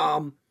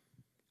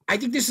 I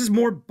think this is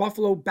more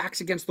Buffalo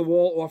backs against the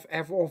wall off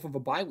of a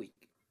bye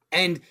week.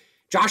 And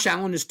Josh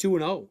Allen is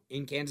 2-0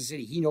 in Kansas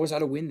City. He knows how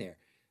to win there.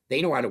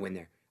 They know how to win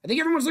there. I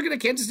think everyone's looking at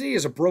Kansas City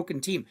as a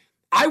broken team.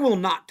 I will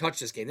not touch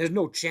this game. There's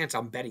no chance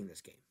I'm betting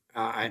this game.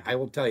 I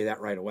will tell you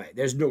that right away.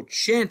 There's no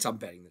chance I'm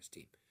betting this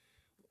team.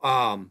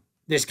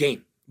 This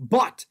game.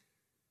 But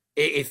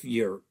if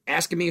you're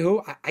asking me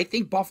who, I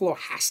think Buffalo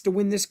has to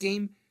win this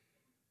game.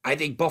 I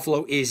think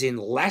Buffalo is in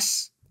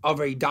less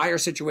of a dire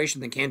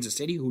situation than Kansas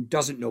City, who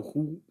doesn't know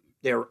who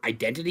their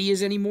identity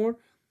is anymore.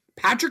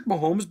 Patrick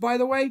Mahomes, by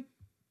the way,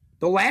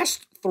 the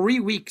last 3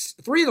 weeks,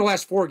 3 of the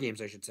last 4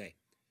 games, I should say.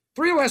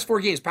 3 of the last 4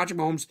 games, Patrick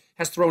Mahomes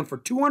has thrown for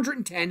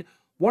 210,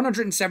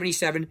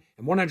 177,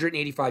 and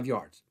 185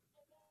 yards.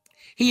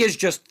 He has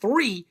just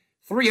 3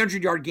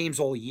 300-yard games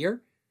all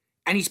year,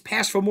 and he's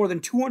passed for more than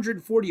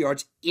 240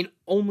 yards in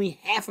only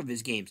half of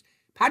his games.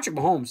 Patrick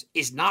Mahomes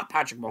is not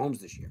Patrick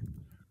Mahomes this year.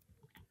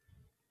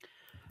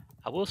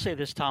 I will say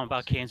this, Tom,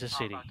 about Kansas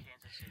City.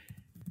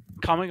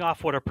 Coming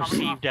off what are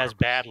perceived as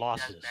bad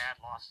losses,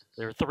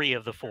 there are 3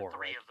 of the 4,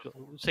 right?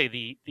 Say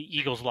the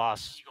Eagles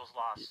loss.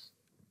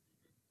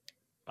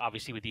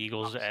 Obviously, with the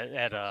Eagles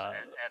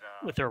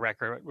with their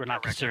record, we're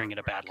not considering it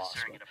a bad loss.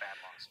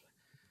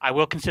 I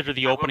will consider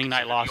the opening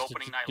night loss to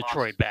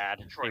Detroit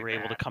bad. They were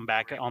able to come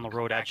back on the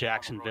road at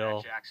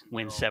Jacksonville,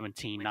 win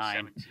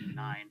 17-9.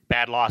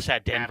 Bad loss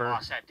at Denver.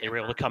 They were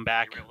able to come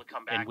back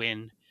and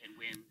win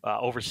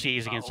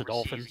overseas against the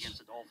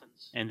Dolphins.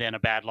 And then a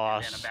bad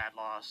loss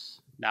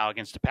now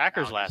against the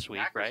Packers last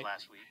week, right?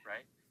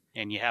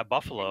 And you have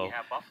Buffalo.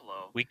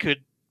 We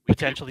could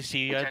potentially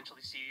see a,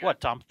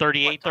 Tom,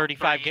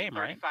 38-35 game,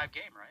 right?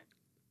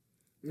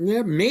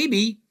 Yeah,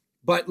 maybe.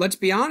 But let's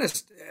be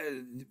honest,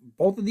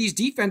 both of these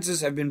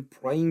defenses have been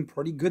playing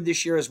pretty good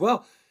this year as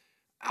well.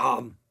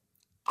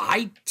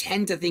 I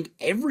tend to think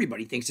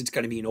everybody thinks it's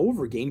going to be an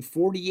over game,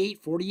 48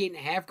 and a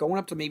half, going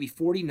up to maybe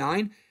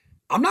 49.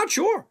 I'm not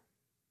sure.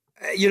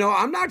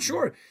 I'm not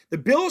sure. The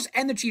Bills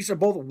and the Chiefs are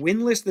both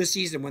winless this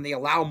season when they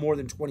allow more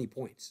than 20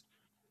 points.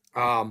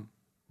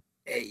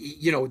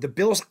 The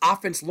Bills'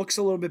 offense looks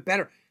a little bit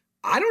better.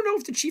 I don't know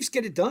if the Chiefs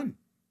get it done.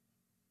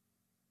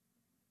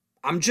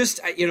 I'm just,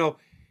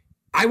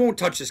 I won't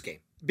touch this game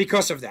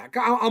because of that.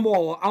 I'm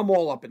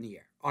all up in the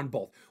air on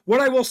both.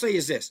 What I will say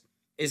is this,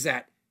 is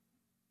that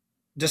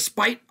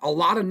despite a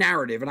lot of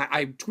narrative, and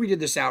I tweeted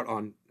this out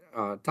on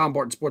Tom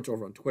Barton Sports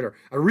over on Twitter.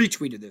 I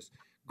retweeted this.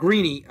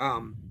 Greeny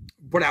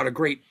put out a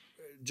great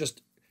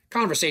just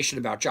conversation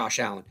about Josh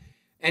Allen.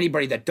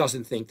 Anybody that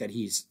doesn't think that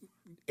he's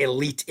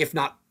elite, if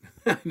not,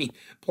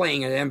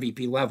 playing at an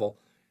MVP level,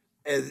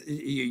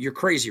 you're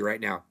crazy right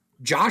now.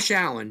 Josh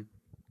Allen,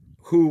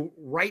 who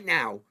right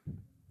now,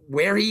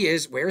 where he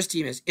is, where his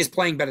team is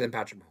playing better than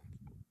Patrick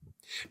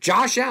Mahomes.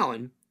 Josh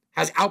Allen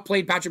has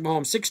outplayed Patrick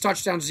Mahomes 6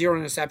 touchdowns, 0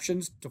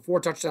 interceptions to 4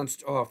 touchdowns,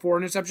 4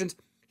 interceptions.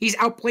 He's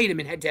outplayed him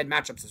in head-to-head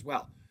matchups as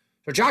well.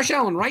 So Josh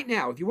Allen right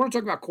now, if you want to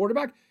talk about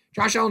quarterback,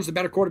 Josh Allen's the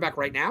better quarterback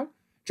right now.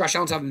 Josh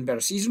Allen's having a better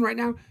season right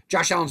now.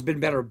 Josh Allen's been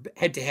better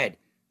head-to-head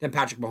than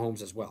Patrick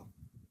Mahomes as well.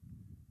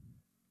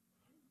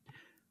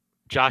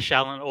 Josh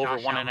Allen over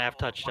 1.5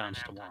 touchdowns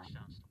tomorrow.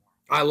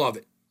 I love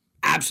it.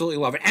 Absolutely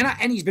love it.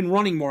 And he's been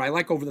running more. I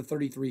like over the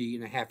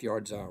 33.5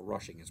 yards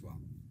rushing as well.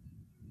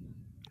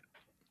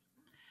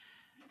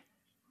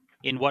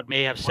 In what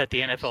may have set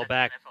the NFL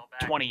back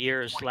 20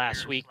 years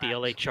last week, the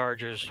LA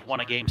Chargers won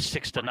a game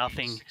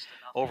 6-0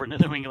 over the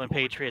New England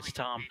Patriots,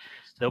 Tom.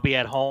 They'll be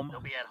at home.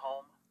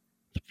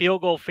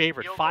 Field goal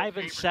favorite,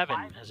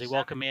 5-7, as they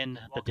welcome in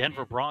the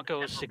Denver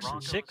Broncos,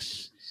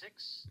 6-6.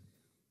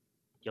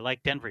 You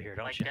like Denver here,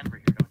 don't you?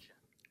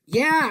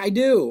 Yeah, I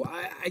do.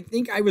 I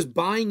think I was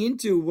buying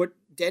into what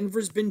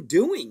Denver's been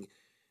doing.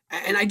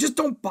 And I just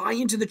don't buy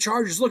into the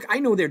Chargers. Look, I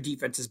know their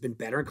defense has been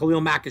better, and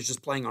Khalil Mack is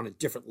just playing on a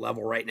different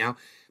level right now.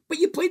 But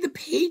you played the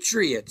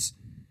Patriots.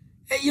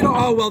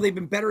 They've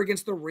been better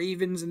against the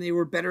Ravens, and they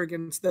were better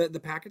against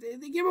the Packers.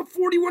 They gave up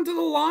 41 to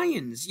the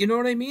Lions. You know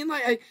what I mean?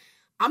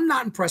 I'm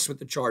not impressed with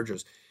the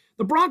Chargers.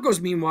 The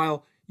Broncos,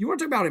 meanwhile, you want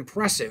to talk about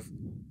impressive.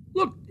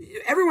 Look,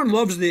 everyone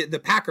loves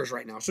the Packers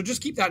right now, so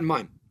just keep that in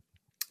mind.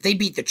 They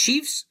beat the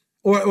Chiefs,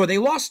 or they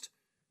lost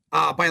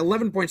by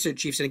 11 points to the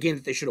Chiefs in a game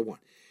that they should have won.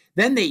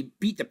 Then they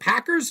beat the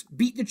Packers,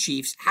 beat the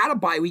Chiefs, had a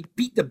bye week,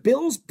 beat the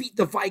Bills, beat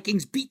the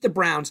Vikings, beat the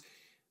Browns,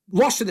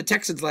 lost to the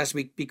Texans last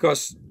week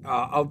because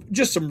of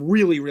just some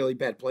really, really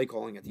bad play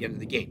calling at the end of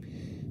the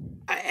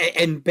game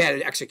and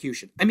bad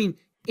execution.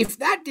 If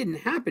that didn't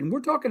happen,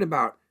 we're talking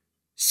about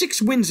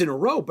 6 wins in a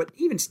row, but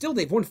even still,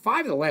 they've won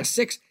 5 of the last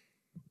 6.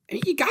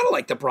 You got to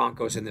like the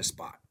Broncos in this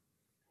spot.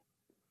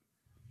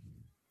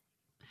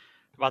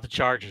 About the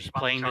Chargers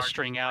playing the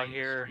string out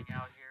here.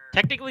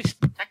 Technically,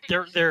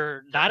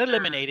 they're not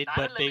eliminated,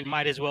 but they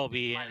might as well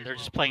be, and they're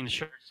just playing the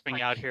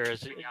string out here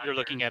as you're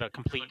looking at a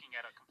complete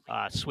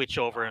switch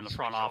over in the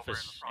front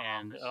office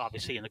and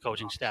obviously in the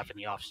coaching staff in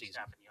the offseason.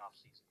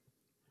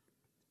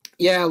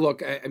 Yeah,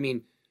 look,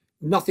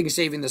 nothing's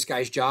saving this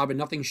guy's job, and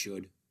nothing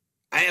should.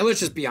 Let's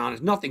just be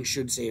honest. Nothing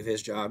should save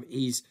his job.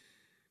 He's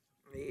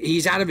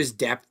out of his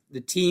depth. The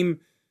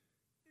team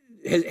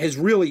has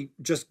really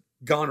just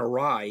gone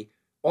awry.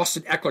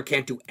 Austin Eckler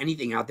can't do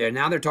anything out there.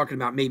 Now they're talking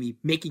about maybe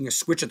making a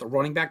switch at the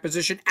running back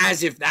position,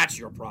 as if that's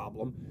your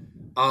problem.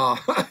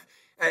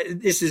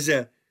 It's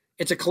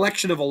a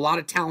collection of a lot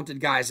of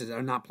talented guys that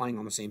are not playing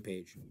on the same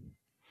page.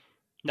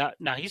 Now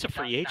he's a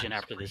free agent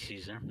after this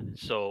season,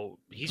 so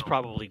he's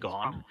probably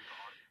gone.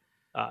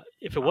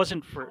 If it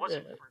wasn't for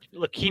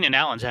look, Keenan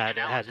Allen's had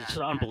an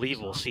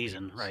unbelievable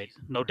season, right?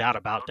 No doubt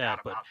about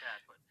that. But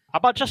how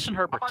about Justin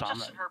Herbert, Tom?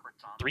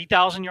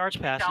 3,000 yards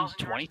passing,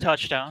 20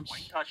 touchdowns.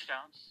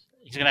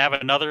 He's going to have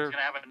another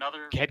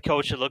head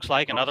coach, it looks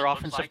like, another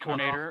offensive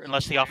coordinator,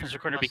 unless the offensive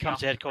coordinator becomes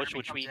the head coach,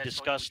 which we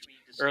discussed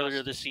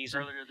earlier this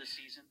season.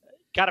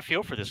 Got a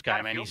feel for this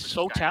guy, man. He's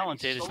so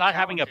talented. He's not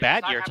having a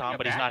bad year, Tom,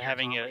 but he's not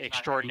having an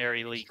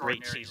extraordinarily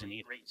great season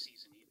either.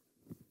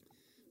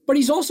 But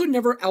he's also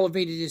never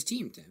elevated his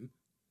team, Tim.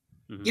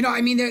 You know,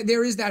 I mean,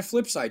 there is that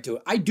flip side to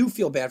it. I do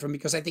feel bad for him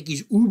because I think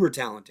he's uber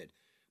talented,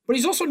 but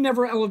he's also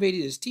never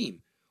elevated his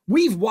team.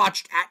 We've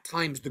watched at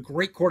times the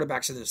great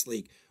quarterbacks in this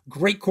league,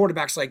 great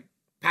quarterbacks like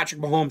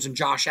Patrick Mahomes and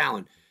Josh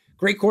Allen,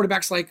 great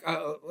quarterbacks like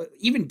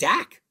even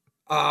Dak,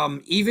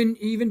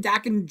 even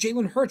Dak and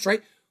Jalen Hurts,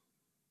 right?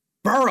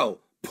 Burrow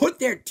put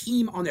their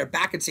team on their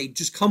back and say,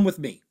 just come with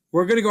me.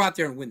 We're going to go out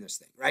there and win this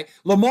thing, right?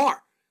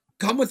 Lamar,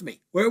 come with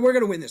me. We're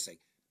going to win this thing.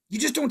 You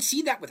just don't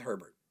see that with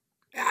Herbert.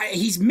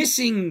 He's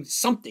missing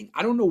something.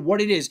 I don't know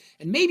what it is.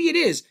 And maybe it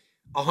is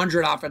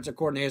 100 offensive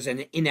coordinators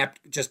and an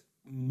inept, just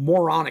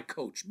moronic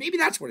coach. Maybe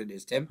that's what it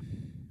is, Tim.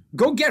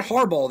 Go get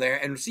Harbaugh there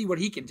and see what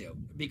he can do.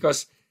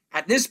 Because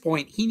at this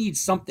point, he needs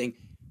something.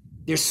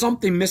 There's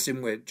something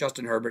missing with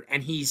Justin Herbert.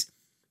 And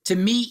to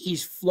me,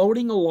 he's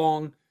floating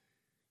along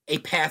a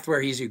path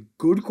where he's a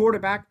good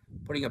quarterback,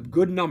 putting up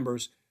good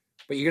numbers.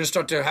 But you're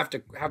going to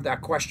have that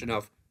question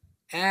of,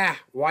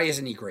 why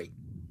isn't he great?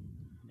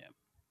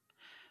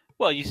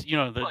 Well, you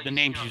know the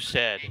names you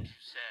said,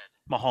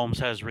 Mahomes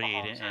has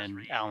Reed and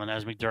Allen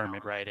has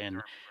McDermott, right?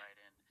 And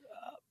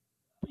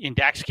in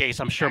Dak's case,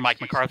 I'm sure Mike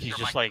McCarthy's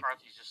just like,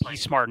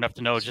 he's smart enough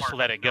to know just to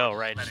let it go,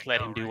 right? Just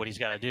let him do what he's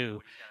got to do.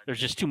 There's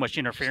just too much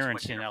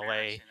interference in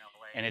L.A.,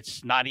 and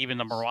it's not even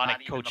the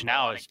moronic coach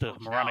now. It's the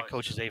moronic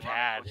coaches they've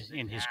had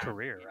in his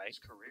career, right?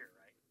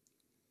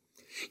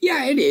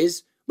 Yeah, it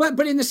is. But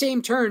in the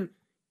same turn,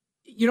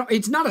 you know,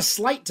 it's not a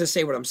slight to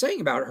say what I'm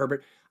saying about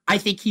Herbert. I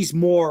think he's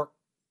more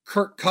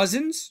Kirk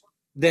Cousins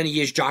than he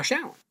is Josh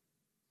Allen,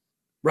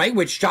 right?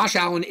 Which Josh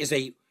Allen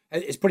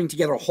is putting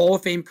together a Hall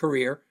of Fame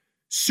career,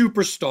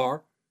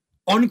 superstar,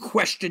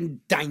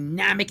 unquestioned,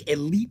 dynamic,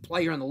 elite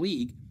player in the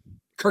league.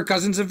 Kirk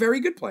Cousins is a very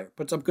good player,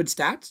 puts up good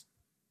stats,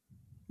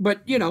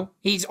 but you know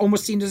he's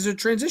almost seen as a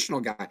transitional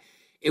guy.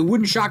 It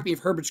wouldn't shock me if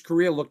Herbert's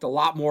career looked a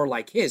lot more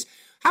like his.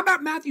 How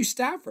about Matthew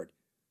Stafford?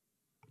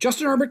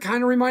 Justin Herbert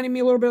kind of reminded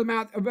me a little bit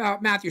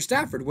about Matthew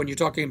Stafford when you're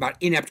talking about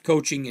inept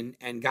coaching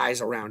and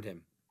guys around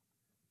him.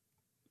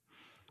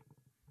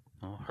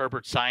 Well,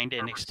 Herbert signed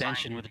an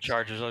extension with the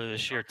Chargers earlier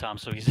this year, Tom,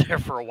 so he's there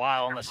for a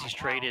while unless he's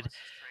traded.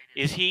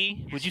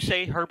 Would you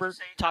say Herbert,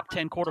 top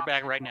 10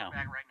 quarterback right now?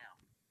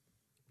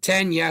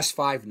 10, yes,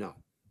 5, no.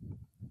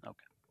 Okay,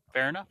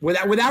 fair enough.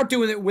 Without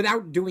doing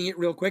it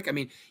real quick, I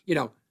mean, you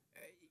know,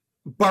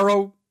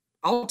 Burrow,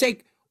 I'll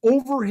take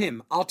over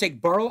him. I'll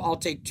take Burrow, I'll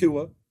take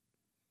Tua.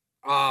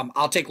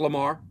 I'll take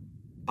Lamar.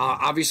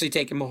 Obviously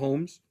taking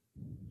Mahomes.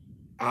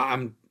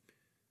 I'm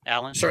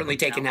certainly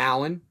taking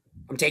Allen.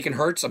 I'm taking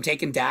Hurts. I'm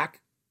taking Dak.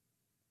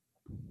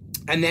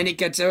 And then it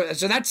gets,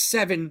 so that's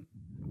 7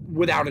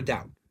 without a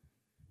doubt.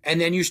 And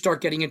then you start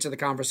getting into the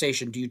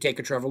conversation. Do you take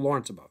a Trevor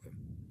Lawrence above him?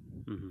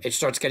 Mm-hmm. It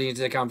starts getting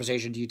into the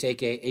conversation. Do you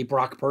take a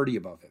Brock Purdy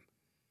above him?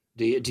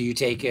 Do you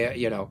take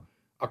a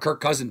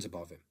Kirk Cousins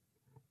above him?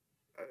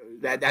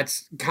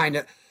 That's kind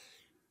of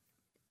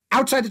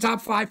outside the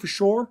top 5 for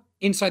sure.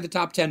 Inside the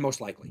top 10, most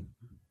likely.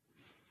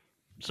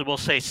 So we'll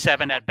say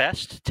 7 at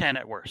best, 10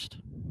 at worst.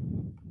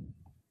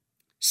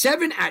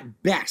 7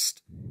 at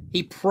best.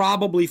 He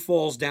probably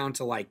falls down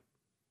to like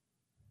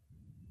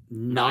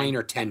 9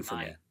 or 10 for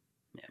me.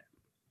 Yeah.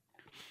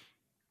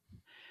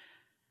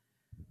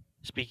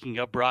 Speaking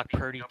of Brock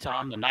Purdy,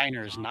 Tom, the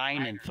Niners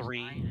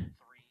 9-3,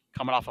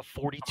 coming off a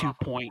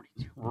 42-point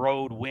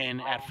road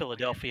win at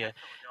Philadelphia.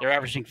 They're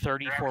averaging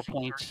 34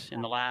 points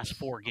in the last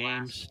 4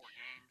 games.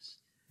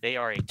 They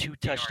are a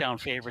 2-touchdown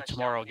favorite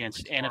tomorrow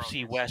against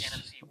NFC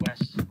West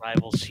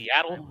rival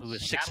Seattle, who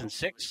is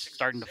 6-6,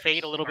 starting to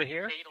fade a little bit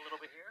here.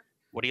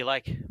 What do you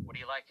like?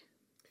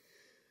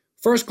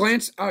 First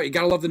glance, you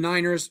got to love the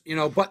Niners, you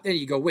know, but then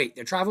you go, wait,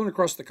 they're traveling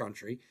across the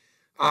country.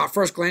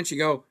 First glance, you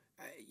go,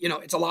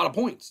 it's a lot of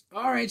points.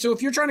 All right, so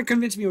if you're trying to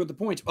convince me with the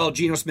points,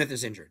 Geno Smith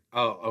is injured.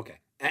 Oh, okay.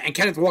 And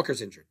Kenneth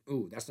Walker's injured.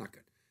 Ooh, that's not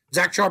good.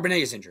 Zach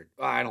Charbonnet is injured.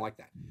 I don't like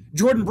that.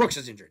 Jordan Brooks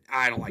is injured.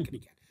 I don't like it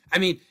again. I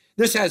mean,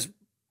 this has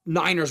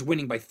Niners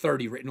winning by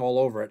 30 written all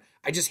over it.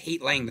 I just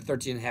hate laying the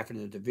 13.5 in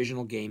a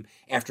divisional game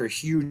after a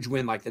huge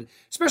win like that,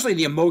 especially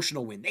the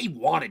emotional win. They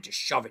wanted to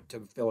shove it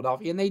to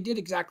Philadelphia, and they did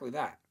exactly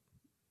that.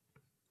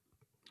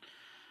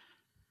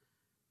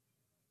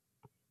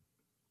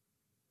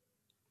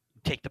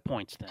 Take the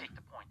points then.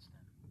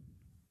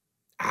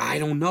 I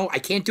don't know. I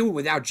can't do it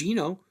without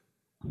Geno.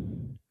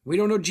 We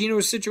don't know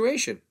Geno's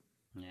situation.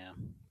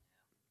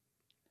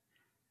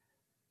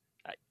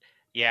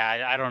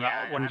 Yeah, I don't know.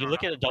 When you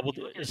look at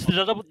it's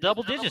the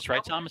double digits,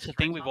 right, Tom? It's the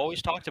thing we've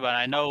always talked about.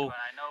 I know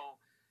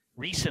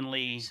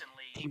recently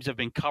teams have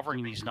been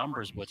covering these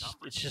numbers, but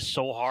it's just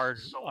so hard.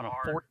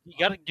 You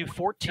got to do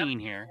 14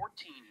 here.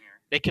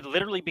 They could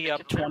literally be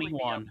up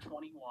 21.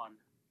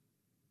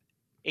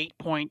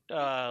 8-point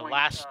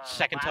last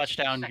second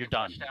touchdown, you're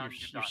done.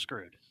 You're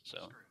screwed.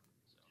 So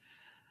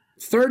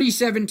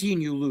 30-17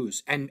 you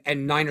lose, and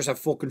Niners have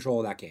full control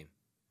of that game.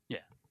 Yeah.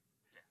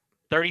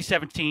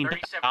 30-17,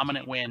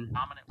 dominant win,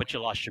 but you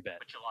lost your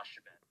bet.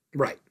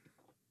 Right.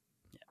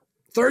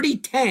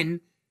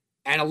 30-10,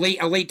 and a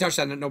late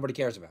touchdown that nobody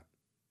cares about,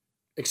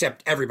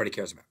 except everybody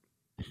cares about.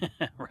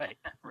 Right.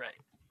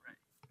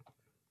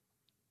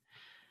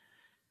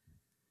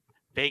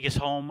 Vegas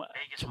home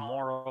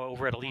tomorrow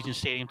over at Allegiant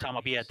Stadium. Tom,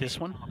 I'll be at this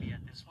one.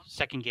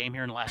 Second game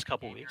here in the last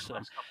couple of weeks. So.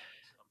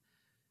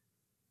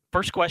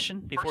 First question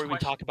before we even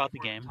talk about the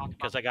game,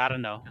 because I got to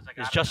know,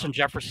 is Justin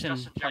Jefferson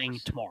playing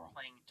tomorrow?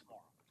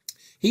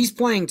 He's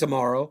playing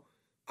tomorrow,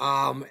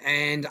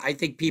 and I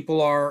think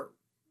people are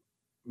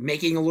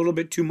making a little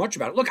bit too much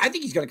about it. Look, I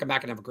think he's going to come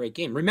back and have a great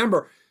game.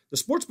 Remember, the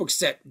sportsbook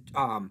set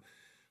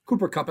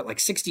Cooper Kupp at like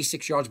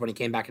 66 yards when he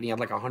came back, and he had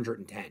like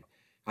 110.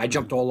 I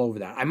jumped all over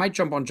that. I might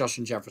jump on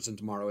Justin Jefferson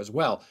tomorrow as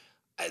well.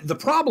 The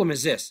problem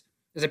is this,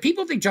 is that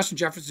people think Justin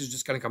Jefferson is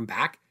just going to come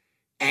back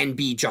and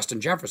be Justin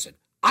Jefferson.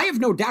 I have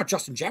no doubt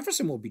Justin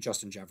Jefferson will be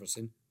Justin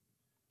Jefferson,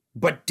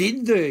 but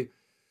did the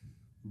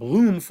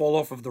bloom fall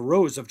off of the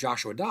rose of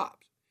Joshua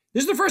Dobbs?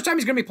 This is the first time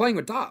he's going to be playing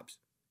with Dobbs.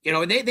 You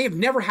know, they have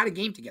never had a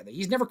game together.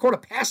 He's never caught a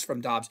pass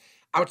from Dobbs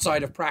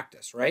outside of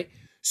practice, right?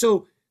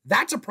 So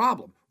that's a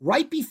problem.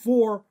 Right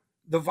before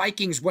the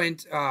Vikings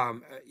went,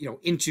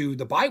 into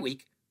the bye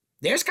week,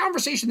 there's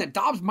conversation that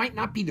Dobbs might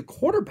not be the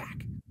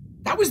quarterback.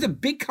 That was the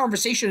big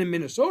conversation in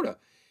Minnesota.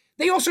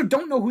 They also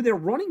don't know who their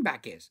running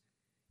back is.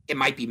 It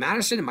might be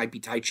Madison. It might be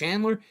Ty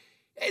Chandler.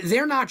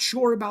 They're not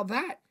sure about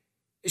that.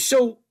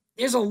 So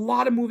there's a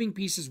lot of moving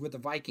pieces with the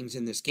Vikings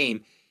in this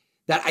game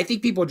that I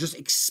think people are just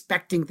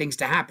expecting things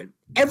to happen.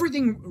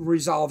 Everything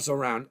revolves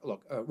around,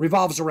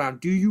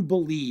 do you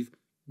believe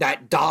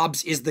that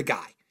Dobbs is the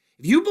guy?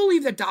 If you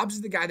believe that Dobbs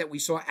is the guy that we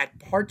saw at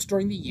parts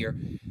during the year,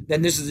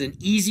 then this is an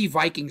easy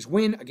Vikings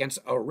win against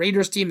a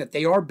Raiders team that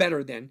they are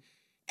better than,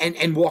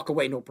 and walk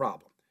away no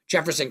problem.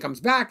 Jefferson comes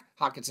back.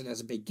 Hockenson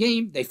has a big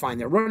game. They find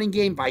their running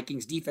game.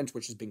 Vikings defense,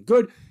 which has been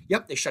good.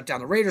 Yep, they shut down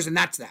the Raiders, and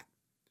that's that.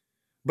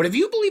 But if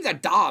you believe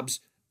that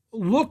Dobbs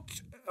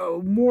looked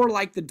more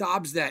like the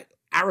Dobbs that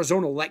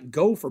Arizona let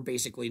go for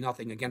basically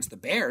nothing against the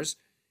Bears,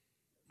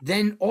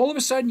 then all of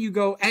a sudden you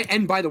go,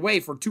 and by the way,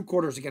 for 2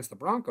 quarters against the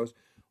Broncos,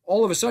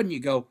 all of a sudden you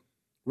go,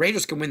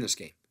 Raiders can win this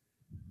game.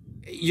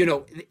 You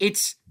know,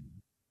 it's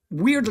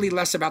weirdly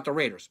less about the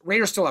Raiders.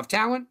 Raiders still have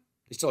talent.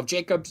 They still have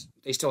Jacobs.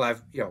 They still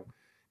have,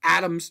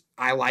 Adams.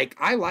 I like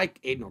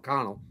Aiden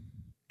O'Connell.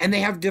 And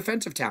they have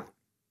defensive talent.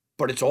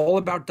 But it's all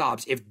about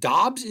Dobbs. If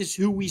Dobbs is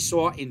who we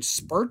saw in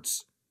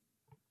spurts,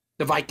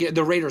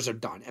 the Raiders are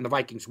done and the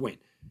Vikings win.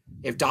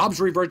 If Dobbs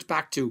reverts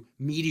back to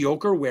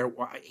mediocre, where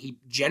he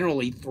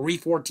generally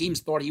 3-4 teams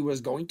thought he was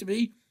going to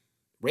be,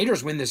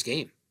 Raiders win this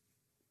game.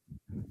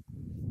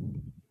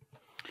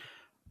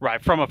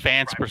 Right. From a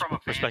fan's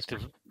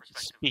perspective,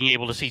 being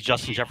able to see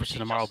Justin Jefferson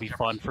tomorrow will be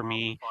fun for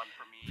me.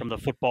 From the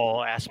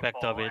football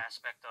aspect of it,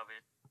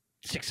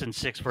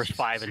 6-6 versus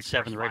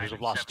 5-7. The Raiders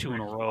have lost 2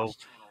 in a row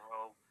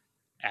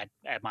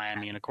at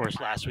Miami, and of course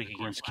last week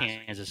against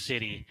Kansas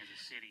City.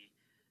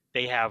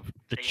 They have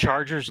the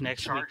Chargers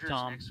next week,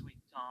 Tom,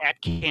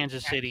 at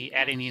Kansas City,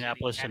 at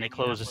Indianapolis, and they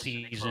close the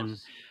season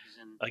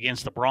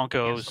against the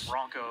Broncos.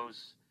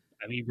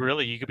 I mean,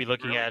 really, you could be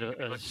looking at a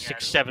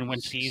 6-7 win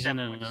season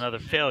and another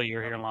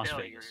failure here in Las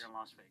Vegas.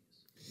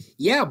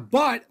 Yeah,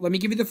 but let me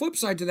give you the flip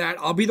side to that.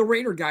 I'll be the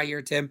Raider guy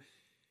here, Tim.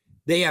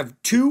 They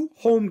have 2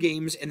 home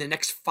games in the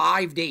next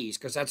 5 days,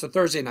 because that's a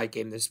Thursday night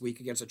game this week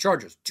against the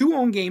Chargers. 2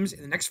 home games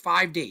in the next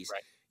 5 days.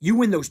 Right. You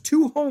win those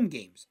 2 home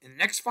games in the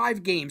next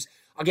 5 games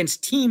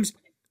against teams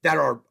that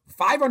are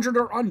 500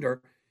 or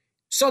under.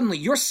 Suddenly,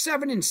 you're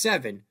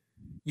 7-7.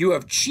 You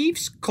have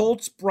Chiefs,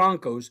 Colts,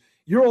 Broncos.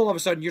 You're all of a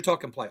sudden, you're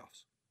talking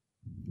playoffs.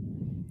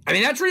 I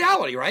mean, that's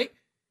reality, right?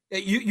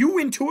 You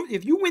win 2.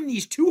 If you win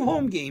these 2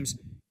 home games,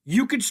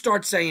 you could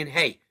start saying,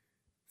 hey,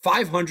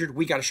 500,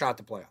 we got a shot at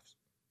the playoffs.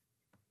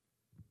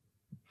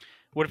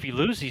 What if you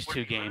lose these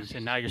 2 games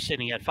and now you're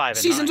sitting at 5-9?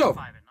 Season's over.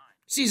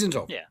 Season's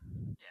over. Yeah.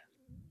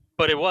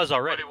 But it was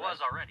already.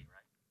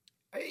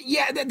 Right?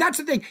 Yeah, that's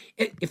the thing.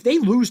 If they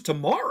lose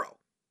tomorrow,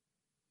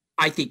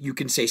 I think you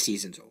can say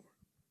season's over.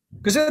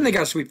 Because then they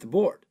got to sweep the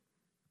board.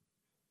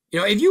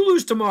 If you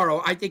lose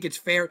tomorrow, I think it's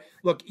fair.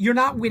 Look, you're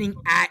not winning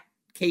at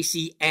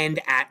KC and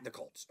at the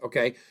Colts,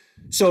 okay?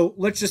 So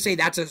let's just say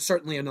that's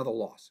certainly another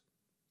loss.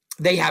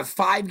 They have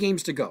 5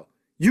 games to go.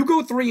 You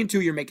go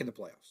 3-2, you're making the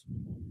playoffs.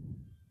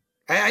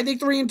 I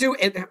think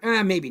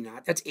 3-2, maybe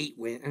not. That's 8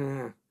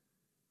 wins.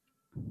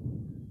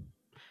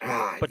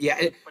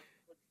 Yeah.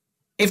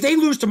 If they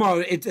lose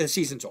tomorrow, the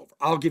season's over.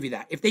 I'll give you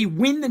that. If they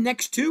win the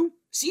next 2,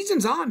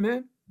 season's on,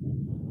 man.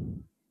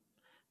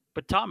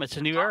 But Tom, it's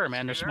a new era,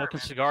 man. They're smoking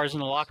cigars in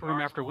the locker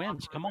room after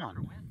wins. Come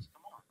on.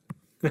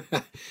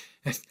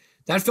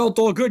 That felt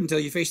all good until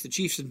you faced the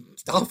Chiefs and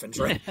Dolphins,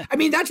 right? I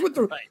mean, that's what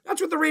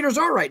the Raiders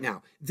are right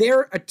now.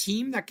 They're a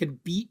team that can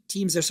beat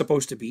teams they're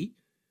supposed to beat.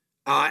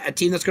 A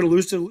team that's going to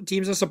lose to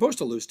teams they're supposed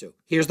to lose to.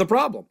 Here's the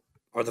problem.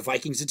 Are the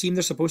Vikings the team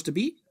they're supposed to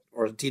beat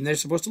or the team they're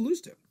supposed to lose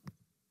to?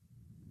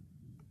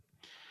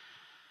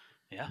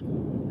 Yeah.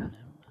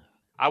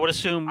 I would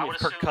assume if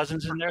Kirk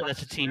Cousins in there,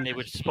 that's a team they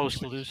were supposed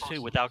to lose to.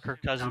 Without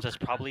Kirk Cousins, that's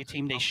probably a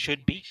team they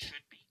should beat.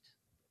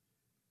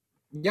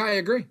 Yeah, I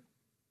agree.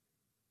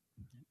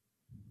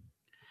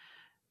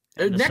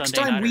 Next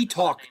time we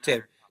talk,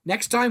 Tim,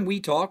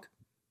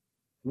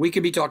 we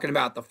could be talking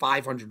about the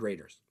 500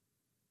 Raiders.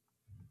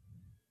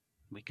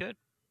 We could.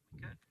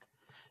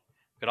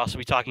 Could also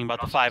be talking about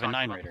the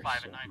 5-9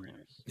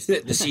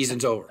 Raiders. The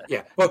season's over.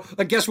 Yeah. Well,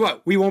 guess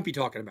what? We won't be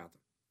talking about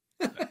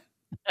them.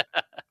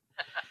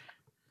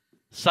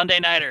 Sunday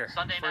nighter.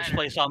 First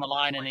place on the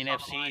line in the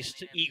NFC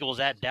East. Eagles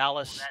at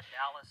Dallas.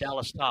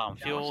 Dallas, Tom.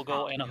 Field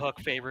goal and a hook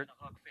favorite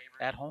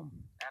at home.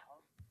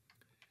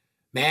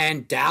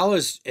 Man,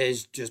 Dallas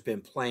has just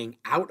been playing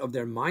out of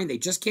their mind. They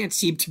just can't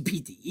seem to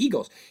beat the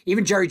Eagles.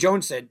 Even Jerry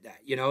Jones said that,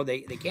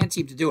 they can't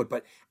seem to do it.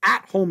 But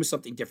at home is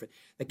something different.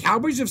 The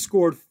Cowboys have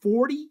scored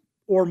 40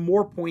 or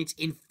more points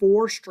in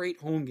 4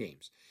 straight home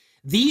games.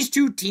 These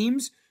two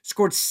teams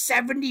scored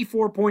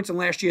 74 points in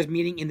last year's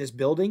meeting in this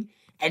building.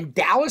 And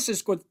Dallas has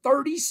scored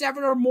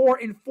 37 or more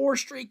in 4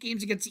 straight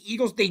games against the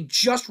Eagles. They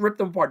just ripped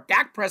them apart.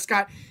 Dak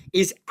Prescott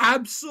is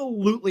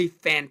absolutely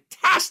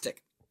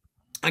fantastic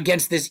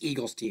against this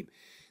Eagles team.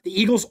 The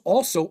Eagles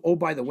also, oh,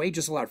 by the way,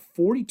 just allowed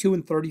 42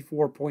 and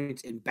 34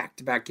 points in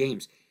back-to-back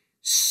games.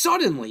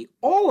 Suddenly,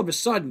 all of a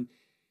sudden,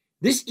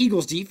 this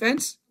Eagles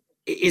defense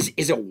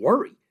is a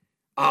worry.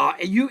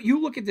 And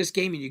you look at this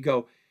game and you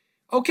go,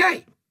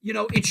 okay,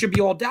 it should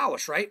be all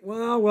Dallas, right?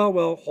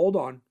 Well,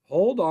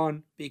 hold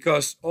on,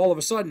 because all of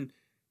a sudden,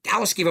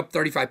 Dallas gave up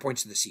 35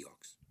 points to the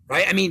Seahawks,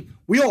 right? I mean,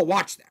 we all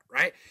watched that,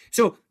 right?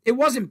 So it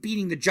wasn't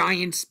beating the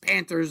Giants,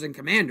 Panthers, and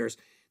Commanders.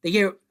 They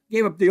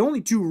gave up the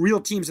only 2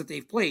 real teams that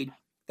they've played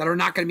that are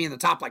not going to be in the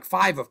top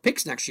 5 of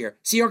picks next year.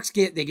 Seahawks,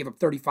 they gave up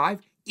 35.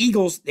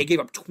 Eagles, they gave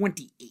up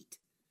 28.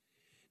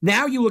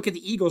 Now you look at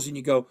the Eagles and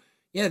you go,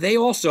 yeah, they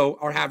also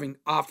are having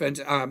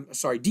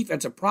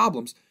defensive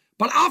problems.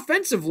 But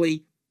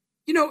offensively,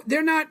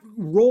 they're not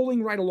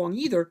rolling right along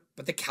either.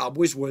 But the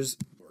Cowboys were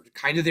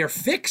kind of their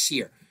fix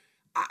here.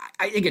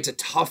 I think it's a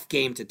tough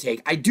game to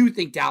take. I do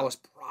think Dallas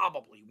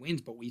probably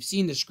wins, but we've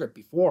seen this script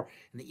before.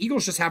 And the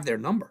Eagles just have their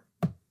number.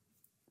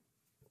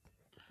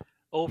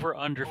 Over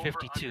under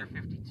 52.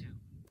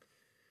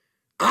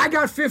 I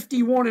got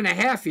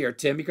 51.5 here,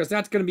 Tim, because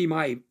that's going to be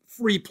my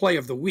free play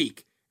of the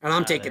week, and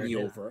I'm taking the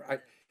over.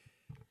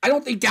 I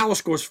don't think Dallas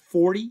scores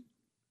 40,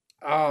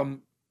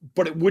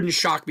 but it wouldn't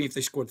shock me if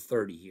they scored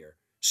 30 here.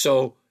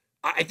 So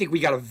I think we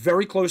got a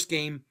very close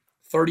game.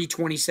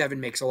 30-27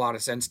 makes a lot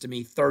of sense to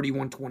me.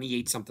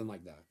 31-28, something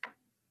like that.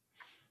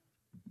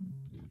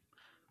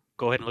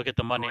 Go ahead and look at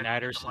the Monday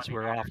Nighters since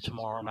we're off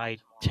tomorrow night.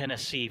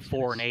 Tennessee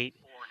 4-8.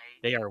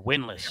 They are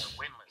winless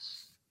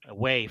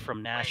away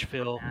from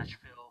Nashville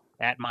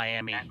at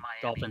Miami.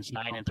 Dolphins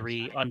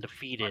 9-3,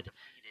 undefeated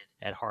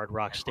at Hard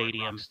Rock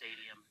Stadium.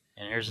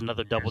 And here's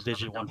another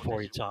double-digit one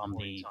for you, Tom.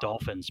 The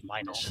Dolphins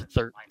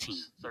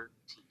 -13.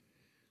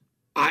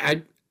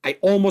 I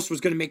almost was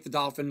going to make the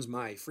Dolphins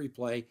my free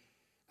play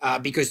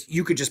because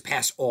you could just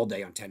pass all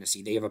day on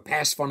Tennessee. They have a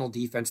pass funnel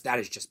defense. That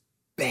is just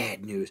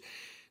bad news.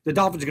 The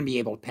Dolphins are going to be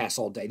able to pass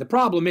all day. The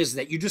problem is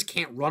that you just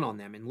can't run on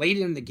them. And late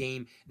in the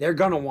game, they're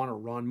going to want to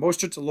run.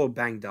 Mostert's a little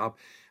banged up.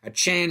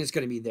 Chan is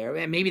going to be there.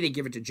 And maybe they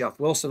give it to Jeff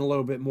Wilson a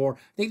little bit more. I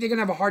think they're going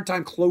to have a hard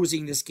time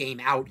closing this game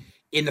out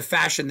in the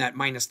fashion that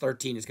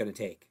 -13 is going to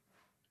take.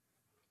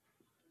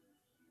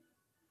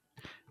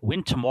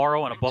 Win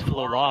tomorrow and a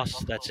Buffalo loss.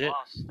 That's it,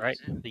 right?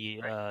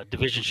 The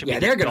division should be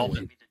they're going to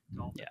win.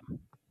 Yeah.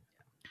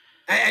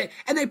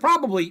 And they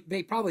probably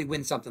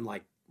win something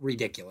like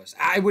ridiculous.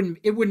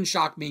 It wouldn't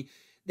shock me.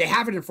 They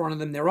have it in front of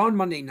them. They're on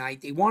Monday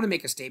night. They want to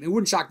make a statement. It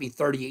wouldn't shock me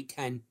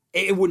 38-10.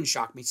 It wouldn't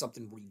shock me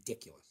something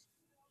ridiculous.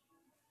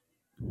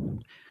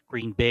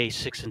 Green Bay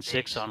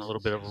 6-6 on a little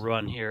bit of a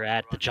run here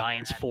at the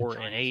Giants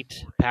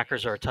 4-8.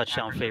 Packers are a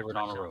touchdown favorite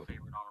on the road.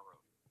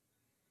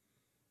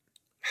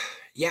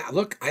 Yeah,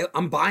 look,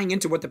 I'm buying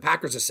into what the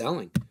Packers are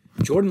selling.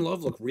 Jordan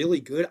Love looked really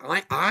good.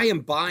 I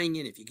am buying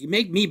in. If you can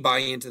make me buy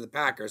into the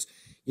Packers,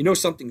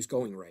 something's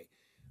going right.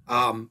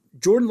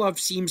 Jordan Love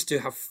seems to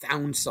have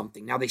found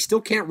something. Now, they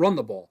still can't run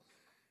the ball,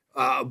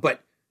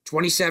 but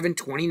 27,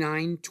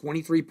 29,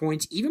 23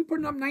 points, even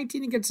putting up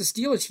 19 against the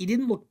Steelers, he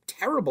didn't look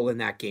terrible in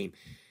that game.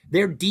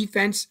 Their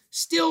defense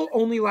still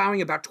only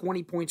allowing about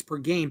 20 points per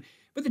game,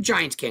 but the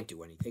Giants can't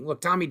do anything.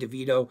 Look, Tommy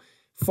DeVito,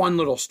 fun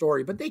little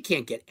story, but they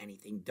can't get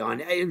anything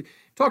done.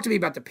 Talk to me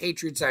about the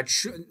Patriots.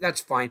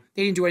 That's fine.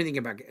 They didn't do anything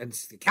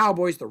against the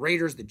Cowboys, the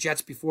Raiders, the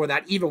Jets before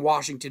that, even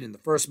Washington in the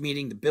first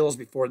meeting, the Bills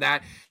before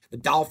that, the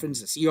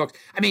Dolphins, the Seahawks.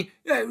 I mean,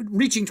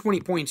 reaching 20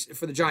 points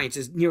for the Giants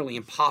is nearly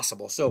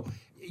impossible. So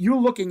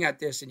you're looking at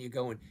this and you're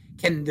going,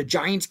 can the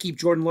Giants keep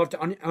Jordan Love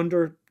to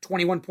under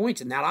 21 points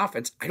in that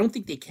offense? I don't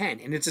think they can.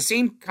 And it's the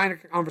same kind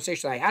of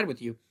conversation I had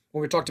with you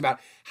when we talked about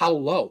how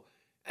low.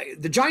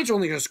 The Giants are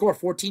only going to score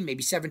 14,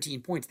 maybe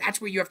 17 points.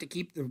 That's where you have to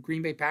keep the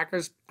Green Bay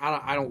Packers.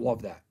 I don't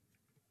love that.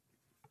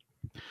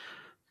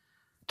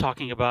 We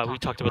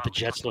talked about the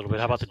Jets a little bit.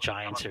 How about the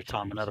Giants here,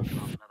 Tom? Another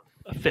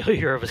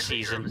failure of a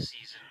season.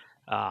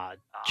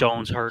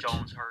 Jones hurt.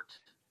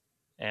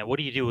 And what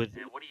do you do with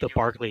the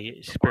Barkley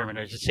experiment?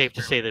 Or is it safe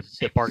to say that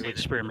the Barkley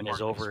experiment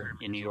is over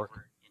in New York?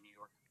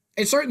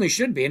 It certainly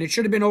should be, and it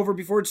should have been over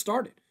before it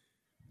started.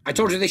 I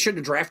told you they shouldn't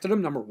have drafted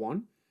him, number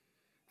one.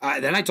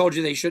 Then I told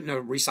you they shouldn't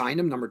have re-signed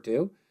him, number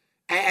two.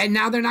 And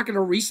now they're not going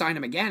to re-sign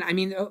him again. I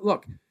mean,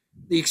 look,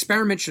 the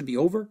experiment should be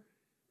over.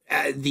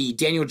 The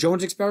Daniel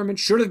Jones experiment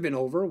should have been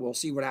over. We'll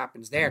see what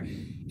happens there.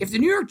 If the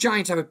New York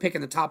Giants have a pick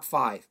in the top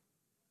 5,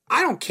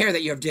 I don't care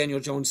that you have Daniel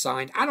Jones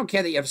signed. I don't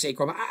care that you have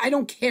Saquon. I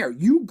don't care.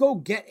 You go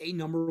get a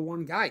number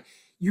 1 guy.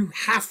 You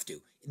have to.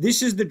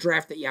 This is the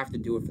draft that you have to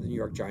do it for the New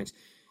York Giants.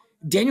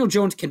 Daniel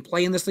Jones can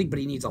play in this league, but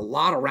he needs a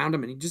lot around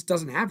him, and he just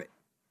doesn't have it.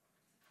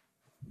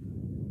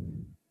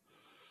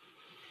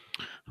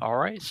 All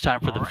right, it's time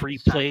for the free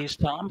plays,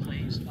 Tom.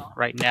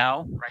 Right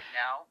now,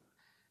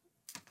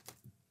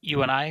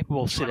 you and I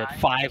will sit at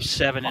 5,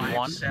 7, and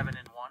 1.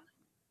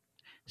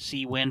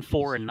 C win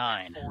 4 and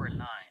 9.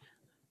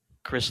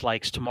 Chris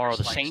likes tomorrow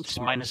the Saints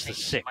minus the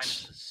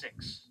 6.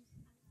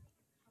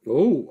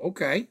 Oh,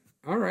 okay.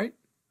 All right.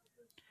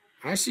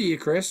 I see you,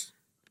 Chris.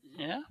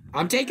 Yeah.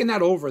 I'm taking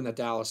that over in the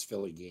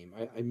Dallas-Philly game.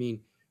 I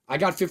mean, I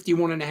got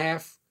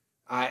 51.5.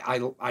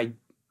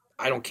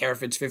 I don't care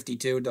if it's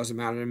 52. It doesn't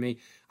matter to me.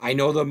 I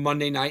know the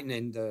Monday night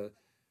and the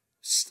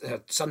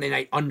Sunday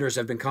night unders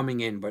have been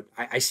coming in, but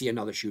I see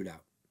another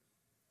shootout.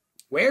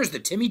 Where's the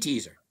Timmy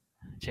teaser?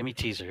 Timmy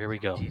teaser. Here we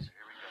go. I'm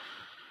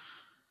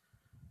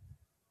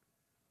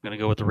going to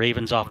go with the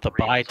Ravens off the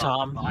bye,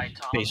 Tom.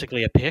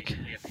 Basically a pick.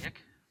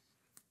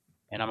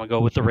 And I'm going to go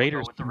with the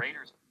Raiders. How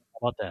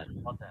about that?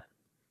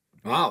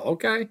 Oh,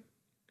 okay.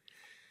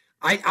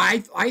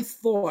 I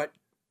thought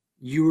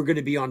you were going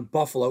to be on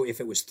Buffalo if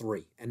it was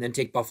 3, and then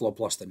take Buffalo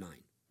plus the 9.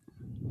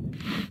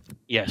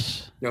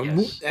 Yes. No,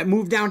 that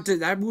moved down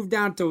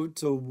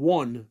to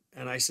 1,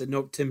 and I said,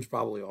 nope, Tim's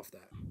probably off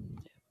that.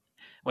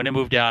 When it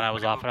moved down, I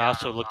was off. I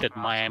also looked at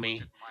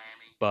Miami,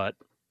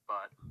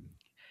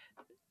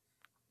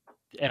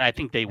 and I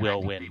think they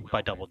will win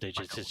by double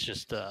digits. It's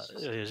just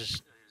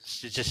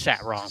it just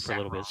sat wrong for a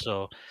little bit.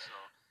 So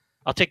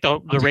I'll take the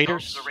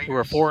Raiders, who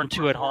are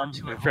 4-2 at home.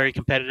 They're very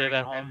competitive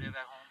at home.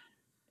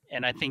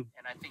 And I think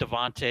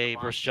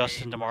Devontae versus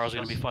Justin tomorrow is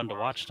going to be fun to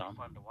watch, Tom.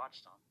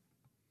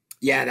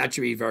 Yeah, that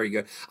should be very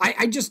good.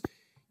 I just,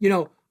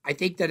 I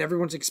think that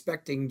everyone's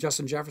expecting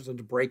Justin Jefferson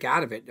to break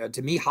out of it.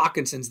 To me,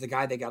 Hawkinson's the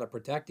guy they got to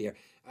protect here.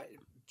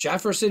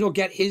 Jefferson will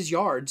get his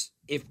yards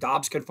if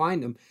Dobbs can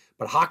find him,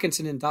 but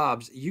Hawkinson and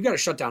Dobbs, you got to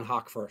shut down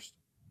Hawk first.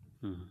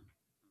 Mm-hmm.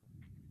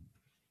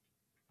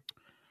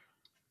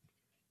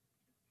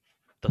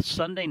 The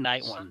Sunday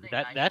night one,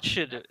 that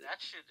should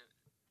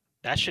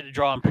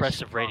draw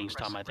impressive ratings,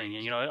 Tom, I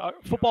think.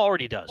 Football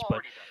already does, but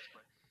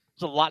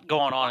there's a lot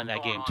going on in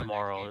that game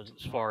tomorrow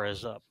as far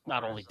as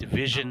not only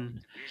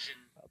division,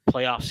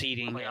 playoff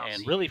seeding,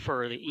 and really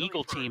for the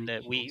Eagle team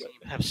that we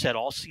have said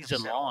all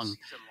season long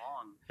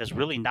is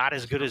really not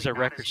as good as their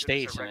record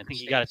states. And I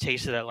think you got a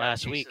taste of that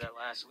last week.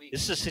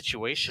 This is a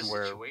situation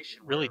where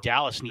really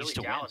Dallas needs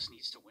to win.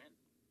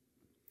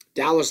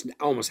 Dallas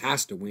almost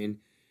has to win.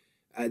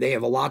 They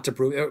have a lot to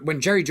prove. When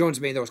Jerry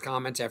Jones made those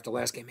comments after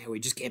last game, man, we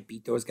just can't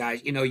beat those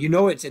guys. You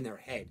know it's in their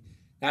head.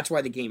 That's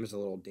why the game is a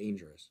little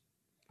dangerous.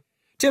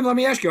 Tim, let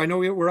me ask you. I know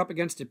we're up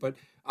against it, but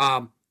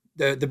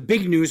the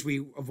big news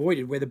we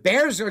avoided, where the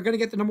Bears are going to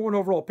get the number 1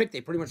 overall pick, they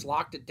pretty much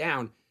locked it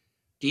down.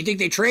 Do you think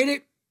they trade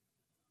it?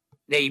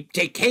 They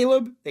take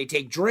Caleb. They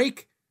take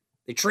Drake.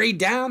 They trade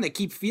down. They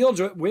keep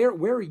Fields. Where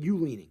are you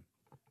leaning?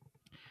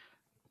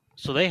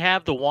 So they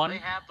have the 1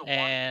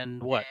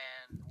 and what?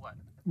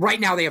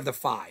 Right now they have the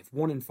 5,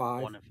 1 and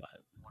 5. 1 and 5.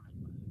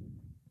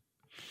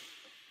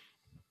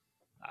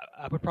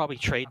 I would probably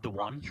trade the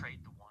 1.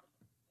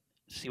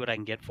 See what I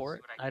can get for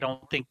it. I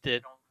don't think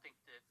that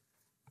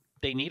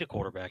they need a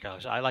quarterback.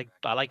 I like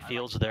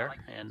Fields there,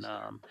 and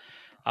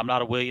I'm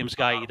not a Williams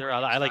guy either.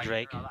 I like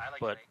Drake,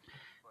 but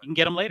you can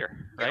get him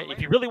later, right?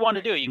 If you really want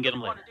to do it, you can get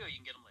him later.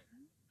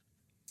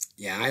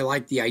 Yeah, I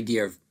like the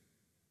idea of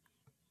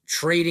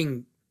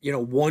trading,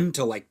 1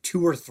 to like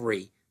 2 or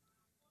 3.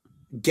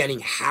 Getting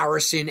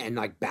Harrison and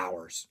like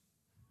Bowers.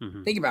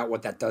 Mm-hmm. Think about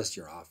what that does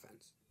to your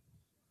offense.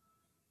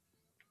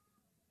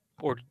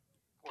 Or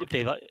if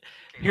they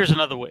here's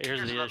another way.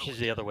 Here's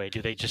the other way.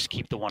 Do they just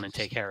keep the 1 and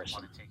take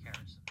Harrison?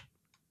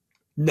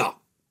 No,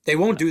 they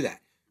won't do that.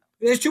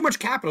 There's too much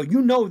capital.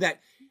 You know that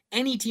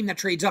any team that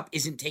trades up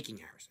isn't taking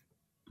Harrison.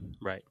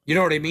 Right. You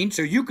know what I mean?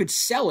 So you could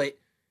sell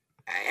it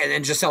and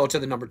then just sell it to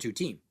the number 2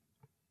 team.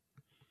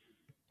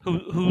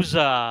 Who's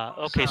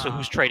okay? So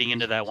who's trading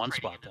into that 1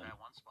 spot then?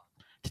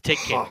 To take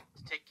Caleb.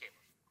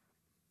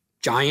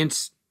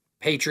 Giants,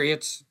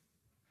 Patriots.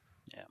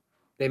 Yeah.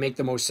 They make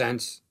the most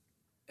sense.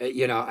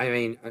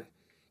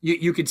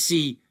 You could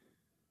see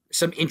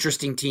some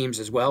interesting teams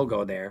as well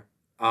go there.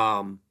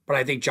 But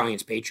I think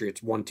Giants,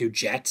 Patriots, 1-2,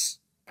 Jets.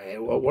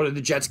 What did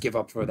the Jets give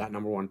up for that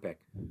number 1 pick?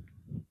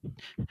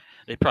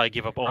 They'd probably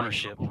give up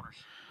ownership,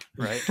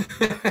 right?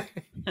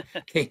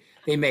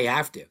 they may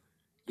have to.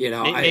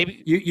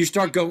 Maybe you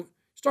start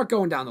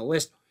going down the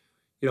list.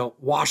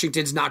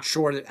 Washington's not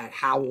sure that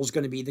Howell's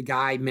going to be the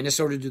guy.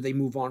 Minnesota, do they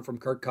move on from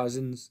Kirk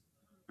Cousins?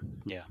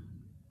 Yeah.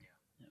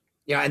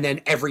 Yeah, and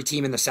then every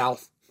team in the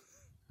South,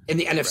 in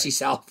the NFC Right.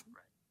 South.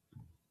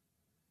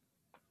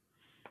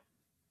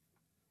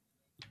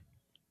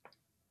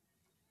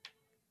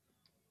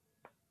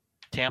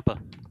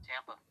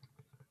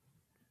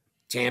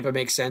 Tampa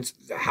makes sense.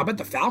 How about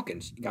the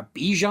Falcons? You got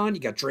Bijan, you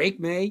got Drake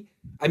May.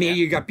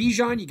 You got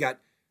Bijan, you got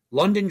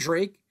London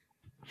Drake,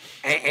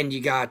 and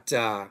you got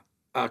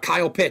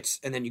Kyle Pitts,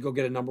 and then you go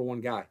get a number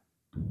one guy.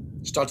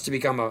 Starts to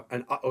become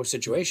an uh-oh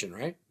situation,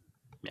 right?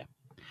 Yeah.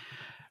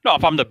 No,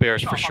 if I'm the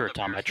Bears, for sure,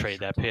 Tom, I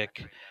trade that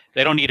pick.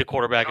 They don't need a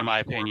quarterback, in my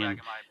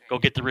opinion. Go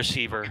get the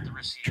receiver,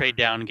 trade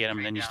down and get him,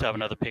 and then you still have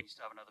another pick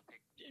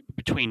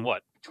between,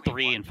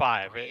 3 and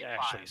 5,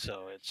 actually.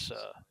 So it's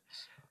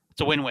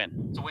a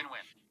win-win.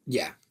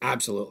 Yeah,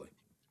 absolutely.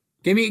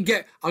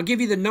 I'll give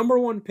you the number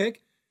one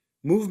pick.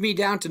 Move me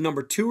down to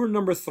number 2 or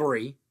number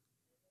 3,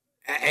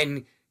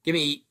 and give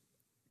me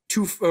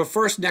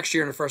first next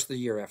year and a first of the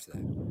year after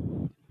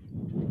that.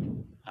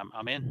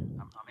 I'm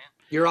in.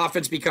 Your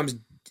offense becomes,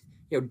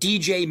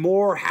 DJ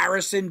Moore,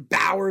 Harrison,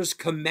 Bowers,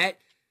 Kmet,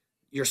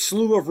 your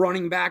slew of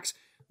running backs.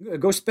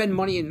 Go spend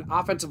money in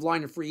offensive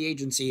line and free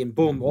agency, and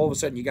boom, all of a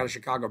sudden you got a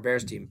Chicago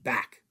Bears team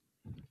back.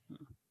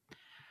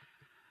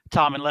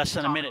 Tom, in less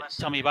than a minute,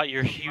 tell me about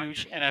your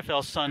huge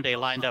NFL Sunday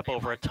lined up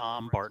over at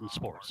Tom Barton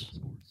Sports.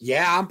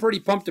 Yeah, I'm pretty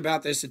pumped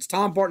about this. It's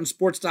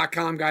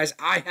TomBartonSports.com, guys.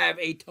 I have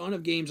a ton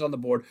of games on the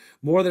board,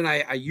 more than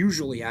I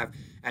usually have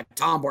at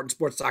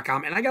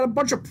TomBartonSports.com. And I got a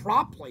bunch of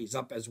prop plays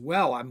up as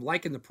well. I'm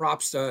liking the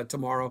props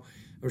tomorrow.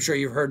 I'm sure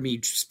you've heard me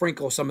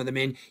sprinkle some of them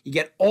in. You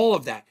get all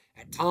of that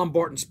at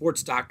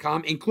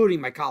TomBartonSports.com,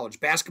 including my college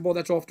basketball.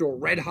 That's off to a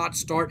red-hot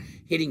start,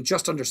 hitting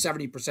just under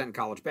 70% in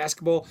college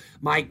basketball.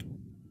 My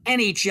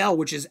NHL,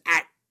 which is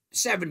at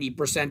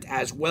 70%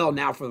 as well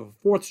now for the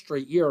 4th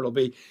straight year it'll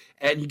be.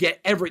 And you get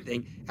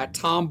everything at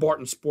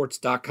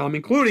TomBartonSports.com,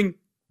 including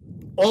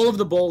all of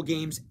the bowl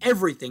games,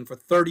 everything for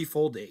 30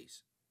 full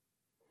days.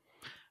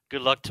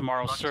 Good luck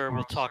tomorrow, sir.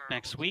 We'll talk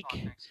next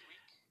week.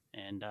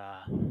 And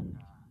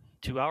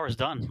 2 hours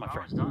done, my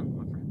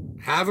friend.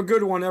 Have a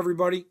good one,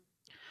 everybody.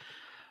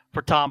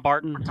 For Tom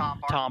Barton,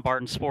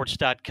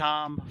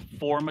 TomBartonSports.com.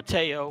 For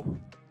Mateo,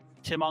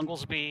 Tim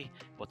Unglesby.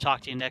 We'll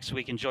talk to you next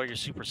week. Enjoy your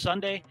Super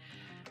Sunday.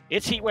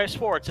 It's Heatwave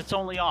Sports. It's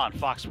only on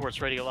Fox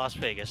Sports Radio Las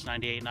Vegas,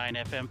 98.9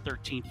 FM,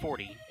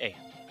 1340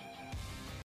 AM.